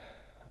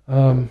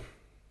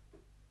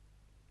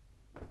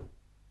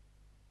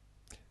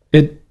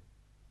 It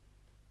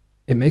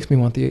makes me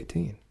want the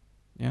 18.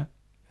 Yeah.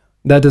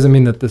 That doesn't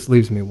mean that this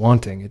leaves me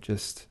wanting. It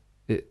just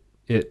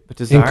it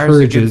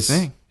encourages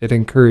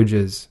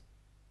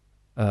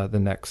the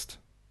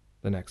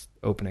next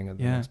opening of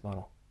the next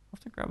bottle. I'll have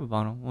to grab a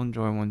bottle. We'll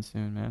enjoy one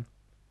soon, man.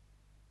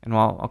 And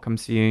I'll come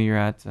see you. You're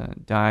at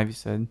Dive. You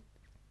said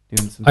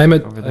doing some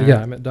stuff over there.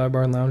 I'm at Dive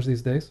Bar and Lounge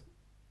these days.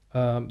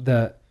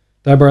 That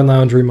Dive Bar and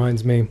Lounge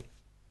reminds me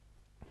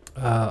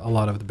a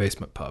lot of the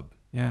basement pub.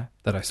 Yeah.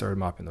 That I started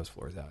mopping those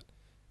floors at.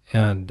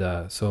 And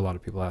so a lot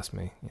of people ask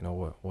me,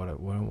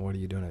 what are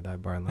you doing at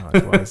Dive Bar and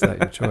Lounge? Why is that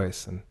your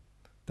choice? And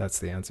that's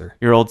the answer.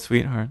 Your old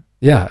sweetheart.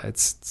 Yeah,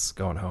 it's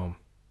going home.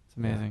 It's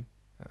amazing.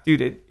 Yeah.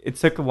 Dude, it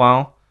took a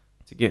while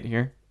to get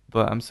here,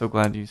 but I'm so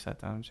glad you sat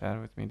down and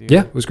chatted with me, dude.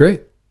 Yeah, it was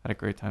great. Had a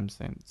great time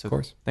staying. So of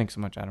course. Thanks so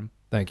much, Adam.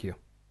 Thank you.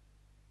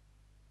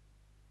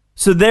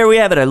 So there we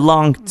have it, a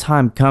long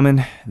time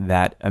coming.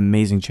 That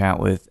amazing chat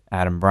with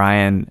Adam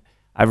Bryan.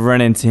 I've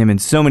run into him in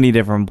so many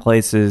different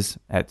places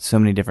at so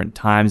many different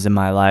times in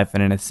my life,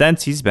 and in a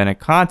sense, he's been a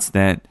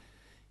constant,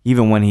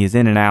 even when he's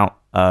in and out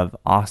of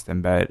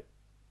Austin. But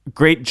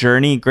great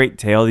journey, great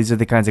tale. These are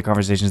the kinds of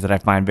conversations that I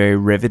find very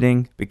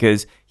riveting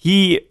because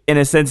he, in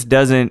a sense,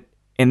 doesn't,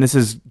 and this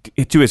is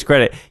to his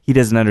credit, he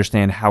doesn't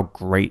understand how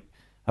great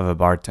of a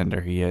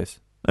bartender he is.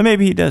 Or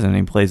maybe he doesn't.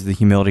 He plays the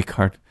humility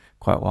card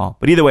quite well.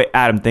 But either way,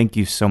 Adam, thank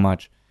you so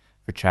much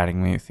for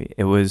chatting with me.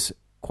 It was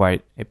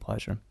quite a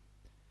pleasure.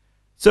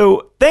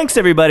 So thanks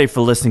everybody for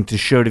listening to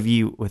Show to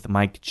View with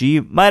Mike G.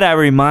 Might I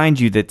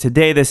remind you that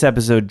today this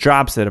episode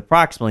drops at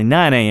approximately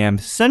 9 a.m.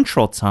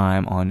 Central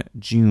Time on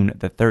June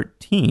the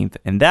 13th.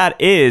 And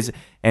that is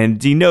and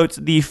denotes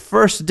the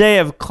first day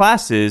of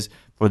classes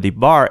for the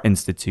Bar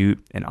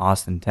Institute in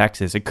Austin,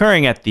 Texas,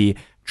 occurring at the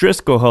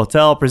Driscoll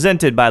Hotel,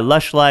 presented by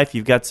Lush Life.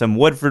 You've got some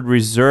Woodford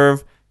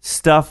Reserve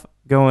stuff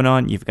going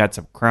on. You've got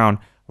some Crown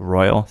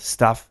Royal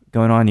stuff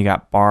going on. You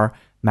got bar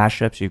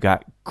mashups. You've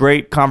got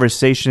great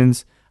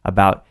conversations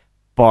about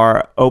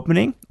bar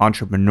opening,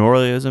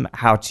 entrepreneurialism,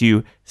 how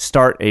to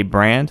start a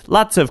brand.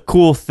 Lots of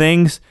cool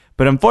things,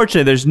 but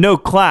unfortunately, there's no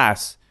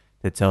class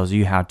that tells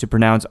you how to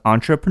pronounce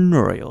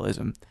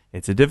entrepreneurialism.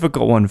 It's a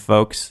difficult one,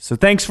 folks. So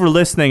thanks for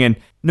listening, and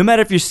no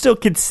matter if you're still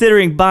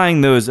considering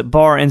buying those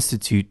Bar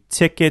Institute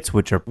tickets,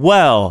 which are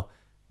well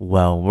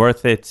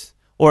worth it,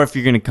 or if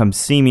you're going to come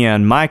see me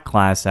on my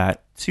class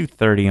at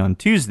 2:30 on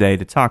Tuesday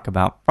to talk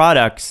about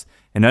products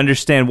and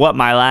understand what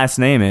my last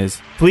name is,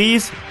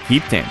 please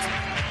keep dancing.